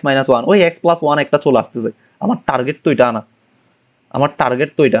 into x minus 1, ওই এক্স প্লাস 1 একটা চলে আসতেছে। আমার টার্গেট তো এটা আনা, আমার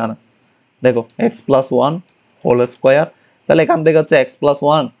টার্গেট তো এটা আনা। দেখো এক্স প্লাস 1 হোল স্কয়ার, তাহলে এখান থেকে হচ্ছে x plus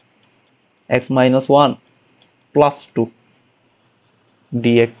 1 x minus 1 plus 2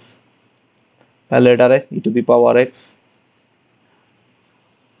 dx. তাহলে এটারে e⁻x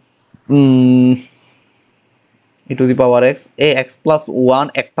e⁻x এই এক্স প্লাস 1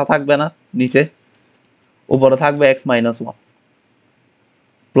 একটা থাকবে না নিচে, উপরে থাকবে এক্স মাইনাস 1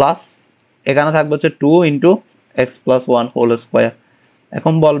 প্লাস এখানে থাকবে হচ্ছে 2 into x plus 1 whole square.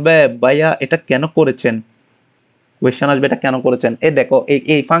 এখন বলবে ভাইয়া এটা কেন করেছেন, কোয়েশ্চেন আসবে এটা কেন করেছেন। এই দেখো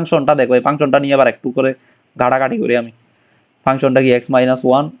এই ফাংশনটা দেখো, এই ফাংশনটা নিয়ে আবার একটু করে ঘাটাঘাটি করি আমি। ফাংশনটা কি এক্স মাইনাস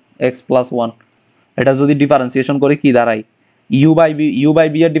 1 এক্স প্লাস 1, এটা যদি ডিফারেন্সিয়েশন করি কি দাঁড়ায়, ইউ বাই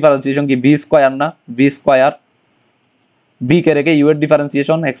বি এর ডিফারেন্সিয়েশন কি বি স্কয়ার না, বি স্কয়ার, বি কে রেখে ইউ এর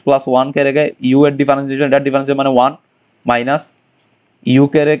ডিফারেন্সিয়েশন, এক্স প্লাস 1 কে রেখে ইউ এর ডিফারেন্সিয়েশন, এটার ডিফারেন্সিয়েশন মানে 1 মাইনাস ইউ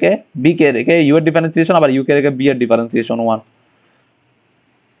কে রেখে বি কে রেখে ইউ এর ডিফারেন্সিয়েশন, আবার ইউ কে রেখে বি এর ডিফারেন্সিয়েশন 1।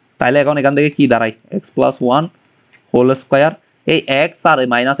 তাইলে এখন এখান থেকে কি দাঁড়ায়, এক্স প্লাস 1 হোল স্কয়ার, এই এক্স আর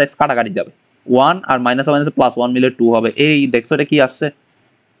মাইনাস এক্স কাটাকাটি যাবে, 1 আর মাইনাস মাইনাস প্লাস 1 মিলে 2 হবে। এই দেখছো এটা কি আসছে,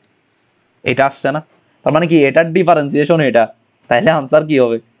 এটা আসছে না, তার মানে কি এটার ডিফারেন্সিয়েশন এটা। তাইলে আনসার কি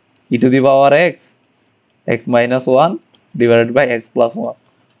হবে, e⁻x x minus 1 divided by x plus 1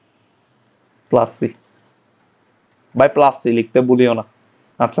 plus C. By plus C লিখতে ভুলিও না।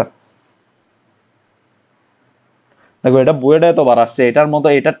 আচ্ছা দেখো এটা বুয়েটে এতবার আসছে, এটার মতো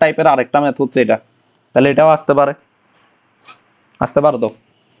এটার টাইপের আরেকটা ম্যাথ হচ্ছে এটা, তাহলে এটাও আসতে পারে, আসতে পারো তো।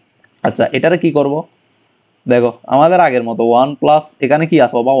 আচ্ছা এটারে কি করব, দেখো আমাদের আগের মতো 1 প্লাস এখানে কি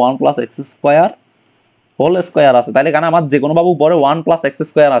আছে বাবা, 1 plus x square whole square আছে, তাহলে এখানে আমার যে কোনো বাবু পরে 1 প্লাস এক্স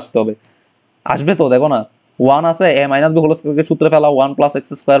স্কয়ার আসতে হবে, আসবে তো। দেখো না 1 আছে, এ মাইনাস বি হোল স্কয়ারকে সূত্রে ফেলা, 1 plus x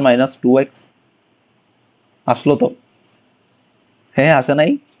square minus 2x, আসলো তো, হ্যাঁ আসে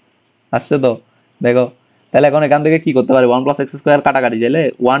নাই, আসছে তো। দেখো তাহলে এখন এখান থেকে কি করতে পারি, 1 প্লাস এক্স স্কয়ার কাটাকাটি গেলে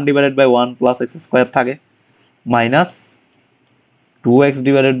 1 divided by 1 plus x square থাকে, minus 2x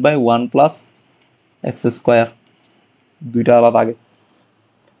divided by 1 plus x square, দুইটা আলাদা আগে।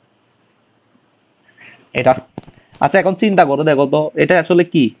 এটা। আচ্ছা এখন চিন্তা করে দেখো তো এটা আসলে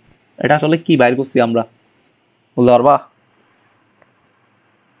কি, এটা আসলে কি বাইর করছি আমরা, বলতে পারবা?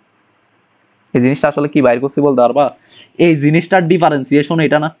 এই জিনিসটা আসলে কি বাইর করছি বলতে পারবা? এই জিনিসটার ডিফারেন্সিয়েশন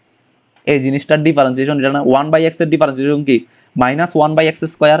এটা না, এই জিনিসটার ডিফারেন্সিয়েশন এটা না, 1/x এর ডিফারেন্সিয়েশন কি -1/x²,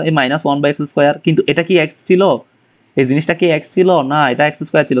 এই -1/x², কিন্তু এটা কি x ছিল? এই জিনিসটা কি x ছিল? না, এটা x²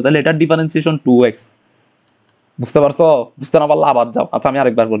 ছিল, তাহলে এটার ডিফারেন্সিয়েশন 2x। বুঝতে পারছো? বুঝতে না পারলে আবার যাও। আচ্ছা আমি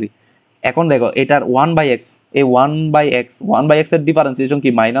আরেকবার বলি। এখন দেখো এটার 1/x, এই 1/x এর ডিফারেন্সিয়েশন কি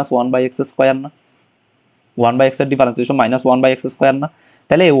 -1/x² না? 1/x এর ডিফারেন্সিয়েশন -1/x² না?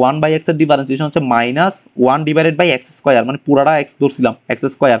 তাহলে এই 1/x এর ডিফারেন্সিয়েশন হচ্ছে -1/x², মানে পুরাটা x ধরছিলাম x²,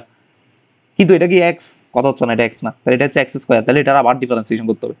 কিন্তু এটা কি x? কথা হচ্ছে না, এটা x না, তাহলে এটা হচ্ছে x², তাহলে এটার আবার ডিফারেন্সিয়েশন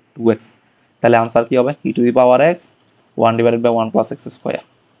করতে হবে 2x। তাহলে आंसर কি হবে e⁻x 1/1 + x²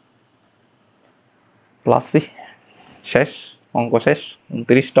 প্লাস সি। শেষ, অঙ্ক শেষ।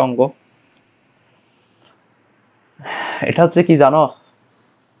 29টা অঙ্ক। এটা হচ্ছে কি জানো,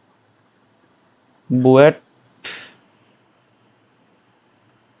 বুয়েট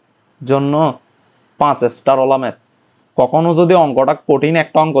জন্য 5 স্টার ওলা ম্যাথ। কখনো যদি অঙ্কটা কঠিন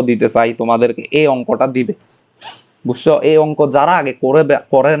একটা অঙ্ক দিতে চাই তোমাদেরকে, এই অঙ্কটা দিবে, বুঝছো? এই অঙ্ক যারা আগে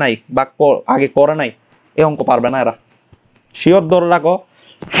করে নাই বা আগে করে নাই, এই অঙ্ক পারবে না এরা, শিওর ধরে রাখো।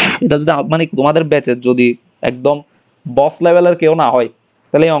 এটা যদি মানে তোমাদের ব্যাচের যদি একদম বস লেভেলের কেউ না হয়,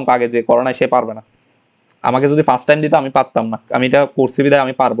 তাহলে এই অঙ্ক আগে যে করে নাই সে পারবে না। আমাকে যদি ফার্স্ট টাইম দিত আমি পারতাম না, আমি এটা করছি বিধায়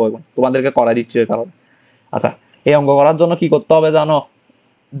আমি পারবো, এবং তোমাদেরকে করাই দিচ্ছি এই কারণে। আচ্ছা, এই অঙ্ক করার জন্য কি করতে হবে জানো?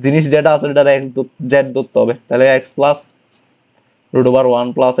 জিনিস যেটা আছে সেটা জেড ধরতে হবে, তাহলে x plus √1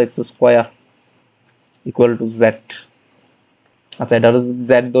 + x² equal to Z. আচ্ছা, এটা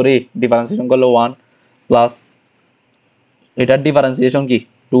জেড ধরে ডিফারেন্সিয়েশন করলে 1 প্লাস এটার ডিফারেন্সিয়েশন কি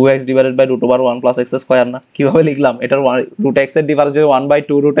 2x / √1 + x² না? কিভাবে লিখলাম? এটার √x এর ডিফারেন্সিয়েশন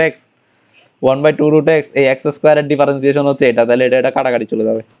 1/2 √x, 1/2 √x, এই x² এর ডিফারেন্সিয়েশন হচ্ছে এটা, তাহলে এটা কাটাকাটি চলে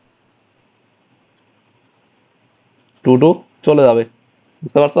যাবে, 2 চলে যাবে।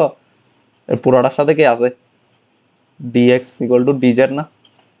 বুঝতে পারছো? এর পুরোটার সাথে কি আছে? dx = dz না?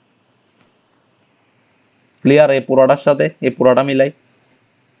 ক্লিয়ার? এই পুরোটার সাথে এই পুরোটা মিলাই,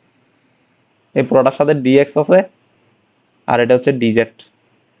 এই পুরোটার সাথে dx আছে আর এটা হচ্ছে dz।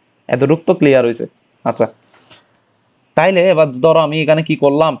 এতটুকু তো ক্লিয়ার হয়েছে। আচ্ছা, তাইলে এবার ধরো আমি এখানে কি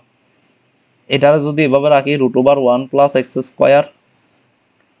করলাম, এটা যদি এভাবে রাখি √1 + x²,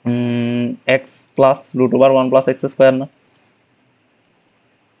 x প্লাস √1 + x² না,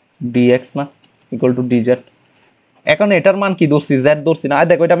 dx না ইকুয়াল টু dz। এখন এটার মান কি ধরছি? z ধরছি না?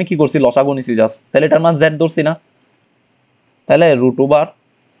 দেখো এটা আমি কি করছি, লসাগু নিছি জাস্ট, তাহলে এটার মান z ধরছি না? তাহলে এই √1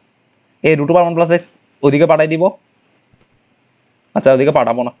 + x ওইদিকে পাঠাই দিব। আচ্ছা ওইদিকে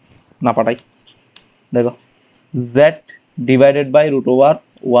পাঠাবো না, না পাঠাই। দেখো z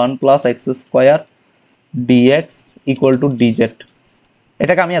 /√1 + x² dx equal to dz।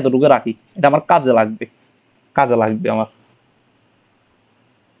 এটাকে আমি এতটুকু রাখি, এটা আমার কাজে লাগবে, কাজে লাগবে আমার,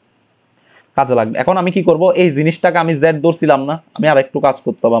 কাজে লাগবে। এখন আমি কি করব, এই জিনিসটাকে আমি z ধরছিলাম না, আমি আর একটু কাজ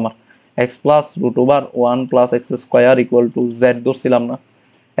করতে হবে আমার। x plus √1 + x² equal to z ধরছিলাম না?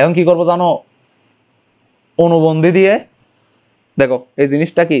 এখন কি করব জানো, অনুবন্ধী দিয়ে দেখো এই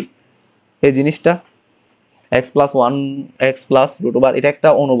জিনিসটা কি, এই জিনিসটা x + 1 x প্লাস √1 এটা একটা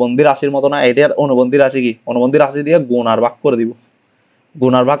অনুবন্ধী রাশির মতো না? এটার অনুবন্ধী রাশি কি? অনুবন্ধী রাশি দিয়ে গুণ আর ভাগ করে দিব।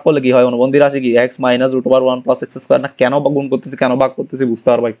 গুণ আর ভাগ করলে কি হয়? অনুবন্ধী রাশি কি x - √1 + x² না? কেন গুণ করতেছি কেন ভাগ করতেছি বুঝতে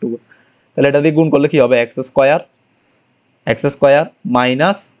পারবা একটু। তাহলে এটা দিয়ে গুণ করলে কি হবে? x²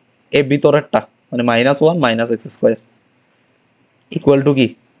 মাইনাস এই ভিতরেরটা মানে -1 - x² ইকুয়াল টু কি?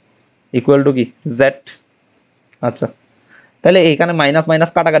 ইকুয়াল টু কি? z। আচ্ছা, তাহলে এইখানে মাইনাস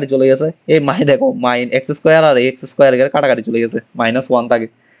মাইনাস কাটাকাটি চলে গেছে, এই দেখো x² আর x² এর কাটাকাটি চলে গেছে, -1 থাকে।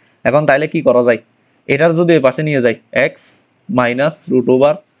 এখন তাইলে কি করা যায়? এটার যদি এই পাশে নিয়ে যাই x -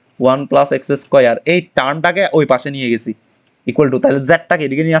 √1 + x², এই টার্মটাকে ওই পাশে নিয়ে গেছি ইকুয়াল টু, তাহলে জেডটাকে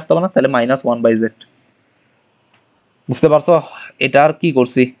এদিকে নিয়ে আসতে হবে না? তাহলে -1/z। বুঝতে পারছো এটা আর কি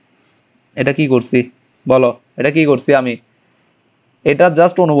করছি? এটা কি করছি বলো? এটা কি করছি আমি? এটা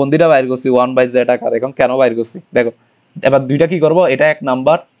জাস্ট অনুবন্ধীটা বাইর করছি 1/z আকার। এখন কেন বাইর করছি দেখো, এবার দুইটা কি করব, এটা 1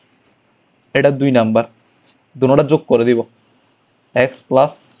 নাম্বার, এটা 2 নাম্বার, দুটোটা যোগ করে দিব। x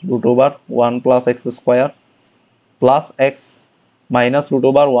plus √1 + x² plus x minus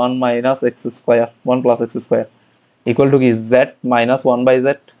 √1 - x² 1 + x² equal to কি? z -1/z।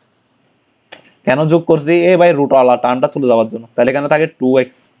 কেন যোগ করছি? এ ভাই রুট আলা টার্মটা চলে যাওয়ার জন্য। তাহলে এখানে থাকে 2x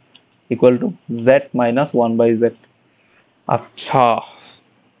equal to z -1/z। আচ্ছা,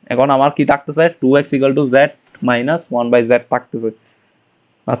 এখন আমার কি থাকতেছে? 2x equal to z -1/z থাকতেছে।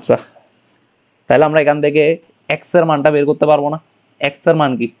 আচ্ছা, তাহলে আমরা এখান থেকে x এর মানটা বের করতে পারবো না? x এর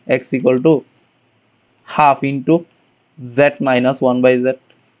মান কি? x equal to half into Z minus 1/z।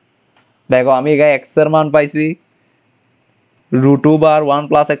 দেখো আমি এখানে এক্স এর মান পাইছি, √2 1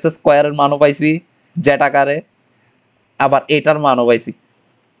 প্লাস এক্স স্কোয়ারের মানও পাইছি জেড আকারে, আবার এটার মানও পাইছি।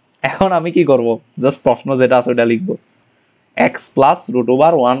 এখন আমি কি করব, জাস্ট প্রশ্ন যেটা আছে ওটা লিখবো, x plus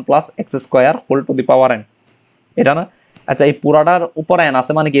 √2 1 plus x square whole to the power N, এটা না? আচ্ছা এই পুরাটার উপর এন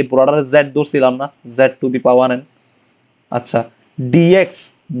আছে মানে কি এই পুরাটার জেড ধরছিলাম না, Z to the power N. আচ্ছা ডিএক্স,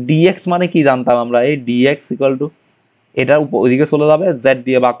 ডিএক্স মানে কি জানতাম আমরা, এই ডিএক্স ইকুয়াল টু এটার ওইদিকে চলে যাবে, জেড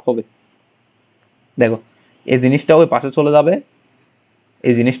দিয়ে ভাগ হবে। দেখো এই জিনিসটা ওই পাশে চলে যাবে,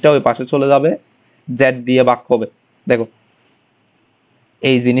 এই জিনিসটা ওই পাশে চলে যাবে, জেড দিয়ে ভাগ হবে। দেখো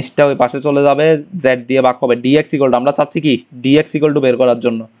এই জিনিসটা ওই পাশে চলে যাবে, জেড দিয়ে ভাগ হবে। ডিএক্স ইকুয়াল টু আমরা চাচ্ছি কি ডিএক্স ইকুয়াল টু বের করার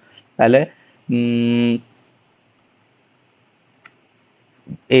জন্য, তাহলে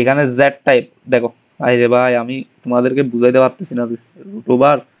এইখানে জেড টাইপ, দেখো আরে ভাই আমি তোমাদেরকে বুঝাইতে পারতেছি না,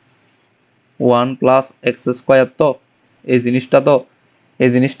 √2 1 প্লাস এক্স স্কোয়ার, তো এই জিনিসটা তো এই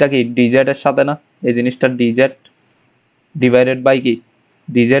জিনিসটা কি ডিজেড এর সাথে না, এই জিনিসটা ডিজেড ডিভাইডেড বাই কি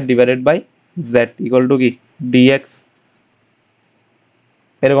DZ divided by Z equal to কি ডিএক্স।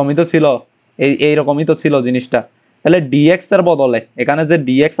 এরকমই তো ছিল, এইরকমই তো ছিল জিনিসটা। তাহলে ডিএক্স এর বদলে এখানে যে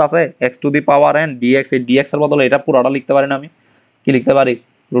ডিএক্স আছে x to the power N dx, এই ডিএক্স এর বদলে এটা পুরোটা লিখতে পারি না আমি? কি লিখতে পারি,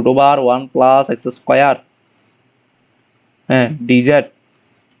 √2 1 প্লাস এক্স স্কোয়ার, হ্যাঁ ডিজেড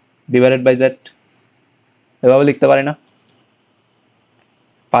ডিভাইডেড বাই জেড, এভাবে লিখতে পারি না?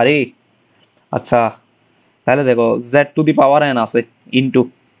 পারি। আচ্ছা তাহলে দেখো Z to the power N আছে ইনটু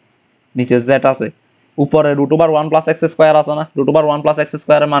নিচে জেড আছে, উপরে √2 1 প্লাস এক্স স্কোয়ার আছে না, √2 1 প্লাস এক্স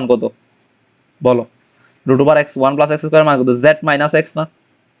স্কোয়ারের মান কত বলো, √2 x 1 প্লাস এক্স স্কোয়ার মান কত, জেড মাইনাস এক্স না,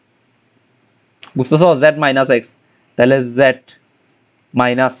 বুঝতেছো, জেড মাইনাস এক্স। তাহলে Z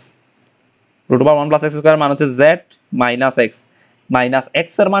minus √2 1 plus x square মান হচ্ছে Z minus x, minus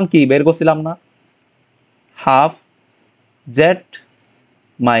x এর মান কি বের করছিলাম না, হাফ জেড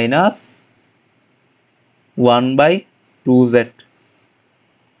মাইনাস 1/2z।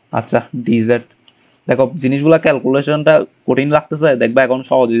 আচ্ছা ডিজেড, দেখো জিনিসগুলো ক্যালকুলেশনটা কঠিন লাগতেছে, দেখবা এখন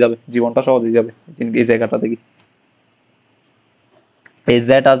সহজ হয়ে যাবে, জীবনটা সহজ হয়ে যাবে এই জায়গাটা থেকে। এই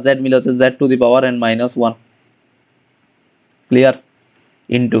জেড আর জেড মিলে হচ্ছে Z to the power N minus 1, clear,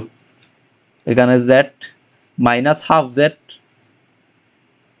 into এখানে Z minus half Z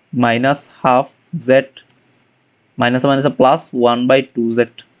minus half Z minus minus plus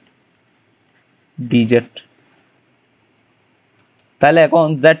 1/2z DZ. তাহলে এখন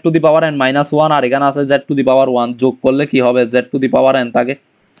Z to the power N minus 1 আর এখানে আছে জেড টু দি পাওয়ার 1, যোগ করলে কি হবে, Z to the power N থাকে,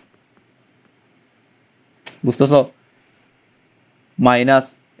 বুঝতেছো, মাইনাস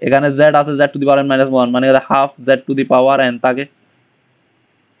এখানে জেড আছে Z to the power N minus 1 মানে half Z to the power N থাকে,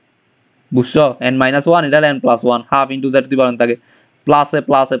 বুঝছো, এন মাইনাস 1 এটা N plus 1 half into Z to the power N থাকে, প্লাসে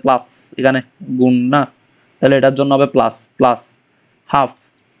প্লাসে প্লাস, এখানে গুণ না, তাহলে এটার জন্য হবে plus plus half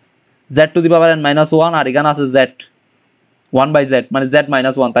Z to the power N minus 1 আর এখানে আছে জেড 1/z মানে z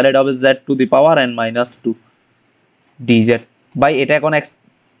মাইনাস 1, তাহলে এটা হবে z to the power n minus 2 dz ভাই। এটা এখন x,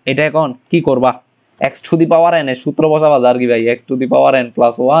 এটা এখন কি করবা, x to the power n এর সূত্র বসাবা, আর কি ভাই x to the power n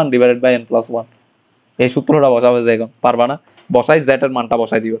plus 1 divided by n plus 1, এই সূত্রটা বসাবে যে, এখন পারবা না, বসাই z এর মানটা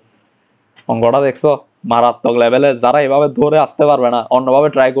বসাই দিবে। অঙ্কটা দেখছো মারাত্মক লেভেলে, যারা এভাবে ধরে আসতে পারবে না অন্যভাবে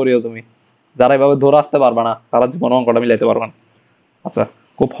ট্রাই করিও তুমি, যারা এভাবে ধরে আসতে পারবে না তারা জীবনে অঙ্কটা মিলাইতে পারবে না। আচ্ছা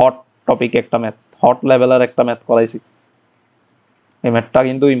খুব হট টপিক একটা ম্যাথ, হট লেভেলের একটা ম্যাথ করাইছি, এই ম্যাথটা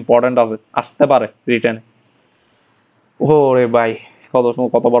কিন্তু ইম্পর্টেন্ট আছে, আসতে পারে রিটেনে। ওরে ভাই কত সময়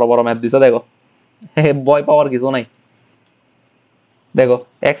কত বড় বড় ম্যাথ দিছে, দেখো ভয় পাওয়ার কিছু নাই। দেখো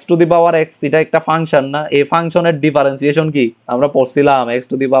x to the power x এটা একটা ফাংশন না, এই ফাংশনের ডিফারেন্সিয়েশন কি আমরা পড়ছিলাম, x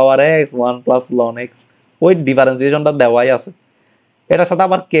to the power x 1 plus loan x, ওই ডিফারেন্সিয়েশনটা দেওয়াই আছে। এটার সাথে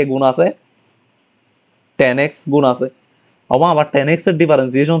আবার কে গুণ আছে, 10x গুণ আছে, আবার 10x এর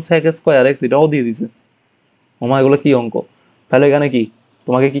ডিফারেন্সিয়েশন sec স্কয়ার x এটাও দিয়ে দিছে। এগুলো কি অঙ্ক, তাহলে এখানে কি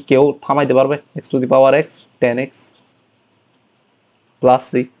তোমাকে কি কেউ থামাইতে পারবে, x to the power x 10x plus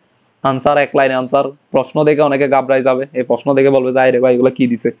C, answer এক লাইন আনসার। প্রশ্ন দেখে অনেকে ঘাবড়াই যাবে, এই প্রশ্ন দেখে বলবে যে আরে ভাই এগুলো কি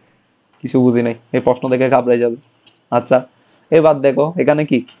দিছে কিছু বুঝি নাই, এই প্রশ্ন দেখে ঘাবড়াই যাবে। আচ্ছা এবার দেখো এখানে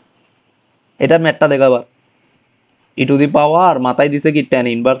কি, এটার ম্যাথটা দেখো এবার, ই টু দি পাওয়ার মাথায় দিছে কি tan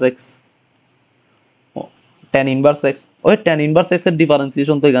inverse x, tan inverse x, ওই tan ইনভার্স x এর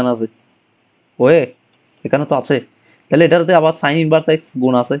ডিফারেন্সিয়েশন তো এখানে আছে, ওয়ে এখানে তো আছে, তাহলে এটাতে আবার sin ইনভার্স x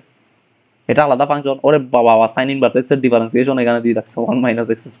গুণ আছে, এটা আলাদা ফাংশন। ওরে বাবা sin ইনভার্স x এর ডিফারেন্সিয়েশন এখানে দিয়ে রাখছে 1 মাইনাস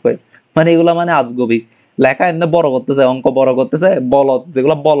x স্কয়ার, মানে এগুলা মানে আজগবি লেখা, এমনি বড় করতেছে, অঙ্ক বড় করতেছে, বলদ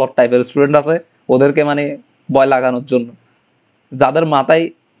যেগুলো বলদ টাইপের স্টুডেন্ট আছে ওদেরকে মানে ভয় লাগানোর জন্য। যাদের মাথায়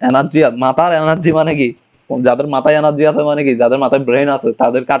এনার্জি, মাথার এনার্জি মানে কি, যাদের মাথায় এনার্জি আছে মানে কি, যাদের মাথায় ব্রেন আছে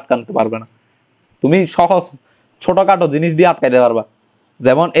তাদের কাট কানতে পারবে না। তুমি সহজ ছোটখাটো জিনিস দিয়ে আটকাইতে পারবা।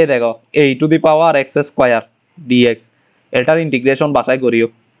 যেমন এই দেখো a to the power x square dx, এটার ইন্টিগ্রেশন বাসায় করিও,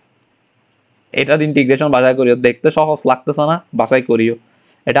 দেখতে সহজ লাগতেছে না, বাসায় করিও।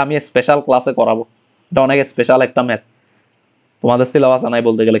 এটা আমি স্পেশাল ক্লাসে করাবো, এটা অনেক স্পেশাল একটা ম্যাথ, তোমাদের সিলেবাসে নাই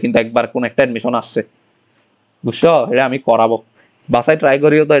বলতে গেলে, কিন্তু একবার কোন একটা অ্যাডমিশন আসছে, বুঝছো? এটা আমি করাবো, বাসায় ট্রাই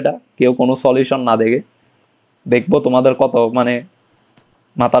করিও তো। এটা কেউ কোনো সলিউশন না দেখে, দেখবো তোমাদের কত মানে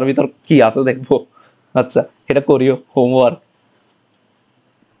মাথার ভিতর কি আছে দেখবো। আচ্ছা, এটা করিও হোমওয়ার্ক।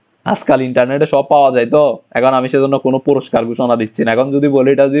 আজকাল ইন্টারনেটে সব পাওয়া যায় তো, এখন আমি সেজন্য কোনো পুরস্কার ঘোষণা দিচ্ছি না। এখন যদি বলি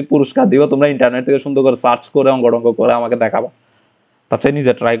এটা যদি পুরস্কার দিব, তোমরা ইন্টারনেট থেকে সুন্দর করে সার্চ করে অঙ্ক করে আমাকে দেখাবা, তাছাড়া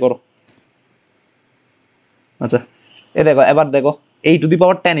নিজে ট্রাই করো। আচ্ছা, এই দেখো, এবার দেখো a to the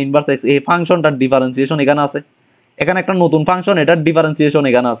power tan inverse x, এই ফাংশনটার ডিফারেন্সিয়েশন এখানে আছে, এখানে একটা নতুন ফাংশন, এটার ডিফারেন্সিয়েশন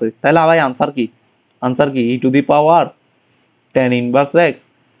এখানে আছে। তাহলে ভাই আনসার কি? আনসার কি e to the power tan inverse x,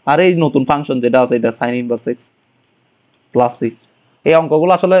 আর এই নতুন ফাংশন যেটা আছে এটা sin inverse x plus c। এই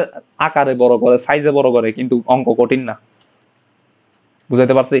অঙ্কগুলো আসলে আকারে বড় করে, সাইজে বড় করে, কিন্তু অঙ্ক কঠিন না,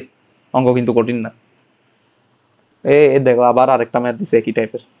 বুঝাইতে পারছি? অঙ্ক কিন্তু কঠিন না। দেখো আবার আরেকটা ম্যাথ দিছে একই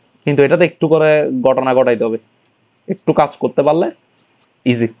টাইপের, কিন্তু এটাতে একটু করে ঘটনা ঘটাইতে হবে, একটু কাজ করতে পারলে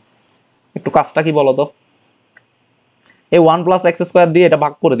ইজি। একটু কাজটা কি বলতো, এই 1 প্লাস এক্স স্কোয়ার দিয়ে এটা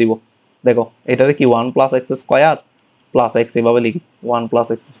ভাগ করে দিব। দেখো এটাতে কি 1 plus x square plus x, এভাবে লিখি 1 প্লাস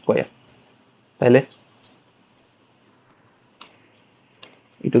এক্স স্কোয়ার, তাহলে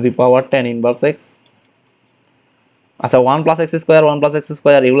e to the power tan inverse x। আচ্ছা 1 প্লাস এক্স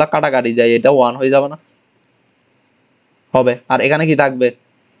স্কোয়ার এগুলা কাটাকাটি যায়, এটা 1 হয়ে যাবে না? হবে। আর এখানে কি থাকবে?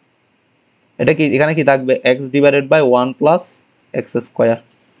 এটা কি এখানে কি থাকবে? x divided by 1 plus x square.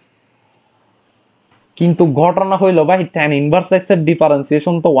 কিন্তু ঘটনা হইলো ভাই tan ইনভার্স x এর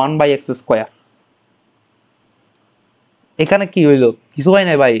ডিফারেন্সিয়েশন তো 1 বাই এক্স স্কোয়ার। এখানে কি হইলো? কিছু হয়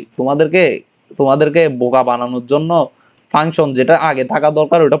নাই ভাই, তোমাদেরকে বোকা বানানোর জন্য ফাংশন যেটা আগে থাকা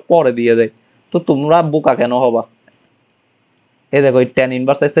দরকার ওটা পরে দিয়ে দেয়, তো তোমরা বোকা কেন হবা? এই দেখো tan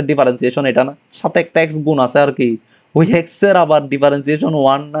ইনভার্স x এর ডিফারেন্সিয়েশন এটা না, সাথে একটা x গুণ আছে, আর কি ওই x এর আবার ডিফারেন্সিয়েশন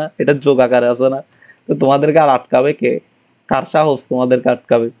 1 না, এটা যোগ আকারে আছে না? তো তোমাদেরকে আর আটকাবে কে? কার সাহস তোমাদেরকে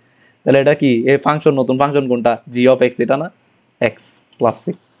আটকাবে? তাহলে এটা কি এই ফাংশন, নতুন ফাংশন কোনটা? g অফ x, এটা না? x plus c।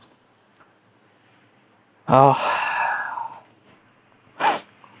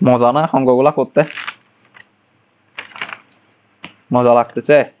 মজা না অঙ্কগুলা করতে? মজা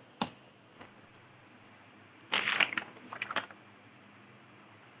লাগতেছে?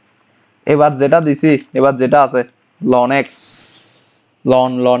 এবার যেটা দিছি, এবার যেটা আছে ln x,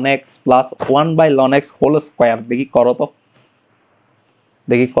 ln x plus 1 by ln x whole square, দেখি করো তো,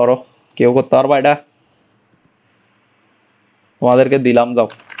 দেখি করো, কেউ করতে পারবা এটা? তোমাদেরকে দিলাম, যাও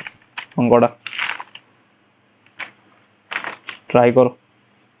অঙ্কটা ট্রাই করো,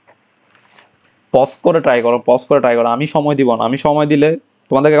 পজ করে ট্রাই করো, পজ করে ট্রাই করো। আমি সময় দিব না, আমি সময় দিলে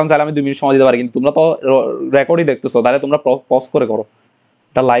তোমাদেরকে এখন চাইলে আমি 2 মিনিট সময় দিতে পারি, কিন্তু তোমরা তো রেকর্ডই দেখতেছো, তাহলে তোমরা পজ করে করো।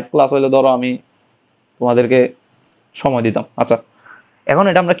 এটা লাইভ ক্লাস হইলে ধরো আমি তোমাদেরকে সময় দিতাম। আচ্ছা, এখন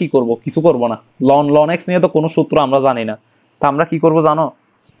এটা আমরা কি করব? কিছু করব না, ln x নিয়ে তো কোনো সূত্র আমরা জানি না, তা আমরা কি করব জানো?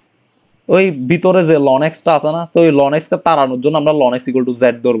 ওই ভিতরে যে ln x টা আছে না, তো ওই ln x কে তাড়ানোর জন্য আমরা ln x equal to z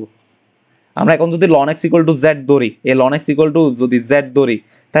ধরবো। আমরা এখন যদি ln x equal to z ধরি, এই ln x ইকুয়াল টু যদি z ধরি,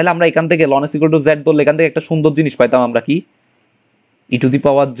 তাহলে আমরা এখান থেকে ln x equal to z ধরলে এখান থেকে একটা সুন্দর জিনিস পাইতাম আমরা, কি e to the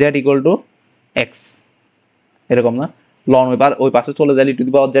power z equal to x, এরকম না? ln ওই পাশে চলে যায়, e to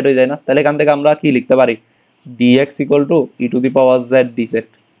the power z হয়ে যায় না? তাহলে এখান থেকে আমরা কি লিখতে পারি? dx equal to e to the power z dz,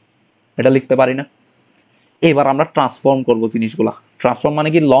 এটা লিখতে পারি না? এবার আমরা ট্রান্সফর্ম করব জিনিসগুলা। ট্রান্সফর্ম মানে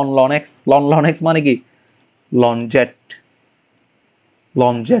কি? ln x, ln x মানে কি?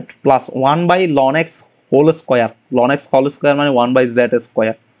 ln z plus 1 by ln x whole square, ln x whole square মানে 1 বাই z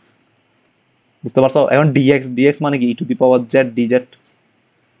স্কয়ার, বুঝতে পারছো? এখন dx মানে কি? e to the power z dz।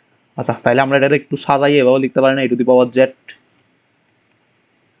 আচ্ছা, তাহলে আমরা এটা একটু সাজাই, এভাবে লিখতে পারি না? e to the power z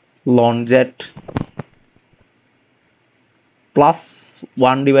ln z plus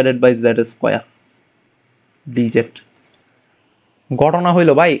 1 divided by z square dz। ঘটনা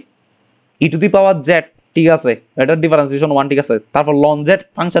হইলো ভাই e to the power z, ঠিক আছে, এটার ডিফারেন্সিয়েশন 1, ঠিক আছে, তারপর ln z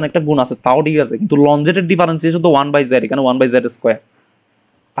ফাংশন একটা গুণ আছে, তাও ঠিক আছে, কিন্তু ln z এর ডিফারেন্সিয়েশন তো 1 বাই z, এখানে 1 বাই z স্কয়ার।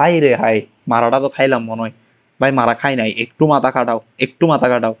 হাই রে হাই, মারাটা তো খাইলাম মনে হয়। ভাই মারা খাই নাই, একটু মাথা খাটাও, একটু মাথা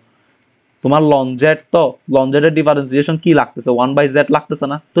খাটাও। তোমার ln z, তো ln z এর ডিফারেন্সিয়েশন কি লাগতেছে? 1 বাই z লাগতেছে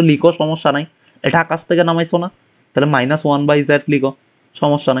না? তো লিখো, সমস্যা নাই। এটা আকাশ থেকে নামাইছো না, তাহলে মাইনাস 1 বাই z লিখো,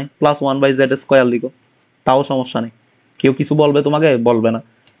 সমস্যা নাই। প্লাস 1 বাই z স্কয়ার লিখো, তাও সমস্যা নেই। কেউ কিছু বলবে তোমাকে? বলবে না।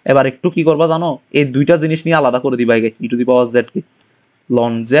 এবার একটু কি করবা জানো? এই দুইটা জিনিস নিয়ে আলাদা করে দিবা আগে, e to the power z কি?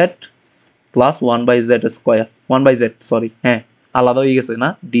 ln z plus 1 by z square, 1 by z, sorry, হ্যাঁ আলাদা হয়ে গেছে না,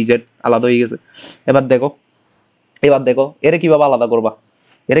 ডিজেড আলাদা হয়ে গেছে। এবার দেখো, এরে কিভাবে আলাদা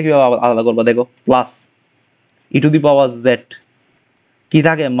করবা, দেখো plus E to the power Z কি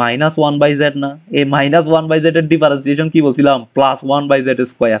থাকে -1/z না, এই -1/z এর ডিফারেন্সিয়েশন কি বলছিলাম,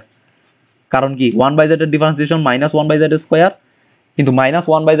 +1/z²। কারণ কি 1/z এর ডিফারেন্সিয়েশন -1/z², কিন্তু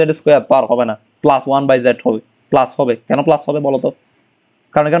 -1/z² তো আর হবে না, +1/z হবে, প্লাস হবে। কেন প্লাস হবে বলো তো?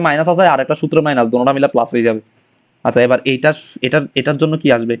 কারণ এখানে মাইনাস আছে আর একটা সূত্র মাইনাস, দুটোটা মিলে প্লাস হয়ে যাবে। আচ্ছা এবার এটার জন্য কি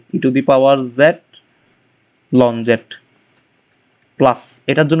আসবে, ই to the power Z loan Z, plus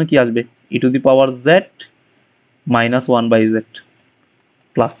এটার জন্য কি আসবে, ই to the power Z -1/z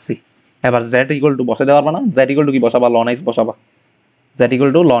plus C. এবার জেড ইকুয়াল টু বসে দেওয়া পারবা না, জেড ইকুয়াল টু কি বসাবা, loan x বসাবা, Z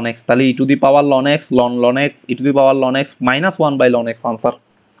equal to loan x, তাহলে ই to the power loan x loan x E to the power loan x -1/ln x answer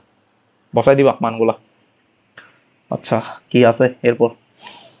বসাই দিবা মানগুলা। আচ্ছা কি আছে এরপর,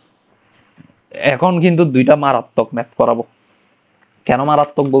 এখন কিন্তু দুইটা মারাত্মক ম্যাথ করাবো। কেন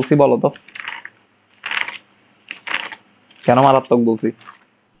মারাত্মক বলছি বলো তো, কেন মারাত্মক বলছি,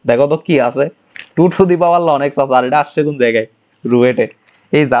 দেখো তো কি আছে, 2 to the power ln x আছে, আর এটা আসছে কোন জায়গায়, রুয়েটে।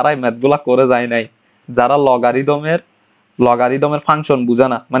 এই যারাই ম্যাথ গুলা করে যায় নাই, যারা লগারিদমের ফাংশন বুঝে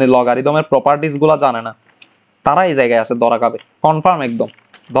না, মানে লগারিদমের প্রপার্টিজ গুলা জানে না, তারা এই জায়গায় আসে ধরা খাবে, কনফার্ম একদম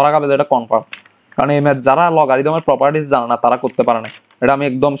ধরা খাবে, যেটা কনফার্ম। কারণ এই ম্যাথ যারা লগারিদমের প্রপার্টিজ জানে না তারা করতে পারে না, এটা আমি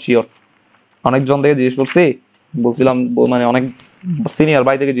একদম শিওর। অনেকজন থেকে জিজ্ঞেস করছি, বলছিলাম মানে অনেক সিনিয়র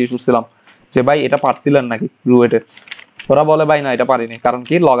ভাই থেকে জিজ্ঞেস করছিলাম যে ভাই এটা পারছিলেন নাকি রুয়েটের, ওরা বলে ভাই না এটা পারিনি। কারণ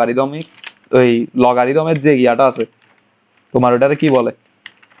কি লগারিদমের যে ইয়াটা আছে তোমার, ওটারে কি বলে,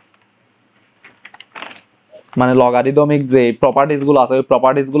 মানে লগারিদমিক যে প্রপার্টিজ গুলো আছে ওই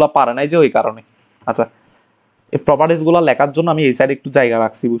প্রপার্টিজ গুলো পারে নাই যে, ওই কারণে। আচ্ছা এই প্রপার্টিজ গুলো লেখার জন্য আমি এই সাইডে একটু জায়গা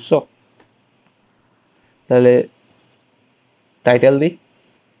রাখছি, বুঝছো? তাহলে টাইটেল দিই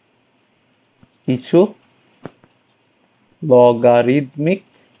কিছু লগারিদমিক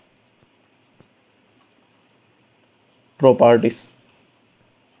প্রপার্টিস।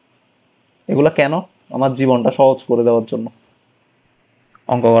 এগুলা কেন, আমার জীবনটা সহজ করে দেওয়ার জন্য,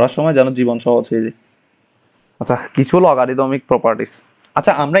 অঙ্ক করার সময় যেন জীবন সহজ হয়ে যায়। আচ্ছা কিছু লগারিদমিক প্রপার্টিস।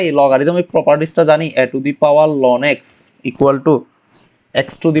 আচ্ছা আমরা এই লগারিদমিক প্রপার্টিসটা জানি, a to the power ln x equal to x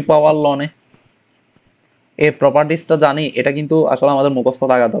to the power ln a। এই প্রপার্টিসটা জানি, এটা কিন্তু আসলে আমাদের মুখস্থ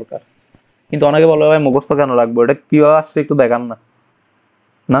থাকা দরকার। কিন্তু অনেকে বলে ভাই মুখস্থ কেন রাখবো, এটা কিভাবে আসছে একটু দেখান না,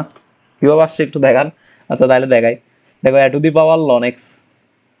 না কিভাবে আসছে একটু দেখান। আচ্ছা তাহলে দেখাই, দেখো a to the power ln x,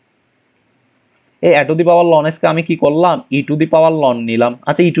 এই a to the power ln x কে আমি কি করলাম, ই টু দি পাওয়ার ln নিলাম।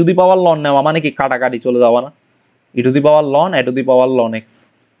 আচ্ছা ই টু দি পাওয়ার ln নেওয়া মানে কি, কাটাকাটি চলে যাওয়া না, ই to the power ln a to the power ln x,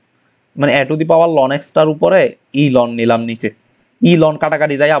 মানে a to the power ln x টার উপরে ই ln নিলাম নিচে, ই ln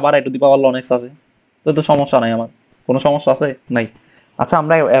কাটাকাটি যায় আবার a to the power ln x আছে, তো সমস্যা নাই, আমার কোনো সমস্যা আছে নাই। আচ্ছা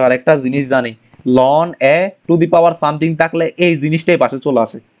আমরা এবার একটা জিনিস জানি, ln a to the power something থাকলে এই জিনিসটাই পাশে চলে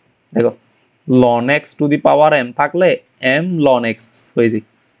আসে। দেখো ln x to the power m থাকলে m ln x হয়ে যায়,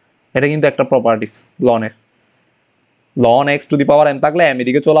 এটা কিন্তু একটা প্রপার্টিস ln এর। ln x to the power m থাকলে m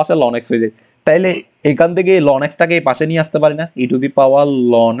এদিকে চলে আসে ln x হয়ে যায়। তাইলে এখান থেকে ln x টাকে এই পাশে নিয়ে আসতে পারি না, ই to the power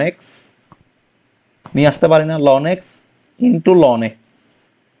ln x নিয়ে আসতে পারি না, ln x into ln a,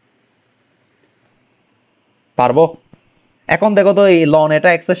 পারবো? এখন দেখো তো এই ln এটা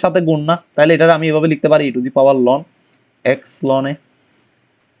x এর সাথে গুণ না, তাহলে এটা আমি এভাবে লিখতে পারি ই to the power ln x ln a,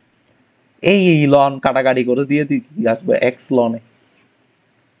 এই ln কাটাকাটি করে দিয়ে কি আসবে x ln a,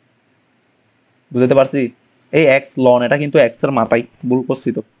 বুঝতে পারছি? এই x ln এটা কিন্তু x এর মাথায়, ভুল করছি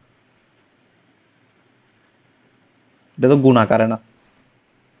তো, এটা তো গুণ আকারে না।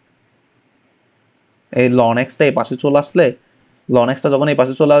 এই ln x টা এই পাশে চলে আসলে, ln x টা যখন এই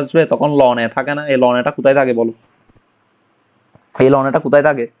পাশে চলে আসবে তখন ln a থাকে না, এই ln এটা কোথায় থাকে বলো, এই ln এটা কোথায়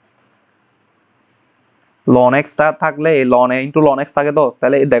থাকে, ln x টা থাকলে এই ln a into ln x থাকে। তো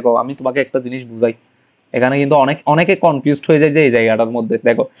তাহলে দেখো আমি তোমাকে একটা জিনিস বুঝাই, এখানে কিন্তু অনেকে কনফিউজড হয়ে যায় যে এই জায়গাটার মধ্যে।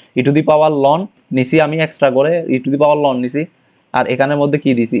 দেখো ই টু দি পাওয়ার ln নিছি আমি এক্সট্রা করে, ই টু দি পাওয়ার ln নিছি, আর এখানের মধ্যে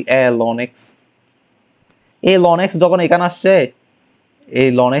কি দিছি a ln x। এই ln x যখন এখানে আসছে, এই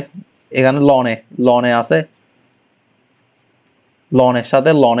ln x এখানে ln a আছে, ln এর সাথে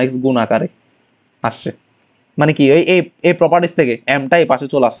ln x গুণ আকারে আসছে, মানে কি এই এই প্রপার্টিস থেকে এমটা এই পাশে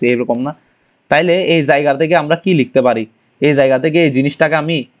চলে আসছে, এরকম না? তাইলে এই জায়গা থেকে আমরা কি লিখতে পারি, এই জায়গা থেকে এই জিনিসটাকে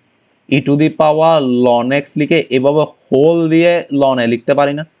আমি ই to the power ln x লিখে এভাবে হোল দিয়ে ln a লিখতে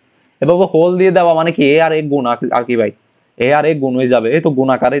পারি না? এভাবে হোল দিয়ে দেওয়া মানে কি এ আর এ গুণ আর কি ভাই, এ আর এ গুণ হয়ে যাবে, এই তো গুণ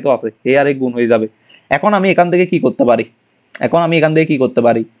আকারেই তো আছে, এ আর এ গুণ হয়ে যাবে। এখন আমি এখান থেকে কি করতে পারি,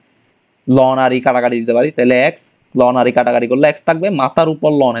 ln আর ই কাটাকাটি দিতে পারি, তাহলে x ln আর ই কাটাকাটি করলে x থাকবে, মাথার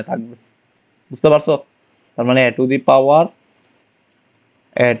উপর ln a থাকবে, বুঝতে পারছো? তার মানে a to the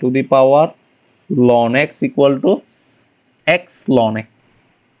power ln x equal to x loan এ।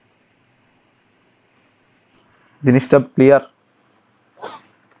 জিনিসটা ক্লিয়ার?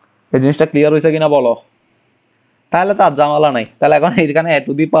 এই জিনিসটা ক্লিয়ার হয়েছে কিনা বলো? তাহলে তো আর ঝামেলা নাই। তাহলে এখন এখানে এ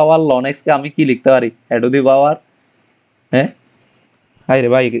to the power loan x কে আমি কি লিখতে পারি? এ টু দি পাওয়ার, হ্যাঁ হাই রে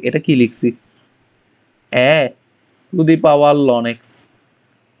ভাই এটা কি লিখছি? এ to the power loan x.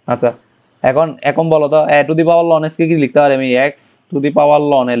 আচ্ছা এখন এখন বলো তো এ to the power loan x কে কি লিখতে পারি আমি? X to the power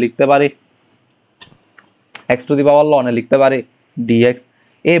loan এ লিখতে পারি, x to the power loan এ লিখতে পারি ডিএক্স।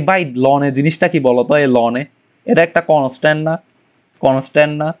 এ ভাই লন এ জিনিসটা কি বলো তো? এই লন এ এটা একটা কনস্ট্যান্ট না?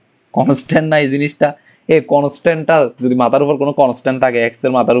 কনস্ট্যান্ট না? কনস্ট্যান্ট না এই জিনিসটা? এই কনস্ট্যান্টটা যদি মাথার উপর কোনো কনস্ট্যান্ট থাকে এক্স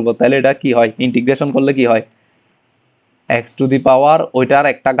এর মাথার উপর, তাহলে এটা কি হয়? ইন্টিগ্রেশন করলে কি হয়? এক্স টু দি পাওয়ার ওইটার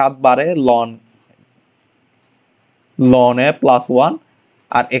একটা ঘাত বাড়ে লন লন এ প্লাস ওয়ান,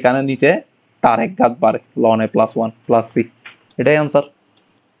 আর এখানে নিচে তার এক ঘাত বাড়ে লন এ প্লাস ওয়ান প্লাস সি। এটাই আনসার,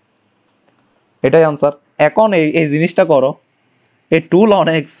 এটাই আনসার। এখন এই এই জিনিসটা করো, এই টু লন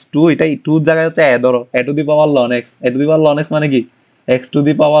এক্স টু, এটাই টু জায়গায় হচ্ছে এ, ধরো এ to the power loan x. A to the power loan x মানে কি? X to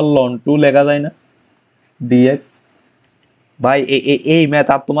the power loan two লেখা যায় না? ডিএক্স। ভাই এই ম্যাথ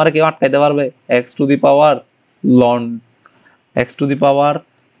আর তোমার কেউ আটকাইতে পারবে? X to the power loan, x to the power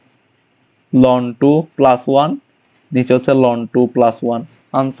loan two plus one, নিচে হচ্ছে loan two plus one.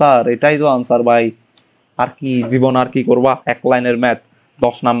 Answer, এটাই তো আনসার ভাই। আর কি জীবন আর কি করবা? এক লাইনের ম্যাথ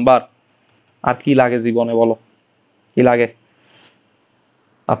 10 নাম্বার, আর কি লাগে জীবনে বলো? কি লাগে?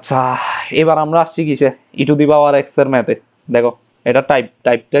 আচ্ছা এবার আমরা আসছি কিসে? ই টু দি পাওয়ার এক্স এর ম্যাথে। দেখো এটা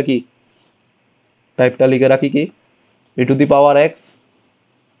টাইপটা কি? টাইপটা লিখে রাখি কি? ই টু দি পাওয়ার এক্স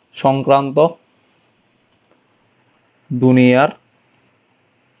সংক্রান্ত দুনিয়ার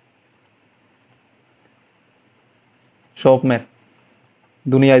সব ম্যাথ,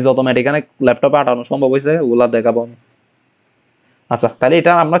 দুনিয়ায় যত ম্যাথ এখানে ল্যাপটপে আটানো সম্ভব হয়েছে ওগুলা দেখাবো আমি। আচ্ছা তাহলে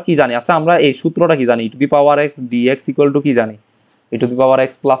এটা আমরা কি জানি? আচ্ছা আমরা এই সূত্রটা কি জানি? ই to the power x dx equal to কি জানি? ই to the power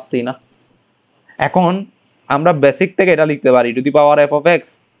x plus C না? এখন আমরা বেসিক থেকে এটা লিখতে পারি ই to the power F of x.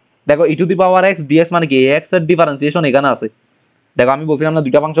 দেখো ই to the power x dx মানে কি? এক্স এর ডিফারেন্সিয়েশন এখানে আছে। দেখো আমি বলছিলাম না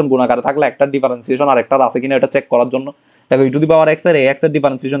দুইটা ফাংশন গুণাকারে থাকলে একটা ডিফারেন্সিয়েশন আর একটা আছে কিনা এটা চেক করার জন্য। দেখো ই টু দি পাওয়ার এক্স এর এক্স এর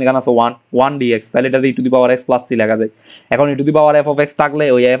ডিফারেন্সিয়েশন এখানে আছে ওয়ান, ওয়ান ডিএক্স, তাহলে এটা ই to the power x plus C লেখা যায়। এখন ই to the power F of x থাকলে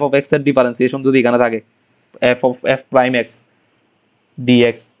ওই এফ অফ এক্স এর ডিফারেন্সিয়েশন যদি এখানে থাকে F of F prime x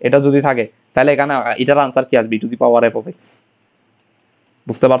dx, এটা যদি থাকে তাহলে এখানে এটার আনসার কি আসবে? ই to the power F of x.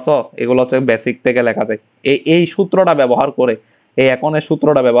 বুঝতে পারছো? এগুলো হচ্ছে বেসিক থেকে লেখা যায়। এই সূত্রটা ব্যবহার করে, এই এখনের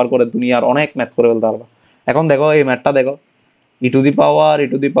সূত্রটা ব্যবহার করে দুনিয়ার অনেক ম্যাথ করে ফেলতে পারবা। এখন দেখো এই ম্যাথটা দেখো, ই টু দি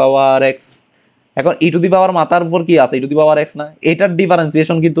পাওয়ার এক্স। এখন ই টু দি পাওয়ার মাথার উপর কি আছে? ই টু দি পাওয়ার এক্স না? এটার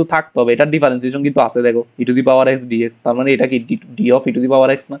ডিফারেন্সিয়েশন কিন্তু থাকতে হবে, এটার ডিফারেন্সিয়েশন কিন্তু আছে। দেখো ই to the power x dx, তার মানে এটা কি D of E to the power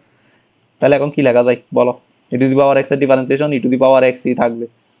x না? তাহলে এখন কি লেখা যায় বলো? ই টু দি পাওয়ার এক্স এর differentiation E to the power x ই থাকবে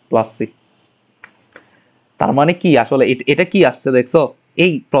প্লাস সি। তার মানে কি আসলে এটা কি আসছে দেখছো?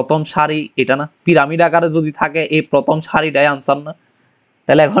 এই প্রথম সারি এটা না? পিরামিড আকারে যদি থাকে এই প্রথম সারিটাই আনসার না?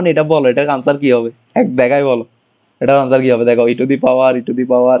 তাহলে এখন এটা বলো এটার আনসার কি হবে? এক দেখাই বলো এটার আনসার কি হবে? দেখো ই to the power E to the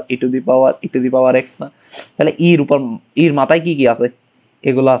power E to the power E to the power x না? তাহলে ইর উপর, ইর মাথায় কি কি আছে?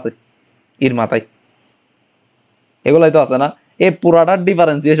 এগুলো আছে ইর মাথায়, এগুলাই তো আছে না? এই পুরাটার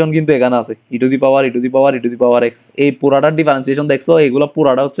ডিফারেন্সিয়েশন কিন্তু এখানে আছে ই to the power E to the power E to the power x. এই পুরাটার ডিফারেন্সিয়েশন দেখছো? এগুলো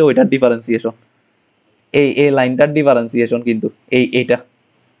পুরাটা হচ্ছে ওইটার ডিফারেন্সিয়েশন। এই লাইনটার ডিফারেন্সিয়েশন কিন্তু এইটা।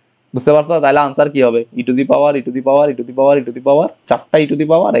 বুঝতে পারছো? তাহলে আনসার কি হবে? ই to the power E to the power E to the power E to the পাওয়ার চারটা ই to the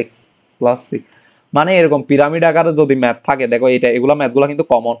power x plus C. মানে এরকম পিরামিড আকারে যদি ম্যাথ থাকে, দেখো এটা এগুলা ম্যাথগুলো কিন্তু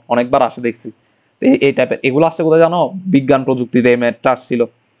কমন অনেকবার আসে দেখছি। এই টাইপের এগুলো আসছে কোথায় জানো? বিজ্ঞান প্রযুক্তিতে এই ম্যাথটা আসছিল।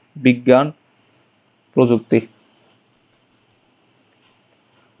 বিজ্ঞান প্রযুক্তি,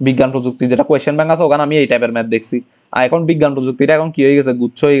 বিজ্ঞান প্রযুক্তি যেটা কোয়েশ্চেন ব্যাংক আছে ওখানে আমি এই টাইপের ম্যাথ দেখছি। আর এখন বিজ্ঞান প্রযুক্তিটা এখন কি হয়ে গেছে?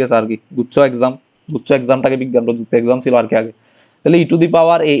 গুচ্ছ হয়ে গেছে আর কি, গুচ্ছ এক্সাম। গুচ্ছ এক্সামটাকে বিজ্ঞান প্রযুক্তি এক্সাম ছিল আর কি আগে। তাহলে ই টু দি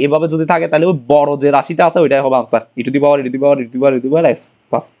পাওয়ার এভাবে যদি থাকে তাহলে ওই বড় যে রাশিটা আছে ওইটাই হবে answer. E to the power E to the power E to the power E to the power x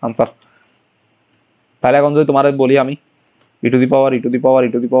plus answer. তাহলে এখন যদি তোমার বলি আমি ই to the power E to the power E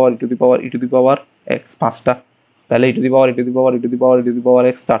to the power E to the power E to the power x পাঁচটা, তাহলে ই to the power E to the power E to the power E to the power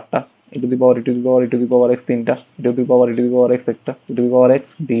x চারটা, ই to the power E to the power E to the power x তিনটা, ই to the power E to the power x একটা, ই to the power x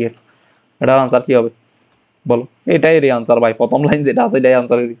dx. এটার answer কি হবে বলো? এটাই রে answer ভাই, প্রথম লাইন যেটা আছে এটাই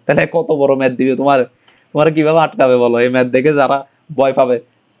আনসার। তাহলে কত বড় ম্যাথ দিবে তোমার, তোমার কিভাবে আটকাবে বলো? এই ম্যাথ দেখে যারা ভয় পাবে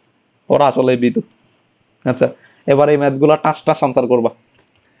ওরা আসলে বিদু। আচ্ছা এবার এই ম্যাথগুলো টাস টাস আনসার করবা।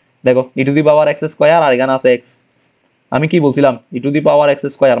 দেখো ই to the power x square আর এখানে আছে এক্স। আমি কি বলছিলাম? ই to the power x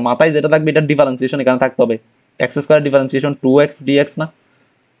square মাথায় যেটা থাকবে এটার ডিফারেন্সিয়েশন এখানে থাকতে হবে। X square differentiation two x dx না?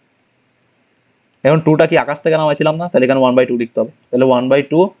 এখন টুটা কি আকাশ থেকে নামাইছিলাম না? তাহলে এখানে ওয়ান বাই টু লিখতে হবে। তাহলে one by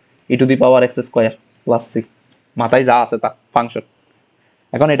two E to the power x square plus C, মাথায় যা আছে তা ফাংশন।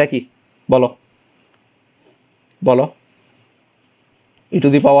 এখন এটা কি বলো? বলো ই to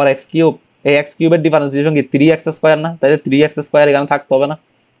the power x cube, এই এক্স কিউবের ডিফারেন্সিয়েশন কি 3x স্কয়ার না? তাহলে 3x স্কয়ার এখানে থাকতে হবে না?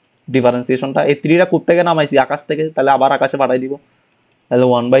 ডিফারেন্সিয়েশনটা এই 3টা কোথা থেকে নামাইছি? আকাশ থেকে, তাহলে আবার আকাশে পাঠাই দিব। তাহলে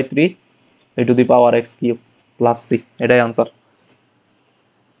 1/3 ই to the power x cube plus C, এটাই আনসার।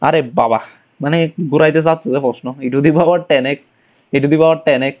 আরে বাবা, মানে ঘুরাইতে চাচ্ছে যে প্রশ্ন, ই to the power 10x, E to the power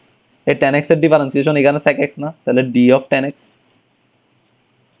 10x, এই 10x এর ডিফারেন্সিয়েশন এখানে sec x না? তাহলে d অফ 10x,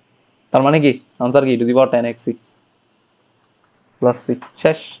 তার মানে কি আনসার কি ই to the power 10x plus C.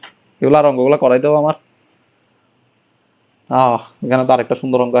 শেষ। এগুলো আর অঙ্কগুলো করাই দেবো আমার। এখানে তো আরেকটা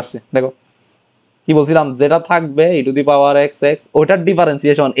সুন্দর অঙ্ক আসছে, দেখো কি বলছিলাম, যেটা থাকবে ই to the power x x, ওইটার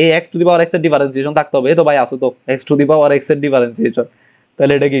ডিফারেন্সিয়েশন এই x to the power x এর ডিফারেন্সিয়েশন থাকতে হবে। এই তো ভাই আছে তো x to the power x এর ডিফারেন্সিয়েশন,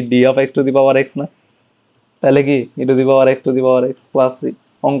 তাহলে এটা কি D of x to the power x না? তাহলে কি ই to the power x to the power x plus C.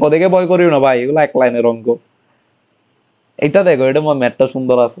 অঙ্ক দেখে ভয় করিও না ভাই, এগুলো এক লাইনের অঙ্ক। এটা দেখো, এটা ম্যাথটা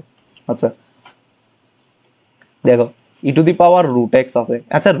সুন্দর আছে। আচ্ছা দেখো, ই to the power root x আছে।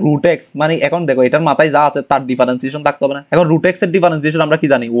 আচ্ছা রুট এক্স মানে এখন দেখো এটার মাথায় যা আছে তার ডিফারেন্সিয়েশন থাকতে হবে না? এখন রুট এক্স এর ডিফারেন্সিয়েশন আমরা কি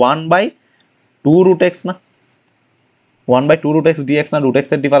জানি, 1/2 রুট এক্স না? 1/2 রুট এক্স ডিএক্স না রুট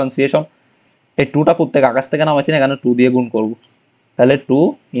এক্স এর ডিফারেন্সিয়েশন? এই টুটা প্রত্যেক আকাশ থেকে নামাইছি না, এখানে 2 দিয়ে গুণ করবো। তাহলে 2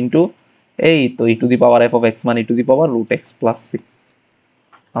 ইন্টু এই তো ই to the power F of x মানে ই to the power root x plus C.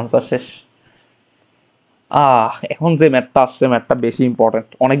 Answer শেষ। এখন যে ম্যাথটা আসছে, ম্যাথটা বেশি ইম্পর্টেন্ট,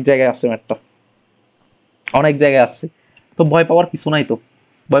 অনেক জায়গায় আসছে ম্যাথটা, অনেক জায়গায় আসছে। তো ভয় পাওয়ার কিছু নাই তো,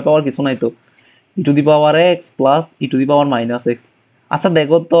 ভয় পাওয়ার কিছু নাই তো। ই to the power x plus E to the power minus x. আচ্ছা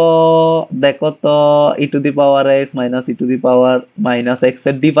দেখো তো, দেখো তো, ই to the power x minus E to the power minus x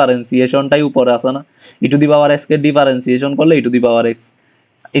এর ডিফারেন্সিয়েশনটাই উপরে আছে না? ই to the power x K differentiation করলে ই to the power x,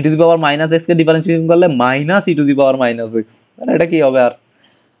 E to the power minus x K differentiation করলে minus E to the power minus x. এটা কি হবে আর?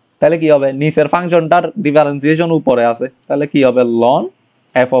 তাহলে কি হবে, নিচের ফাংশনটার ডিফারেন্সিয়েশন উপরে আছে, তাহলে কি হবে লন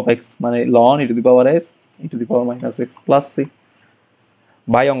এফ অফ এক্স মানে loan E to the power x E to the power minus x plus C.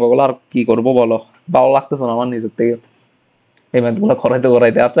 ভাই অঙ্কগুলো আর কি করবো বলো, ভালো লাগতেছে না আমার নিজের থেকে এই ম্যাথগুলো করাইতে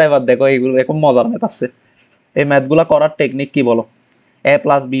করাইতে। আচ্ছা এবার দেখো এইগুলো এখন মজার ম্যাথ আসছে। এই ম্যাথগুলো করার টেকনিক কি বলো? এ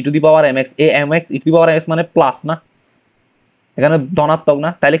plus B to the power M x, A M x E to the power M x মানে প্লাস না? এখানে ধনাত্মক না?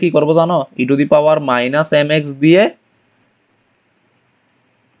 তাহলে কি করবো জানো, ই to the power minus M x দিয়ে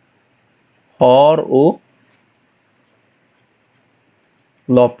হর ও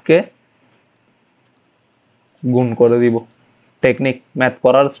লবকে গুণ করে দিব। টেকনিক, ম্যাথ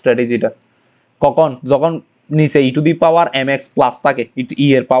করার স্ট্র্যাটেজিটা। কখন? যখন নিচে ই to the power M x plus থাকে, ই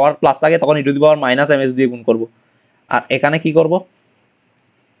এর পাওয়ার প্লাস থাকে, তখন ই to the power minus M x দিয়ে গুণ করবো। আর এখানে কি করব,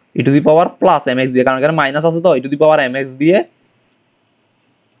 ই to the power plus M x দিয়ে, কারণ এখানে মাইনাস আছে তো, ই to the power M x দিয়ে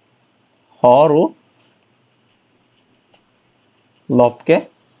হর ও লবকে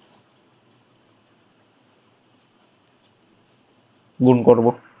গুণ করব।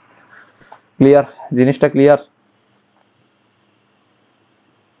 ক্লিয়ার? জিনিসটা ক্লিয়ার?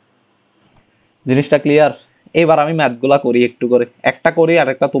 জিনিসটা ক্লিয়ার? এবার আমি ম্যাথগুলা করি একটু করে, একটা করি আর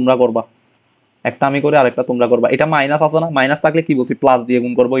একটা তোমরা করবা, একটা আমি করি আর একটা তোমরা করবা। এটা মাইনাস আছে না? মাইনাস থাকলে কি বলছি, প্লাস দিয়ে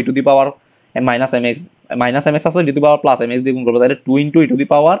গুণ করবো। ই to the power minus M x, minus M x আছে, ই to the power plus M x দিয়ে গুণ করবো, তাহলে 2 into E to the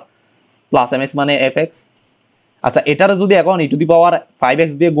power plus M x মানে এফ এক্স। আচ্ছা এটার যদি এখন ই টু দি পাওয়ার 5x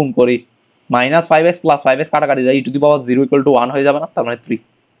দিয়ে গুণ করি, মাইনাস 5x প্লাস 5x কাটাকাটি যায়, ই to the power 0 equal to 1 হয়ে যাবে না? তার মানে 3।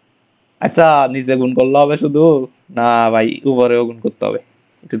 আচ্ছা নিচে গুণ করলে হবে শুধু? না ভাই, উপরেও গুণ করতে হবে,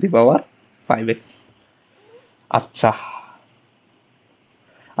 ই টু দি পাওয়ার 5x। আচ্ছা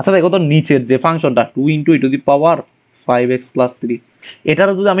আচ্ছা দেখো তো, নিচের যে ফাংশনটা 2 into E to the power 5x plus 3,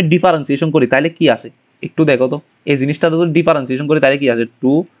 এটারও যদি আমি ডিফারেন্সিয়েশন করি তাহলে কি আসে একটু দেখো তো। এই জিনিসটা যদি ডিফারেন্সিয়েশন করি তাহলে কি আসে,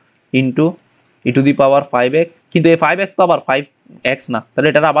 2 into E to the power 5x, কিন্তু এই 5x তো আবার 5x না, তাহলে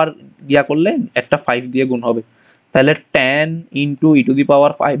এটা আবার গিয়া করলে একটা 5 দিয়ে গুণ হবে, তাহলে 10 into E to the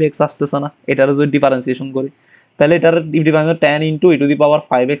power 5x আসতেছে না? এটারও যদি ডিফারেন্সিয়েশন করি তাহলে এটার differentiation 10 into E to the power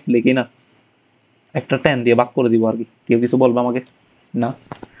 5x লিখি না, একটা 10 দিয়ে ভাগ করে দিব আর কি। কেউ কিছু বলবে আমাকে? না?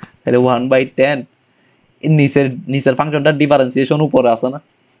 তাহলে 1/10, নিচের নিচের ফাংশনটার ডিফারেন্সিয়েশন উপরে আছে না?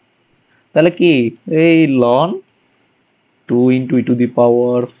 তাহলে কি এই loan 2 into E to the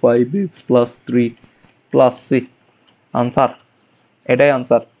power 5x plus 3 plus 6। Answer, এটাই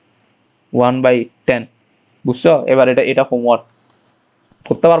আনসার 1/10। বুঝছো? এবার এটা এটা হোমওয়ার্ক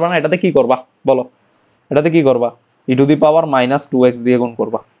করতে পারবা না? এটাতে কি করবা বলো, এটাতে কি করবা, ই to the power minus 2x দিয়ে গুণ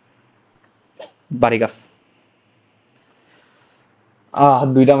করবা, বাড়ি গাছ।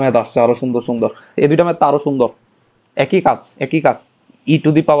 দুইটা ম্যাথ আসছে আরো সুন্দর সুন্দর, এই দুইটা ম্যাথ আরো সুন্দর। একই কাজ, একই কাজ। ই to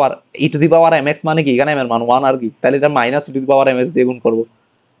the power, E to the power M x মানে কি, এখানে এম এর মান 1 আর কি, তাহলে এটা minus E to the power M x দিয়ে গুণ করবো।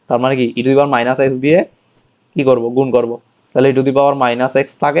 তার মানে কি ই to the power minus x দিয়ে কি করবো, গুণ করবো। তাহলে ই to the power minus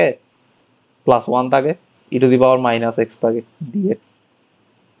x থাকে প্লাস 1 থাকে, ই to the power minus x থাকে ডিএক্স।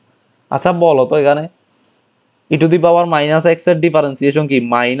 আচ্ছা বলো তো এখানে ই to the power minus x এর ডিফারেন্সিয়েশন কি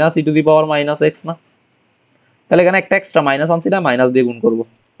minus E to the power minus x না? তাহলে এখানে একটা এক্সট্রা মাইনাস আনছি না, মাইনাস দিয়ে গুণ করবো,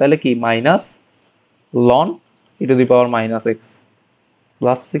 তাহলে কি minus loan E to the power minus x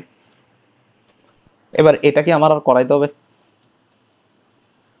plus C. এবার এটা কি আমার আর করাইতে হবে?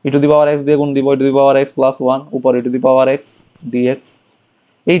 ই টু দি পাওয়ার এক্স দিয়ে গুণ দিব, ই to the power x plus one, উপর ই to the power x dx.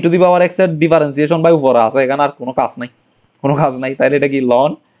 এই টু দি পাওয়ার এক্স এর ডিফারেন্সিয়েশন বাই উপরে আছে, এখানে আর কোনো কাজ নাই, কোনো কাজ নাই। তাহলে এটা কি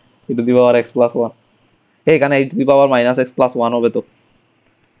loan E to the power x plus one, এখানে ই to the power minus x plus one হবে, তো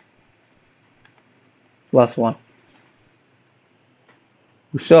প্লাস ওয়ান,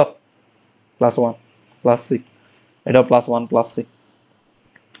 বুঝছো? প্লাস ওয়ান প্লাস সি, এটা প্লাস ওয়ান প্লাস সি।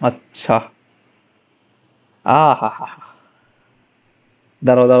 আচ্ছা, হা হা,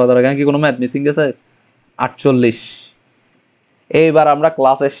 দাঁড়াও দাঁড়াও দাঁড়াও, এখানে কি কোনো ম্যাথ মিসিং গেছে? 48। এইবার আমরা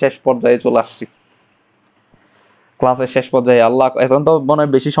ক্লাসের শেষ পর্যায়ে চলে আসছি, ক্লাসের শেষ পর্যায়ে। আল্লাহ, এখন তো মনে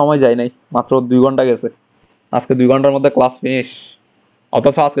হয় বেশি সময় যায় নাই, মাত্র 2 ঘন্টা গেছে। আজকে 2 ঘন্টার মধ্যে ক্লাস ফিনিশ,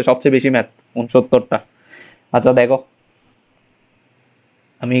 অথচ আজকে সবচেয়ে বেশি ম্যাথ 69টা। আচ্ছা দেখো,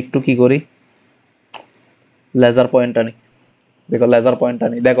 আমি একটু কি করি, লেজার পয়েন্টটা নিই, দেখো লেজার পয়েন্টটা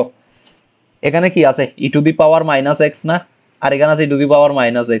নিই। দেখো এখানে কি আছে, ই to the power minus x না, আর এখানে আছে ই to the power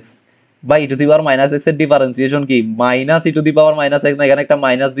minus x. বা ই to the power minus x এর ডিফারেন্সিয়েশন কি minus E to the power minus x না, এখানে একটা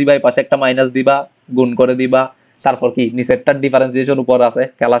মাইনাস দিবা, এই পাশে একটা মাইনাস দিবা, গুণ করে দিবা, তারপর কি নিচেরটার ডিফারেন্সিয়েশন উপর আছে,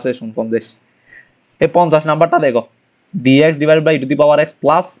 খেলা শেষ সন্দেশ। এই 50 নাম্বারটা দেখো, dx divided by E to the power x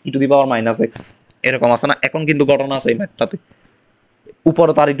plus E to the power minus x, এরকম আছে না? এখন কিন্তু ঘটনা আছে এই ম্যাথটাতে,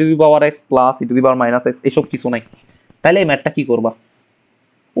 উপরে তার ই to the power x plus E to the power minus x, এসব কিছু নাই। তাহলে এই ম্যাথটা কি করবা?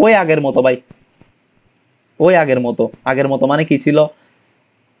 ওই আগের মতো ভাই, ওই আগের মতো। আগের মতো মানে কি ছিল,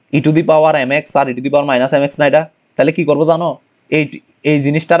 ই to the power M x R E to the power minus M x না এটা? তাহলে কি করবো জানো, এই এই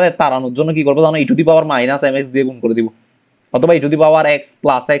জিনিসটারে তাড়ানোর জন্য কি করবো জানো, ই to the power minus M x দিয়ে গুণ করে দিব, অথবা ই to the power x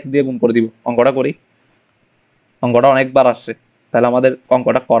plus x দিয়ে গুণ করে দিব। অঙ্কটা করি, অঙ্কটা অনেকবার আসছে, তাহলে আমাদের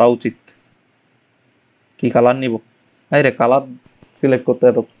অঙ্কটা করা উচিত। কি কালার নিব? এই রে, কালার সিলেক্ট করতে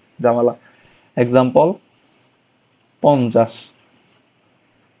এত ঝামেলা। এক্সাম্পল 50,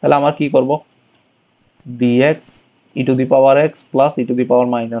 তাহলে আমার কি করব, dx E to the power x plus E to the power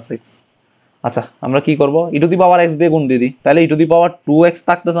minus x. আচ্ছা আমরা কি করব, ই টু দি পাওয়ার এক্স দিয়ে গুণ দিয়ে দিই, তাহলে ই টু দি পাওয়ার 2x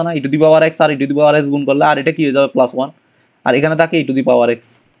থাকতেছে না, ই to the power x R E to the power x গুণ করলে আর এটা কি হয়ে যাবে প্লাস ওয়ান, আর এখানে থাকে ই টু দি পাওয়ার এক্স।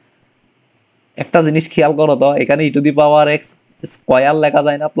 একটা জিনিস খেয়াল করো তো, এখানে ই to the power x square লেখা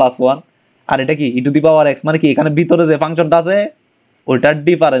যায় না, প্লাস ওয়ান, আর এটা কি ই টু দি পাওয়ার এক্স, মানে কি এখানে ভিতরে যে ফাংশনটা আছে ওইটার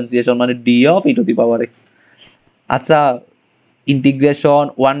ডিফারেন্সিয়েশন, মানে D of E to the power x. আচ্ছা, integration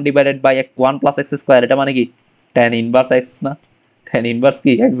 1 divided by 1 plus x square, এটা মানে কি tan ইনভার্স এক্স না? tan ইনভার্স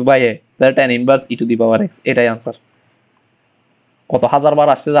কি এক্স বাই এ, তাহলে tan inverse E to the power x, এটাই आंसर। কত হাজার বার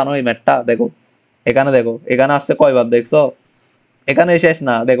আসছে জানো এই ম্যাথটা? দেখো এখানে, দেখো এখানে আসছে কয়বার দেখছো? এখানে শেষ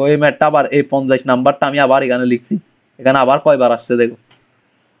না, দেখো এই ম্যাথটা আবার এই 50 নাম্বারটা আমি আবার এখানে লিখছি, এখানে আবার কয়বার আসছে দেখো,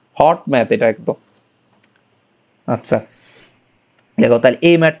 হট ম্যাথ এটা একদম। আচ্ছা দেখো, তাহলে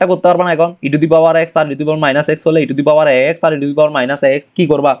এই ম্যাথটা করতে পারবা না এখন, ই to the power x R E to the power minus x হলে ই to the power x R E to the power minus x কি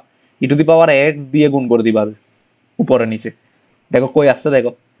করবা, ই টু দি পাওয়ার এক্স দিয়ে গুণ করে দিবা উপরে নিচে। দেখো কই আসছে,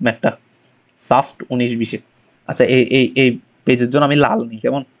 দেখো ম্যাথটা জাস্ট 19-20-এ। আচ্ছা এই এই এই পেজের জন্য আমি লাল নিই,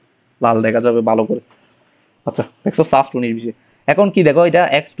 কেমন লাল দেখা যাবে ভালো করে। আচ্ছা দেখছো জাস্ট 19-20-এ। এখন কি দেখো, এটা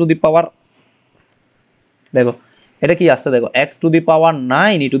এক্স টু দি পাওয়ার, দেখো এটা কি আসছে, দেখো x to the power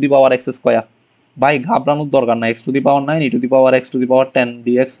 9 E to the power x square. ভাই ঘাবড়ানোর দরকার নাই, x to the power 9 E to the power x to the power 10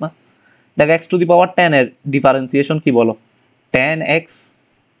 dx না? দেখো এক্স টু দি পাওয়ার 10 এর ডিফারেন্সিয়েশন কি বলো, 10x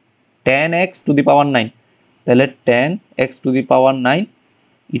টু দি পাওয়ার 9, তাহলে 10x to the power 9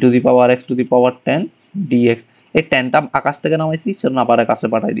 E to the power x to the power 10 dx. এই 10টা আকাশ থেকে নামাইছি, সেটা না পারে কাছে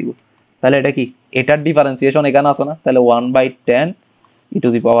পাঠাই দিব। তাহলে এটা কি, এটার ডিফারেন্সিয়েশন এখানে আছে না, তাহলে 1/10 ই to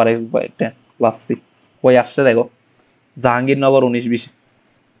the power x/10 plus C. কই আসছে দেখো, জাহাঙ্গীরনগর 19-20,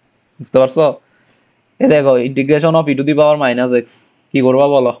 বুঝতে পারছো? এ দেখো integration of E to the power minus x, কি করবা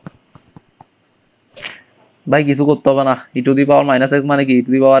বলো? ভাই কিছু করতে হবে না, ই to the power minus x মানে কি ই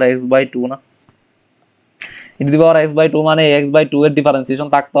টু দি পাওয়ার x/2 না? ই টু দি পাওয়ার x/2 মানে x/2 এর ডিফারেন্সিয়েশন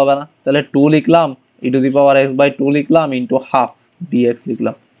থাকতে হবে না? তাহলে 2 লিখলাম, ই টু দি পাওয়ার x/2 লিখলাম ইনটু হাফ ডিএক্স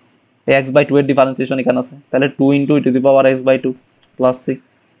লিখলাম। এই x/2 এর ডিফারেন্সিয়েশন এখানে আছে, তাহলে 2 into E to the power x/2 plus 6।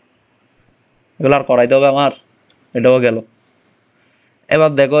 এগুলো আর করাইতে হবে আমার, এটাও গেল।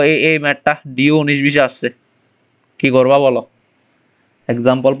 এবার দেখো এই এই ম্যাথটা ডিও 19-20-এ আসছে, কি করবা বলো?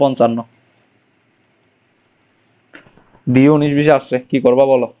 এক্সাম্পল 55, ডিও 19-20-এ আসছে, কি করবা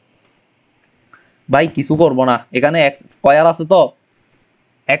বলো? ভাই কিছু করবো না, এখানে এক্স স্কয়ার আছে তো,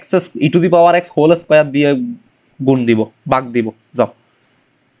 x E to the power x whole square দিয়ে গুণ দিব, ভাগ দিব, যাও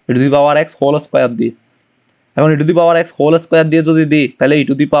ই to the power x whole square দিয়ে। এখন ই to the power x whole square দিয়ে যদি দিই, তাহলে ই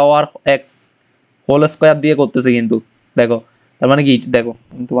to the power x whole square দিয়ে করতেছে কিন্তু দেখো, তার মানে কি দেখো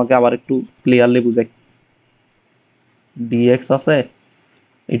আমি তোমাকে আবার একটু ক্লিয়ারলি বুঝাই। ডিএক্স আছে,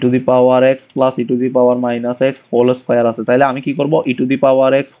 ই to the power x plus E to the power minus x whole square আছে, তাহলে আমি কি করব, ই to the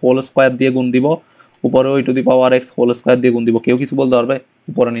power x whole square দিয়ে গুণ দিব, উপরেও ই to the power x whole square দিয়ে গুণ দিব, কেউ কিছু বলতে পারবে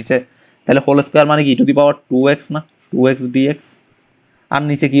উপরে নিচে? তাহলে হোল স্কোয়ার মানে কি ই টু দি পাওয়ার 2x না, 2x ডিএক্স। আর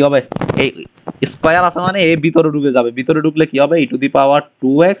নিচে কি হবে, এই স্কোয়ার আছে মানে এ ভিতরে ঢুকে যাবে, ভিতরে ঢুকলে কি হবে ই to the power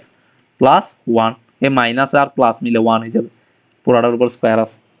 2x plus 1, A minus R plus মিলে 1 হয়ে যাবে, পুরাটার উপর স্কোয়ার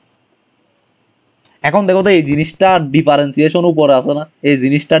আছে। এখন দেখো তো এই জিনিসটা ডিফারেন্সিয়েশন উপরে আছে না, এই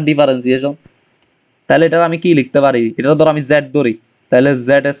জিনিসটার ডিফারেন্সিয়েশন, তাহলে এটা আমি কি লিখতে পারি, এটা ধর আমি জেড ধরি, তাহলে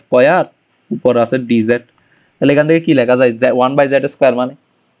জেড স্কোয়ার উপরে আছে ডিজেড, তাহলে এখান থেকে কি লেখা যায়, 1/z স্কোয়ার মানে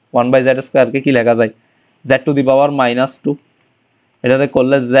 1/z স্কোয়ারকে কি লেখা যায়, জেড টু দি পাওয়ার -2, এটাতে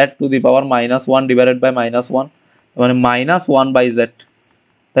করলে Z to the power -1 divided by -1, মানে -1/z,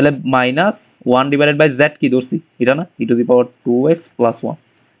 তাহলে -1 ডিভাইডেড বাই জেড কি ধরছি এটা না, ই to the power 2x plus 1,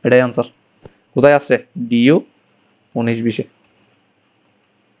 এটাই আনসার। কোথায় আসছে, ডিইউ 19-20-এ।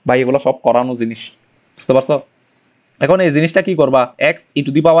 ভাই এগুলো সব করানো জিনিস, বুঝতে পারছো? এখন এই জিনিসটা কি করবা, x E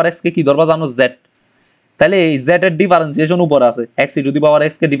to the power x কে কি ধরবা জানো, জেড, তাহলে এই জেড এর ডিফারেন্সিয়েশন উপরে আছে, x E to the power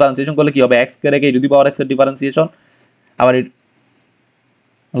x K differentiation করলে কি হবে, এক্স কে রেখে ই টু দি পাওয়ার এক্স এর ডিফারেন্সিয়েশন, আবার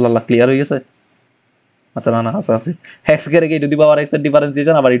আল্লাহ ক্লিয়ার হয়ে গেছে? আচ্ছা না না আছে আছে, এক্স কে রেখে ই টু দি পাওয়ার এক্স এর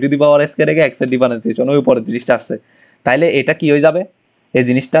ডিফারেন্সিয়েশন, আবার ই টু দি পাওয়ার এক্স কে রেখে এক্স এর ডিফারেন্সিয়েশন, ওই উপরের জিনিসটা আসছে, তাইলে এটা কি হয়ে যাবে, এই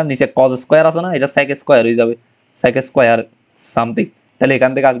জিনিসটা নিচে কজ স্কোয়ার আছে না, এটা সেক স্কোয়ার হয়ে যাবে, সেক স্কোয়ার সামথিং, তাহলে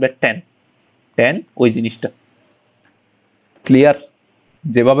এখান থেকে আসবে 10 10 ওই জিনিসটা। ক্লিয়ার?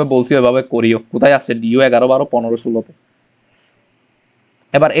 যেভাবে বলছি ওইভাবে করিও। কোথায় আসছে, ডিইউ 11 12 15 16-তে।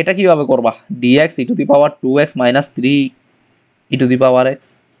 এবার এটা কিভাবে করবা, dx E to the power 2x minus 3 E to the power x,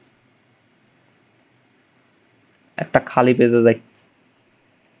 একটা খালি পেজে যাই,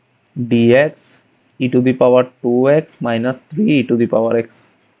 dx E to the power 2x minus 3 E to the power x.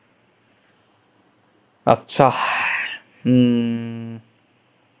 আচ্ছা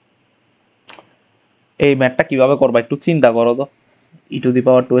এই ম্যাথটা কিভাবে করবা একটু চিন্তা করো তো, ই টু দি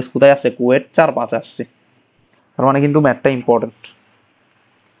পাওয়ার 2x কোথায় আসছে, কুয়েট 4 5 আসছে, তার মানে কিন্তু ম্যাথটা ইম্পর্টেন্ট,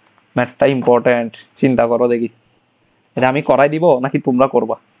 ম্যাথটা ইম্পর্টেন্ট, চিন্তা করো দেখি, এটা আমি করাই দিব নাকি তোমরা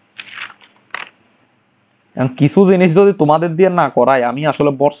করবা? কিছু জিনিস যদি তোমাদের দিয়ে না করাই আমি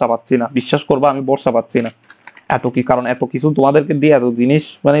আসলে ভরসা পাচ্ছি না, বিশ্বাস করবা আমি ভরসা পাচ্ছি না। এত কি কারণ, এত কিছু তোমাদেরকে দিয়ে এত জিনিস,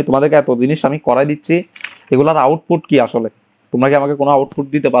 মানে তোমাদেরকে এত জিনিস আমি করাই দিচ্ছি, এগুলার আউটপুট কি আসলে? তোমরা কি আমাকে কোনো আউটপুট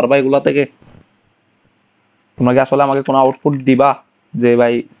দিতে পারবা এগুলা থেকে? তোমরা কি আসলে আমাকে কোনো আউটপুট দিবা যে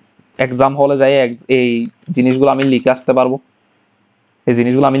ভাই এক্সাম হলে যাই এই জিনিসগুলো আমি লিখে আসতে পারবো, এই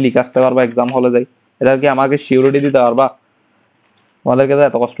জিনিসগুলো আমি লিখে আসতে পারবো এক্সাম হলে যাই? এটা কি আমাকে সিউরিটি দিতে পারবা? তোমাদেরকে তো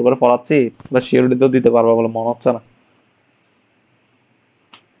এত কষ্ট করে পড়াচ্ছি, সিউরিটি তো দিতে পারবা বলে মনে হচ্ছে না।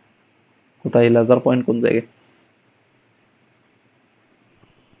 কোথায় লেজার পয়েন্ট, কোন জায়গায়?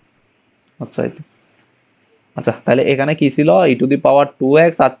 আচ্ছা এই তো। আচ্ছা তাহলে এখানে কি ছিল, ই to the power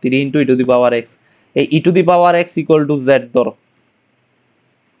 2x R 3 into E to the power x, এই ই to the power x equal to Z ধরো,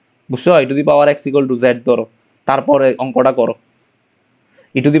 বুঝছো, ই to the power x equal to Z ধরো, তারপরে অঙ্কটা করো,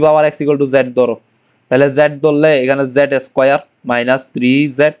 ই to the power x equal to Z ধরো, তাহলে Z ধরলে এখানে জেড স্কোয়ার মাইনাস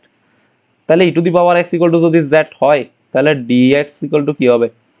 3z, তাহলে ই to the power x equal to যদি জেড হয় তাহলে ডিএক্স ইকুয়াল টু কি হবে,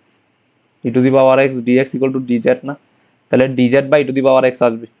 ই to the power x dx equal to DZ না, তাহলে DZ by E to the power x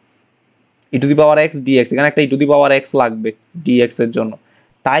আসবে, ই to the power x dx, এখানে একটা ই টু দি পাওয়ার এক্স লাগবে ডিএক্স এর জন্য,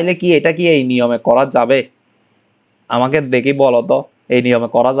 তাইলে কি এটা কি এই নিয়মে করা যাবে? আমাকে দেখি বলো তো, এই নিয়মে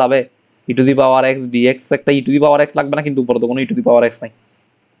করা যাবে? ই to the power x dx, একটা ই টু দি পাওয়ার এক্স লাগবে না, কিন্তু উপরে তো কোনো ই টু দি পাওয়ার এক্স নাই,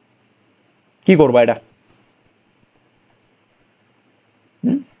 কি করবা এটা?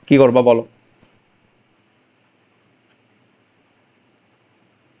 কি করবা বলো,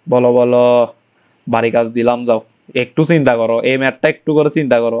 বলো বলো, বাড়ি কাজ দিলাম, যাও একটু চিন্তা করো, এই ম্যাথটা একটু করে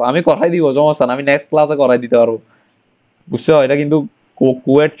চিন্তা করো, আমি করাই দিব সমস্যা না, আমি নেক্সট ক্লাসে করাই দিতে পারবো, বুঝছো? এটা কিন্তু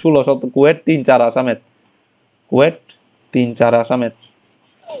কুয়েট 16 কুয়েট 3 4 আসামের, কুয়েট 3 4 আসামের,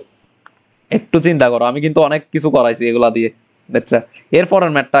 একটু চিন্তা করো, আমি কিন্তু অনেক কিছু করাইছি এগুলা দিয়ে। আচ্ছা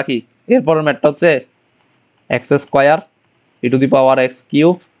এরপরের ম্যাথটা কি, এরপরের ম্যাথটা হচ্ছে x square E to the power x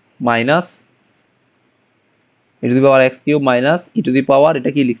cube minus E to the power x cube minus E to the পাওয়ার, এটা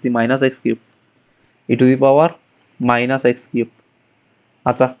কি লিখছি, minus x cube, E to the power minus x cube.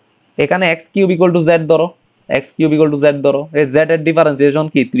 আচ্ছা এখানে x cube equal to Z ধরো, x cube equal to Z ধরো, এই Z এর differentiation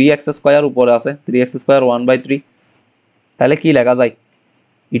কি 3x স্কোয়ার, উপরে আছে 3x স্কোয়ার 1/3, তাহলে কি লেখা যায়,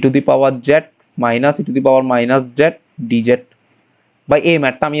 ই to the power Z minus E to the power minus Z DZ. ভাই এই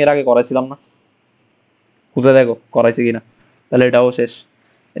ম্যাথটা আমি এর আগে করাইছিলাম না, খুঁজে দেখো করাইছি কিনা, তাহলে এটাও শেষ।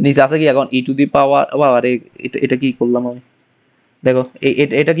 নিচে আছে কি এখন ই টু দি পাওয়ার, আরে এটা এটা কি করলাম আমি, দেখো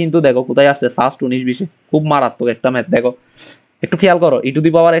এটা কিন্তু দেখো কোথায় আসছে, সাস্ট 19-20, খুব মারাত্মক একটা ম্যাথ। দেখো একটু খেয়াল করো, ই টু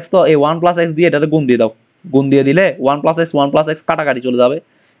দি পাওয়ার এক্স তো এই 1 + x দিয়ে এটাতে গুণ দিয়ে দাও, গুণ দিয়ে দিলে 1 + x কাটাকাটি চলে যাবে,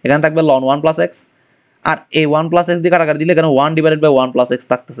 এখানে থাকবে লন 1 + x, আর এই 1 + x দিয়ে কাটাকাটি দিলে এখানে 1/1 + x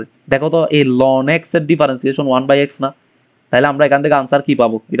থাকতেছে। দেখো তো এই লন এক্স এর ডিফারেন্সিয়েশন 1/x না, তাহলে আমরা এখান থেকে আনসার কি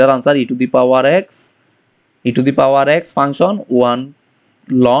পাবো? এটার answer E to the power x function 1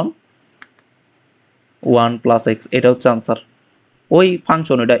 ln 1 + x, এটা হচ্ছে আনসার। ওই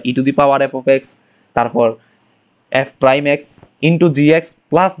ফাংশন এটা ই টু দি পাওয়ার f(x), তারপর f প্রাইম এক্স ইন্টু জি এক্স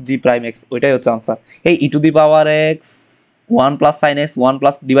প্লাস জি প্রাইম এক্স, ওইটাই হচ্ছে আনসার। এই ই to the power x 1 + sin x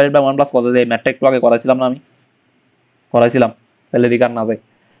 1+/1 + cos x, এই ম্যাথটা একটু আগে করাইছিলাম না আমি? করাইছিলাম, তাহলে এদিকে আর না যাই।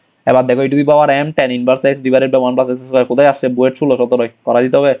 এবার দেখো ই to the power m tan−1x/1 + x², কোথায় আসছে? বুয়েট 16-17 করা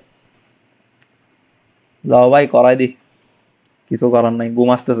দিতে হবে। যাও ভাই করাই দি, কিছু করার নাই, ঘুম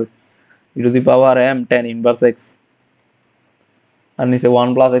আসতেছে। ই to the power m tan−1x আর নিচে 1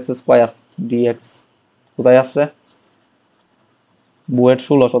 + x² dx, কোথায় আসছে? বুয়েট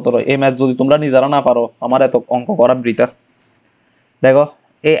 16-17। এই ম্যাথ যদি তোমরা নিজেরা না পারো, আমার এত অঙ্ক করা বৃথা। দেখো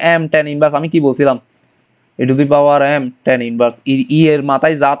এই m tan−1, আমি কি বলছিলাম? ই to the power m tan−1, ই এর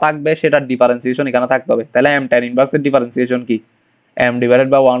মাথায় যা থাকবে সেটার ডিফারেন্সিয়েশন এখানে থাকতে হবে। তাহলে m tan−1 এর ডিফারেন্সিয়েশন কি?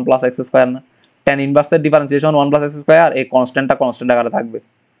 m/1 + x², না? tan−1 এর ডিফারেন্সিয়েশন 1 + x², এই কনস্ট্যান্টটা কনস্ট্যান্ট আকারে থাকবে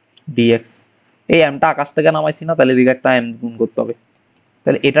dx। এই mটা আকাশ থেকে নামাইছি না, তাহলে এদিকে একটা m গুণ করতে হবে।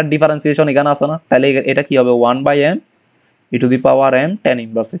 তাহলে এটার ডিফারেন্সিয়েশন এখানে আছে না, তাহলে এটা কি হবে? 1/m E to the power m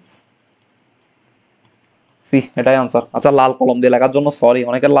tan−1x। C, এটাই আনসার। আচ্ছা, লাল কলম দিয়ে লেখার জন্য সরি,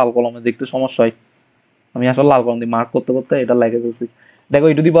 অনেকের লাল কলমে দেখতে সমস্যা হয়, আমি আসলে লাল কলম দিয়ে মার্ক করতে করতে এটা লিখে ফেলছি। দেখো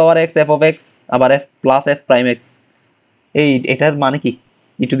ই to the power x f(x), আবার f plus f prime x, এটার মানে কি?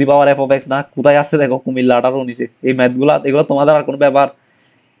 ই টু দি পাওয়ার f(x) না, কোথায় আসছে দেখো? কুমিল্লা 18-19। এই ম্যাথগুলা এগুলো তোমাদের আর কোনো ব্যাপার?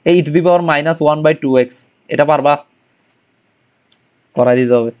 এই ই টু দি পাওয়ার -1/2x, এটা পারবা? করাই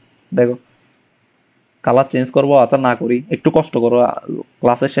দিতে হবে। দেখো কালার চেঞ্জ করবো, আচ্ছা না করি, একটু কষ্ট করো,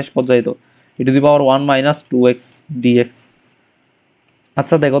 ক্লাসের শেষ পর্যায়ে তো। ই টু দি পাওয়ার 1 - 2x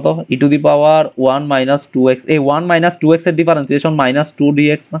আচ্ছা দেখো তো ই টু দি পাওয়ার 1 - 2x, এই 1 - 2x এর ডিফারেন্সিয়েশন -2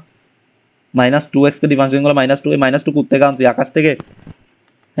 dx না? -2x কে ডিফারেন্সিয়েশন করলে -2, এই -2 কোথেকে আনছি? আকাশ থেকে?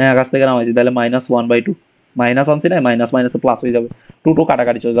 হ্যাঁ আকাশ থেকে নামাইছি, তাহলে -1/2, মাইনাস আনছি না, মাইনাস মাইনাসে প্লাস হয়ে যাবে, 2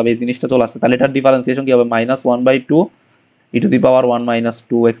 কাটাকাটি চলে যাবে, এই জিনিসটা চলে আসছে। তাহলে এটার ডিফারেন্সিয়েশন কি হবে? -1/2 ই টু দি পাওয়ার 1 -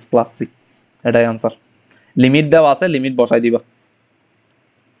 2x + 6, এটাই আনসার। লিমিট দেওয়া আছে, লিমিট বসাই দিবা,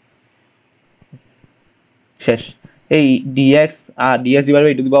 শেষ। এই dx R dx divide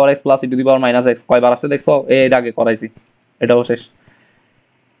by E to the power x plus E to the power -x কয়বার আসছে দেখছো? এর আগে করাইছি, এটাও শেষ।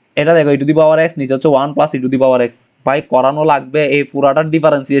 এটা দেখো ই টু দি পাওয়ার x নিচে হচ্ছে 1 + ই টু দি পাওয়ার x, ভাই করানো লাগবে, এই পুরাটার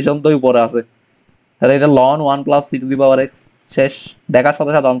ডিফারেন্সিয়েশন তো উপরে আছে, তাহলে এটা ln 1 + E to the power x, শেষ। দেখার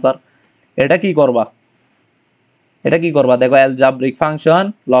সাথে সাথে আনসার। এটা কি করবা? এটা কি করবা? দেখো অ্যালজাব্রিক ফাংশন,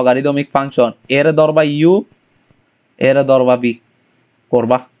 লগারিদমিক ফাংশন, এর ধরবা ইউ, এর ধরবা বি,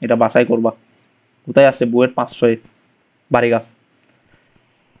 করবা, এটা বাসায় করবা। কোথায় আসছে? বুয়েট 500 বাড়ি গাছ।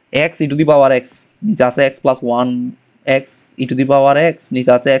 x E to the power x, নিচে আছে x+1, x E to the power x,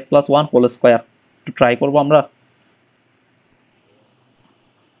 নিচে আছে x+1 হোল স্কয়ার, একটু ট্রাই করবো আমরা।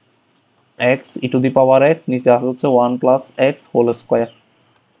 x E to the power x, নিচে আছে হচ্ছে 1 + x whole square.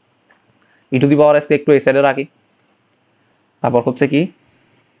 E to the power x কে একটু এই সাইডে রাখি, তারপর হচ্ছে কি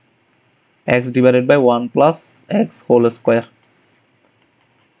x/1 + x হোল স্কয়ার।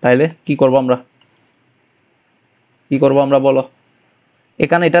 তাইলে কি করবো আমরা? কি করবো আমরা বলো?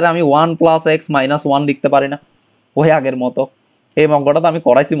 এখানে এটারে আমি 1 + x - 1 লিখতে পারি না? ওই আগের মতো, এই অঙ্কটা তো আমি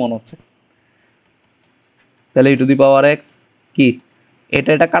করাইছি মনে হচ্ছে। তাহলে ই টু দি পাওয়ার x কি,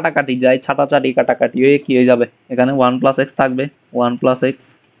 এটা কাটাকাটি যায়, ছাটাছাটি কাটাকাটি হয়ে কি হয়ে যাবে? এখানে 1 + x থাকবে, 1 + x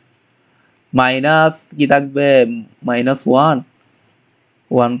মাইনাস কি থাকবে? -1,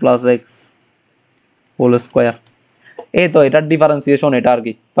 1 + x হোল স্কয়ার। এই তো এটার ডিফারেন্সিয়েশন, এটা আর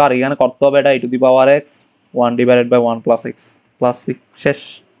কি, তো আর এখানে করতে হবে এটা ই to the power x 1/1 + x + 6, শেষ।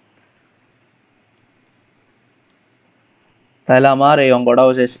 তাহলে আমার এই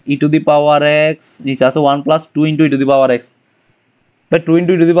অঙ্কটাও শেষ। ই টু দি পাওয়ার x নিচে আছে 1 + 2 * ই to the power x, 2 * E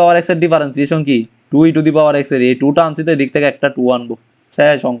to the power x এর ডিফারেন্সিয়েশন কি? 2 ই টু দি পাওয়ার x এর, এই 2টা আনছি তো এদিক থেকে একটা 2 আনবো,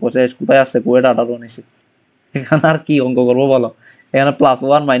 শেষ, অঙ্ক শেষ। কোথায় আসছে? কুয়েট 18-19। এখানে আর কি অঙ্ক করবো বলো? এখানে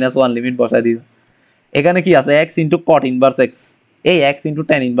 +1 - 1 লিমিট বসাই দিই। এখানে কি আছে? x * cot ইনভার্স x, এই x *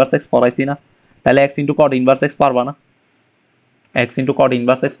 tan ইনভার্স x পড়াইছি না? তাহলে x * cot ইনভার্স x পারবা না? x * cot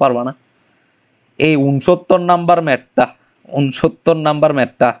ইনভার্স x পারবা না? এই 69 নাম্বার ম্যাথটা, 69 নাম্বার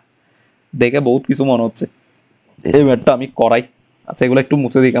ম্যাথটা দেখে বহুত কিছু মনে হচ্ছে, এই ম্যাথটা আমি করাই। আচ্ছা এগুলো একটু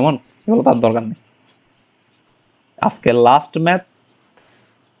মুছে দিই, কেমন? এগুলো তার দরকার নেই। আজকে লাস্ট ম্যাথ,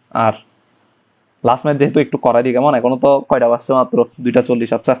 আর লাস্ট ম্যাচ যেহেতু একটু করাই দিই কেমন, এখনো তো কয়টা বাজছে মাত্র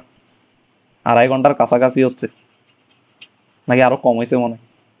 2:40। আচ্ছা, 2.5 ঘন্টার কাছাকাছি হচ্ছে, নাকি আরো কম হয়েছে মনে হয়।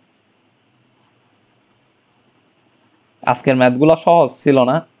 আজকের ম্যাথগুলো সহজ ছিল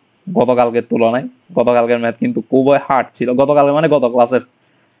না গতকালকের তুলনায়। গতকালকের ম্যাথ কিন্তু খুবই হার্ড ছিল। গতকালকে মানে গত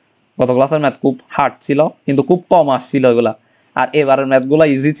ক্লাসের ম্যাথ খুব হার্ড ছিল, কিন্তু খুব কম আসছিল এগুলা। আর এবারের ম্যাথগুলো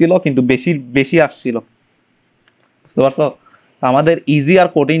ইজি ছিল, কিন্তু বেশি বেশি আসছিল। বুঝতে পারছো? আমাদের ইজি আর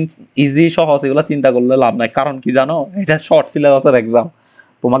কঠিন, ইজি সহজ এগুলো চিন্তা করলে লাভ নাই। কারণ কি জানো, এটা শর্ট সিলেবাসের এক্সাম।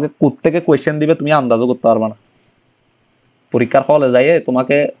 তোমাকে কোত্থেকে কোয়েশ্চেন দিবে তুমি আন্দাজও করতে পারবে না। পরীক্ষার হলে যাইয়ে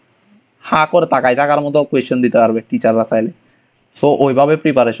তোমাকে হা করে তাকাই থাকার মতো কোয়েশ্চেন দিতে পারবে টিচাররা চাইলে। সো ওইভাবে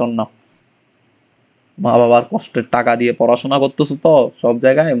প্রিপারেশন নাও। মা বাবার কষ্টের টাকা দিয়ে পড়াশোনা করতেছো, তো সব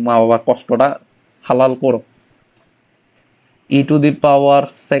জায়গায় মা বাবার কষ্টটা হালাল করো।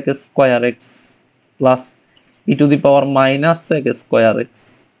 e⁻sec² x plus e⁻−sec² x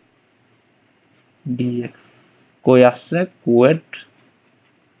dx কই আসছে? কুয়েট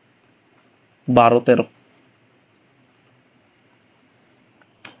 12-13।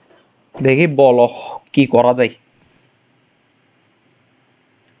 দেখি বলো কি করা যায়,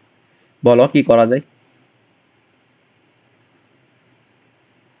 বলো কি করা যায়।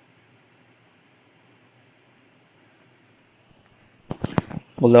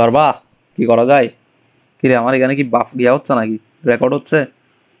 বলতে পারবা কি করা যায়? কিরে, আমার এখানে কি বাফ দেওয়া হচ্ছে নাকি? রেকর্ড হচ্ছে?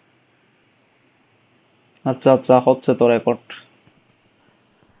 আচ্ছা আচ্ছা, হচ্ছে তো রেকর্ড।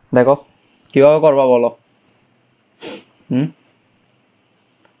 দেখো কিভাবে করবা বলো। হুম,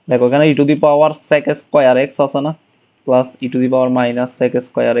 দেখো এখানে e⁻sec² x আছে না, প্লাস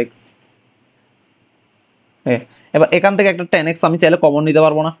e⁻−sec²x। এবার এখান থেকে একটা 10x আমি চাইলে কমন নিতে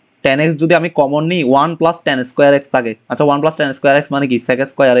পারবো না? 10x যদি আমি কমন নিই, 1 + 10² x থাকে। আচ্ছা, 1 + 10² x মানে কি?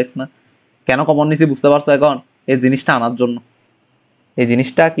 sec² x না? কেন কমন নিছি বুঝতে পারছো এখন? এই জিনিসটা আনার জন্য। এই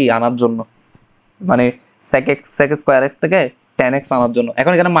জিনিসটা কি আনার জন্য, মানে sec² x থেকে 10x আনার জন্য।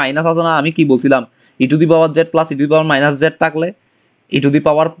 এখন এখানে মাইনাস আছে না, আমি কি বলছিলাম? e⁻z প্লাস e⁻−z থাকলে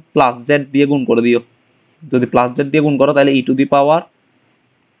e⁻+z দিয়ে গুণ করে দিও। যদি প্লাস জেড দিয়ে গুণ করো তাহলে e⁻sec²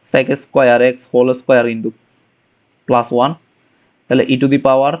 x হোল স্কোয়ার কিন্তু +1, তাহলে e⁻sec²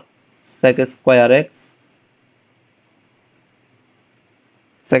 x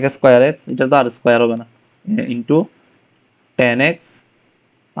এটা তো আর স্কোয়ার হবে না, ইন্টু 10x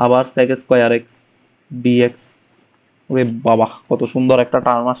আবার sec² x dx। ওরে বাবা, কত সুন্দর একটা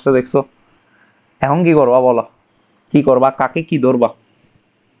টার্ম আসছে দেখছো। এখন কি করবা বলো, কি করবা, কাকে কি ধরবা?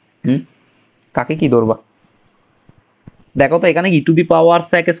 হুম, কাকে কি ধরবা? দেখো তো এখানে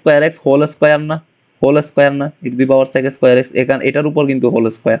e⁻sec² x হোল স্কোয়ার না? হোল স্কোয়ার না e⁻sec² x, এখানে এটার উপর কিন্তু হোল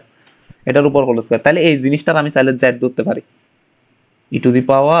স্কোয়ার, এটার উপর হোল স্কোয়ার। তাহলে এই জিনিসটার আমি চাইলে জেড ধরতে পারি।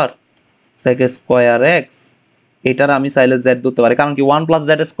 e⁻sec² x এটার আমি চাইলে জেড ধরতে পারি, কারণ কি 1 +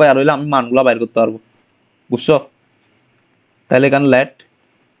 z² হইলে আমি মানগুলা বাইর করতে পারবো। বুঝছো? তাহলে এখানে লেট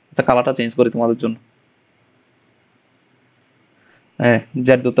কালারটা চেঞ্জ করি তোমাদের জন্য। হ্যাঁ,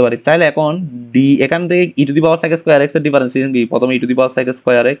 জেড ধরতে পারি। তাহলে এখন ডি এখান থেকে e⁻sec² x এর ডিফারেন্সিয়েশন কি? প্রথমে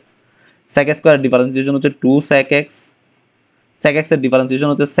e⁻sec² x, sec² ডিফারেন্সিয়েশন হচ্ছে 2 sec x, sec x এর ডিফারেন্সিয়েশন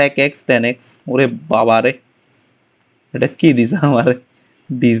হচ্ছে sec x tan x। ওরে বাবা রে, এটা কি দিছে আমারে?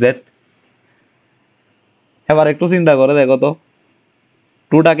 ডিজেড। এবার একটু চিন্তা করে দেখো তো,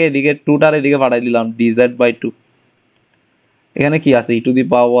 টুটার এদিকে পাঠাই দিলাম dz/2। এখানে কি আছে? e⁻sec²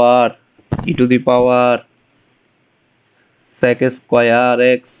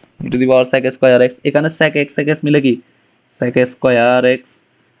 x, e⁻sec²x। এখানে sec x মিলে কি sec² x,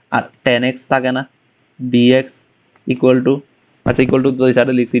 আর tan x থাকে না, dx ইকুয়াল টু, আচ্ছা ইকুয়াল টু দুই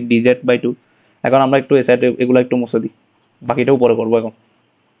সাইডে লিখছি dz/2। এখন আমরা একটু এই সাইডে এগুলো একটু মুছে দিই, বাকিটাও পরে করবো এখন।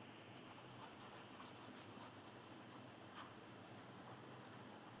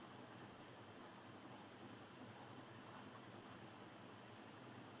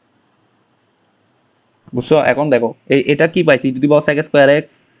 বুঝছো? এখন দেখো এটা কি পাইছি, e⁻sec²x,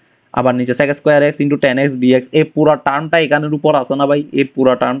 আবার নিচে sec² x into tan x dx। এই পুরা টার্মটা এখানের উপর আছে না ভাই? এই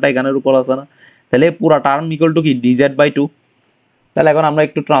পুরা টার্মটা এখানের উপর আছে না? তাহলে এই পুরা টার্ম ইকুয়াল টু কি dz/2। তাহলে এখন আমরা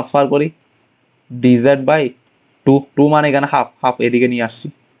একটু ট্রান্সফার করি, dz/2, 2 মানে এখানে হাফ, হাফ এদিকে নিয়ে আসছি।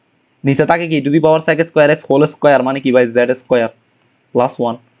 নিচে থাকে কি e⁻sec² x হোল স্কোয়ার মানে কি ভাই? z²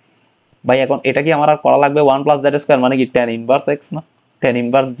 +1। ভাই এখন এটা কি আমার আর করা লাগবে? 1 + z² মানে কি tan−1 x না?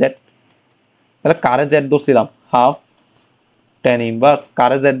 tan−1 z। তাহলে কারে জেড ধরছিলাম? Half tan−1।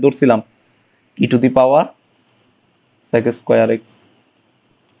 কারে Z ধরছিলাম? e⁻sec² x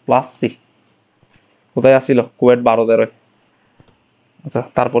plus C. কোথায় আসছিল? কুয়েট 12-13। আচ্ছা,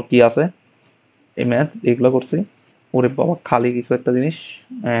 তারপর কি আছে? এই ম্যাথ এগুলো করছি। ওরে বাবা, খালি কিছু একটা জিনিস,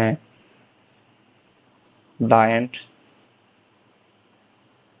 হ্যাঁ, দা এন্ড।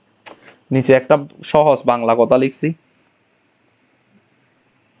 নিচে একটা সহজ বাংলা কথা লিখছি,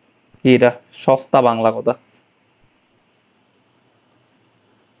 কি এটা? সস্তা বাংলা কথা।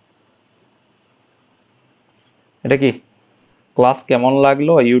 এটা কি? ক্লাস কেমন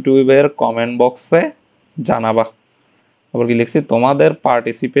লাগলো ইউটিউবের কমেন্ট বক্সে জানাবা। তারপর কি লিখছি? তোমাদের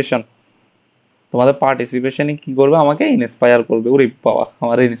পার্টিসিপেশনই কি করবে? আমাকে ইন্সপায়ার করবে। ওরে বাবা,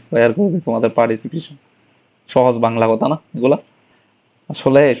 আমার ইন্সপায়ার করবে তোমাদের পার্টিসিপেশন। সহজ বাংলা কথা না এগুলা?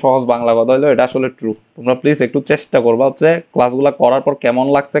 আসলে সহজ বাংলা কথা হলো এটা আসলে ট্রু। তোমরা প্লিজ একটু চেষ্টা করবা হচ্ছে ক্লাসগুলো করার পর কেমন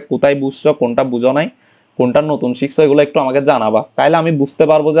লাগছে, কোথায় বুঝছো, কোনটা বুঝো নাই, কোনটা নতুন শিখছো, এগুলো একটু আমাকে জানাবা। তাইলে আমি বুঝতে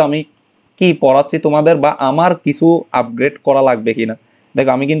পারবো যে আমি কি পড়াচ্ছি তোমাদের, বা আমার কিছু আপগ্রেড করা লাগবে কিনা।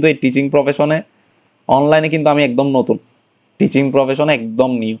 দেখো আমি কিন্তু এই টিচিং প্রফেশনে, অনলাইনে কিন্তু আমি একদম নতুন, টিচিং প্রফেশনে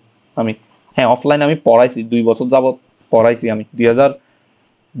একদম নিউ আমি। হ্যাঁ, অফলাইনে আমি পড়াইছি 2 বছর যাবত, পড়াইছি আমি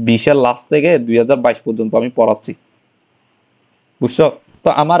 2020-এর লাস্ট থেকে 2022 পর্যন্ত আমি পড়াচ্ছি, বুঝছো? তো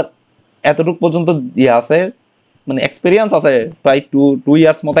আমার এতটুকু পর্যন্ত ইয়ে আছে, মানে এক্সপিরিয়েন্স আছে, প্রায় টু টু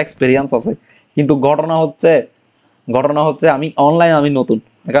ইয়ার্স মতো এক্সপিরিয়েন্স আছে। কিন্তু ঘটনা হচ্ছে আমি অনলাইনে আমি নতুন।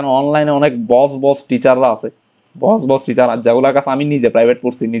 এখানে অনলাইনে অনেক বস বস টিচাররা আছে, বস বস টিচার, আর যেগুলোর কাছে আমি নিজে প্রাইভেট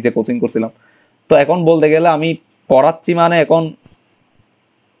করছি, নিজে কোচিং করছিলাম। তো এখন বলতে গেলে আমি পড়াচ্ছি, মানে এখন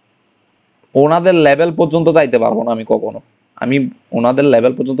ওনাদের লেভেল পর্যন্ত যাইতে পারবো না আমি কখনো। আমি ওনাদের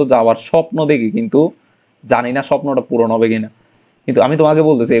লেভেল পর্যন্ত যাওয়ার স্বপ্ন দেখি, কিন্তু জানি না স্বপ্নটা পূরণ হবে কিনা। কিন্তু আমি তোমাকে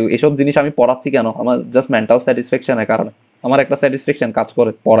বলতেছি এসব জিনিস আমি পড়াচ্ছি কেন? আমার জাস্ট মেন্টাল স্যাটিসফ্যাকশনের কারণে। আমার একটা স্যাটিসফ্যাকশন কাজ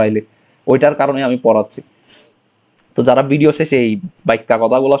করে পড়াইলে, ওইটার কারণে আমি পড়াচ্ছি। তো যারা ভিডিও শেষে এই বাইক্কা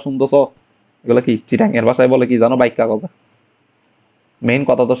কথাগুলো শুনতেছ, এগুলো কি চিটাং এর ভাষায় বলে কি জানো? বাইক্কা কথা। মেইন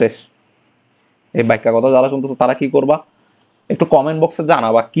কথা তো শেষ। এই বাইক্কা কথা যারা শুনতেছো তারা কি করবা? একটু কমেন্ট বক্সে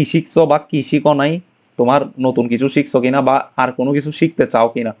জানাবা কি শিখছো বা কি শিখো নাই, তোমার নতুন কিছু শিখছো কিনা, বা আর কোনো কিছু শিখতে চাও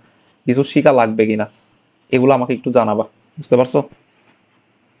কিনা, কিছু শিখা লাগবে কিনা, এগুলো আমাকে একটু জানাবা। বুঝতে পারছো?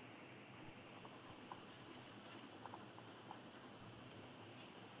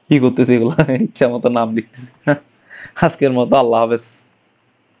 কি করতেছি এগুলো? ইচ্ছা মতো নাম লিখতেছি। আজকের মতো আল্লাহ হাফেজ।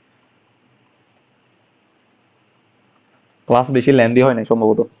 ক্লাস বেশি লেন্দি হয় নাই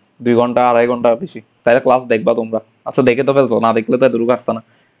সম্ভবত, 2 ঘন্টা 2.5 ঘন্টা বেশি। তাইলে ক্লাস দেখবা তোমরা? আচ্ছা দেখে তো ফেলছো, না দেখলে তো এতটুকু আসতো না।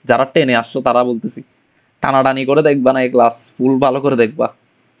 যারা টেনে আসছো তারা বলতেছি, টানাটানি করে দেখবা না, এই ক্লাস ফুল ভালো করে দেখবা।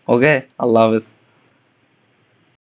 ওকে, আল্লাহ হাফেজ।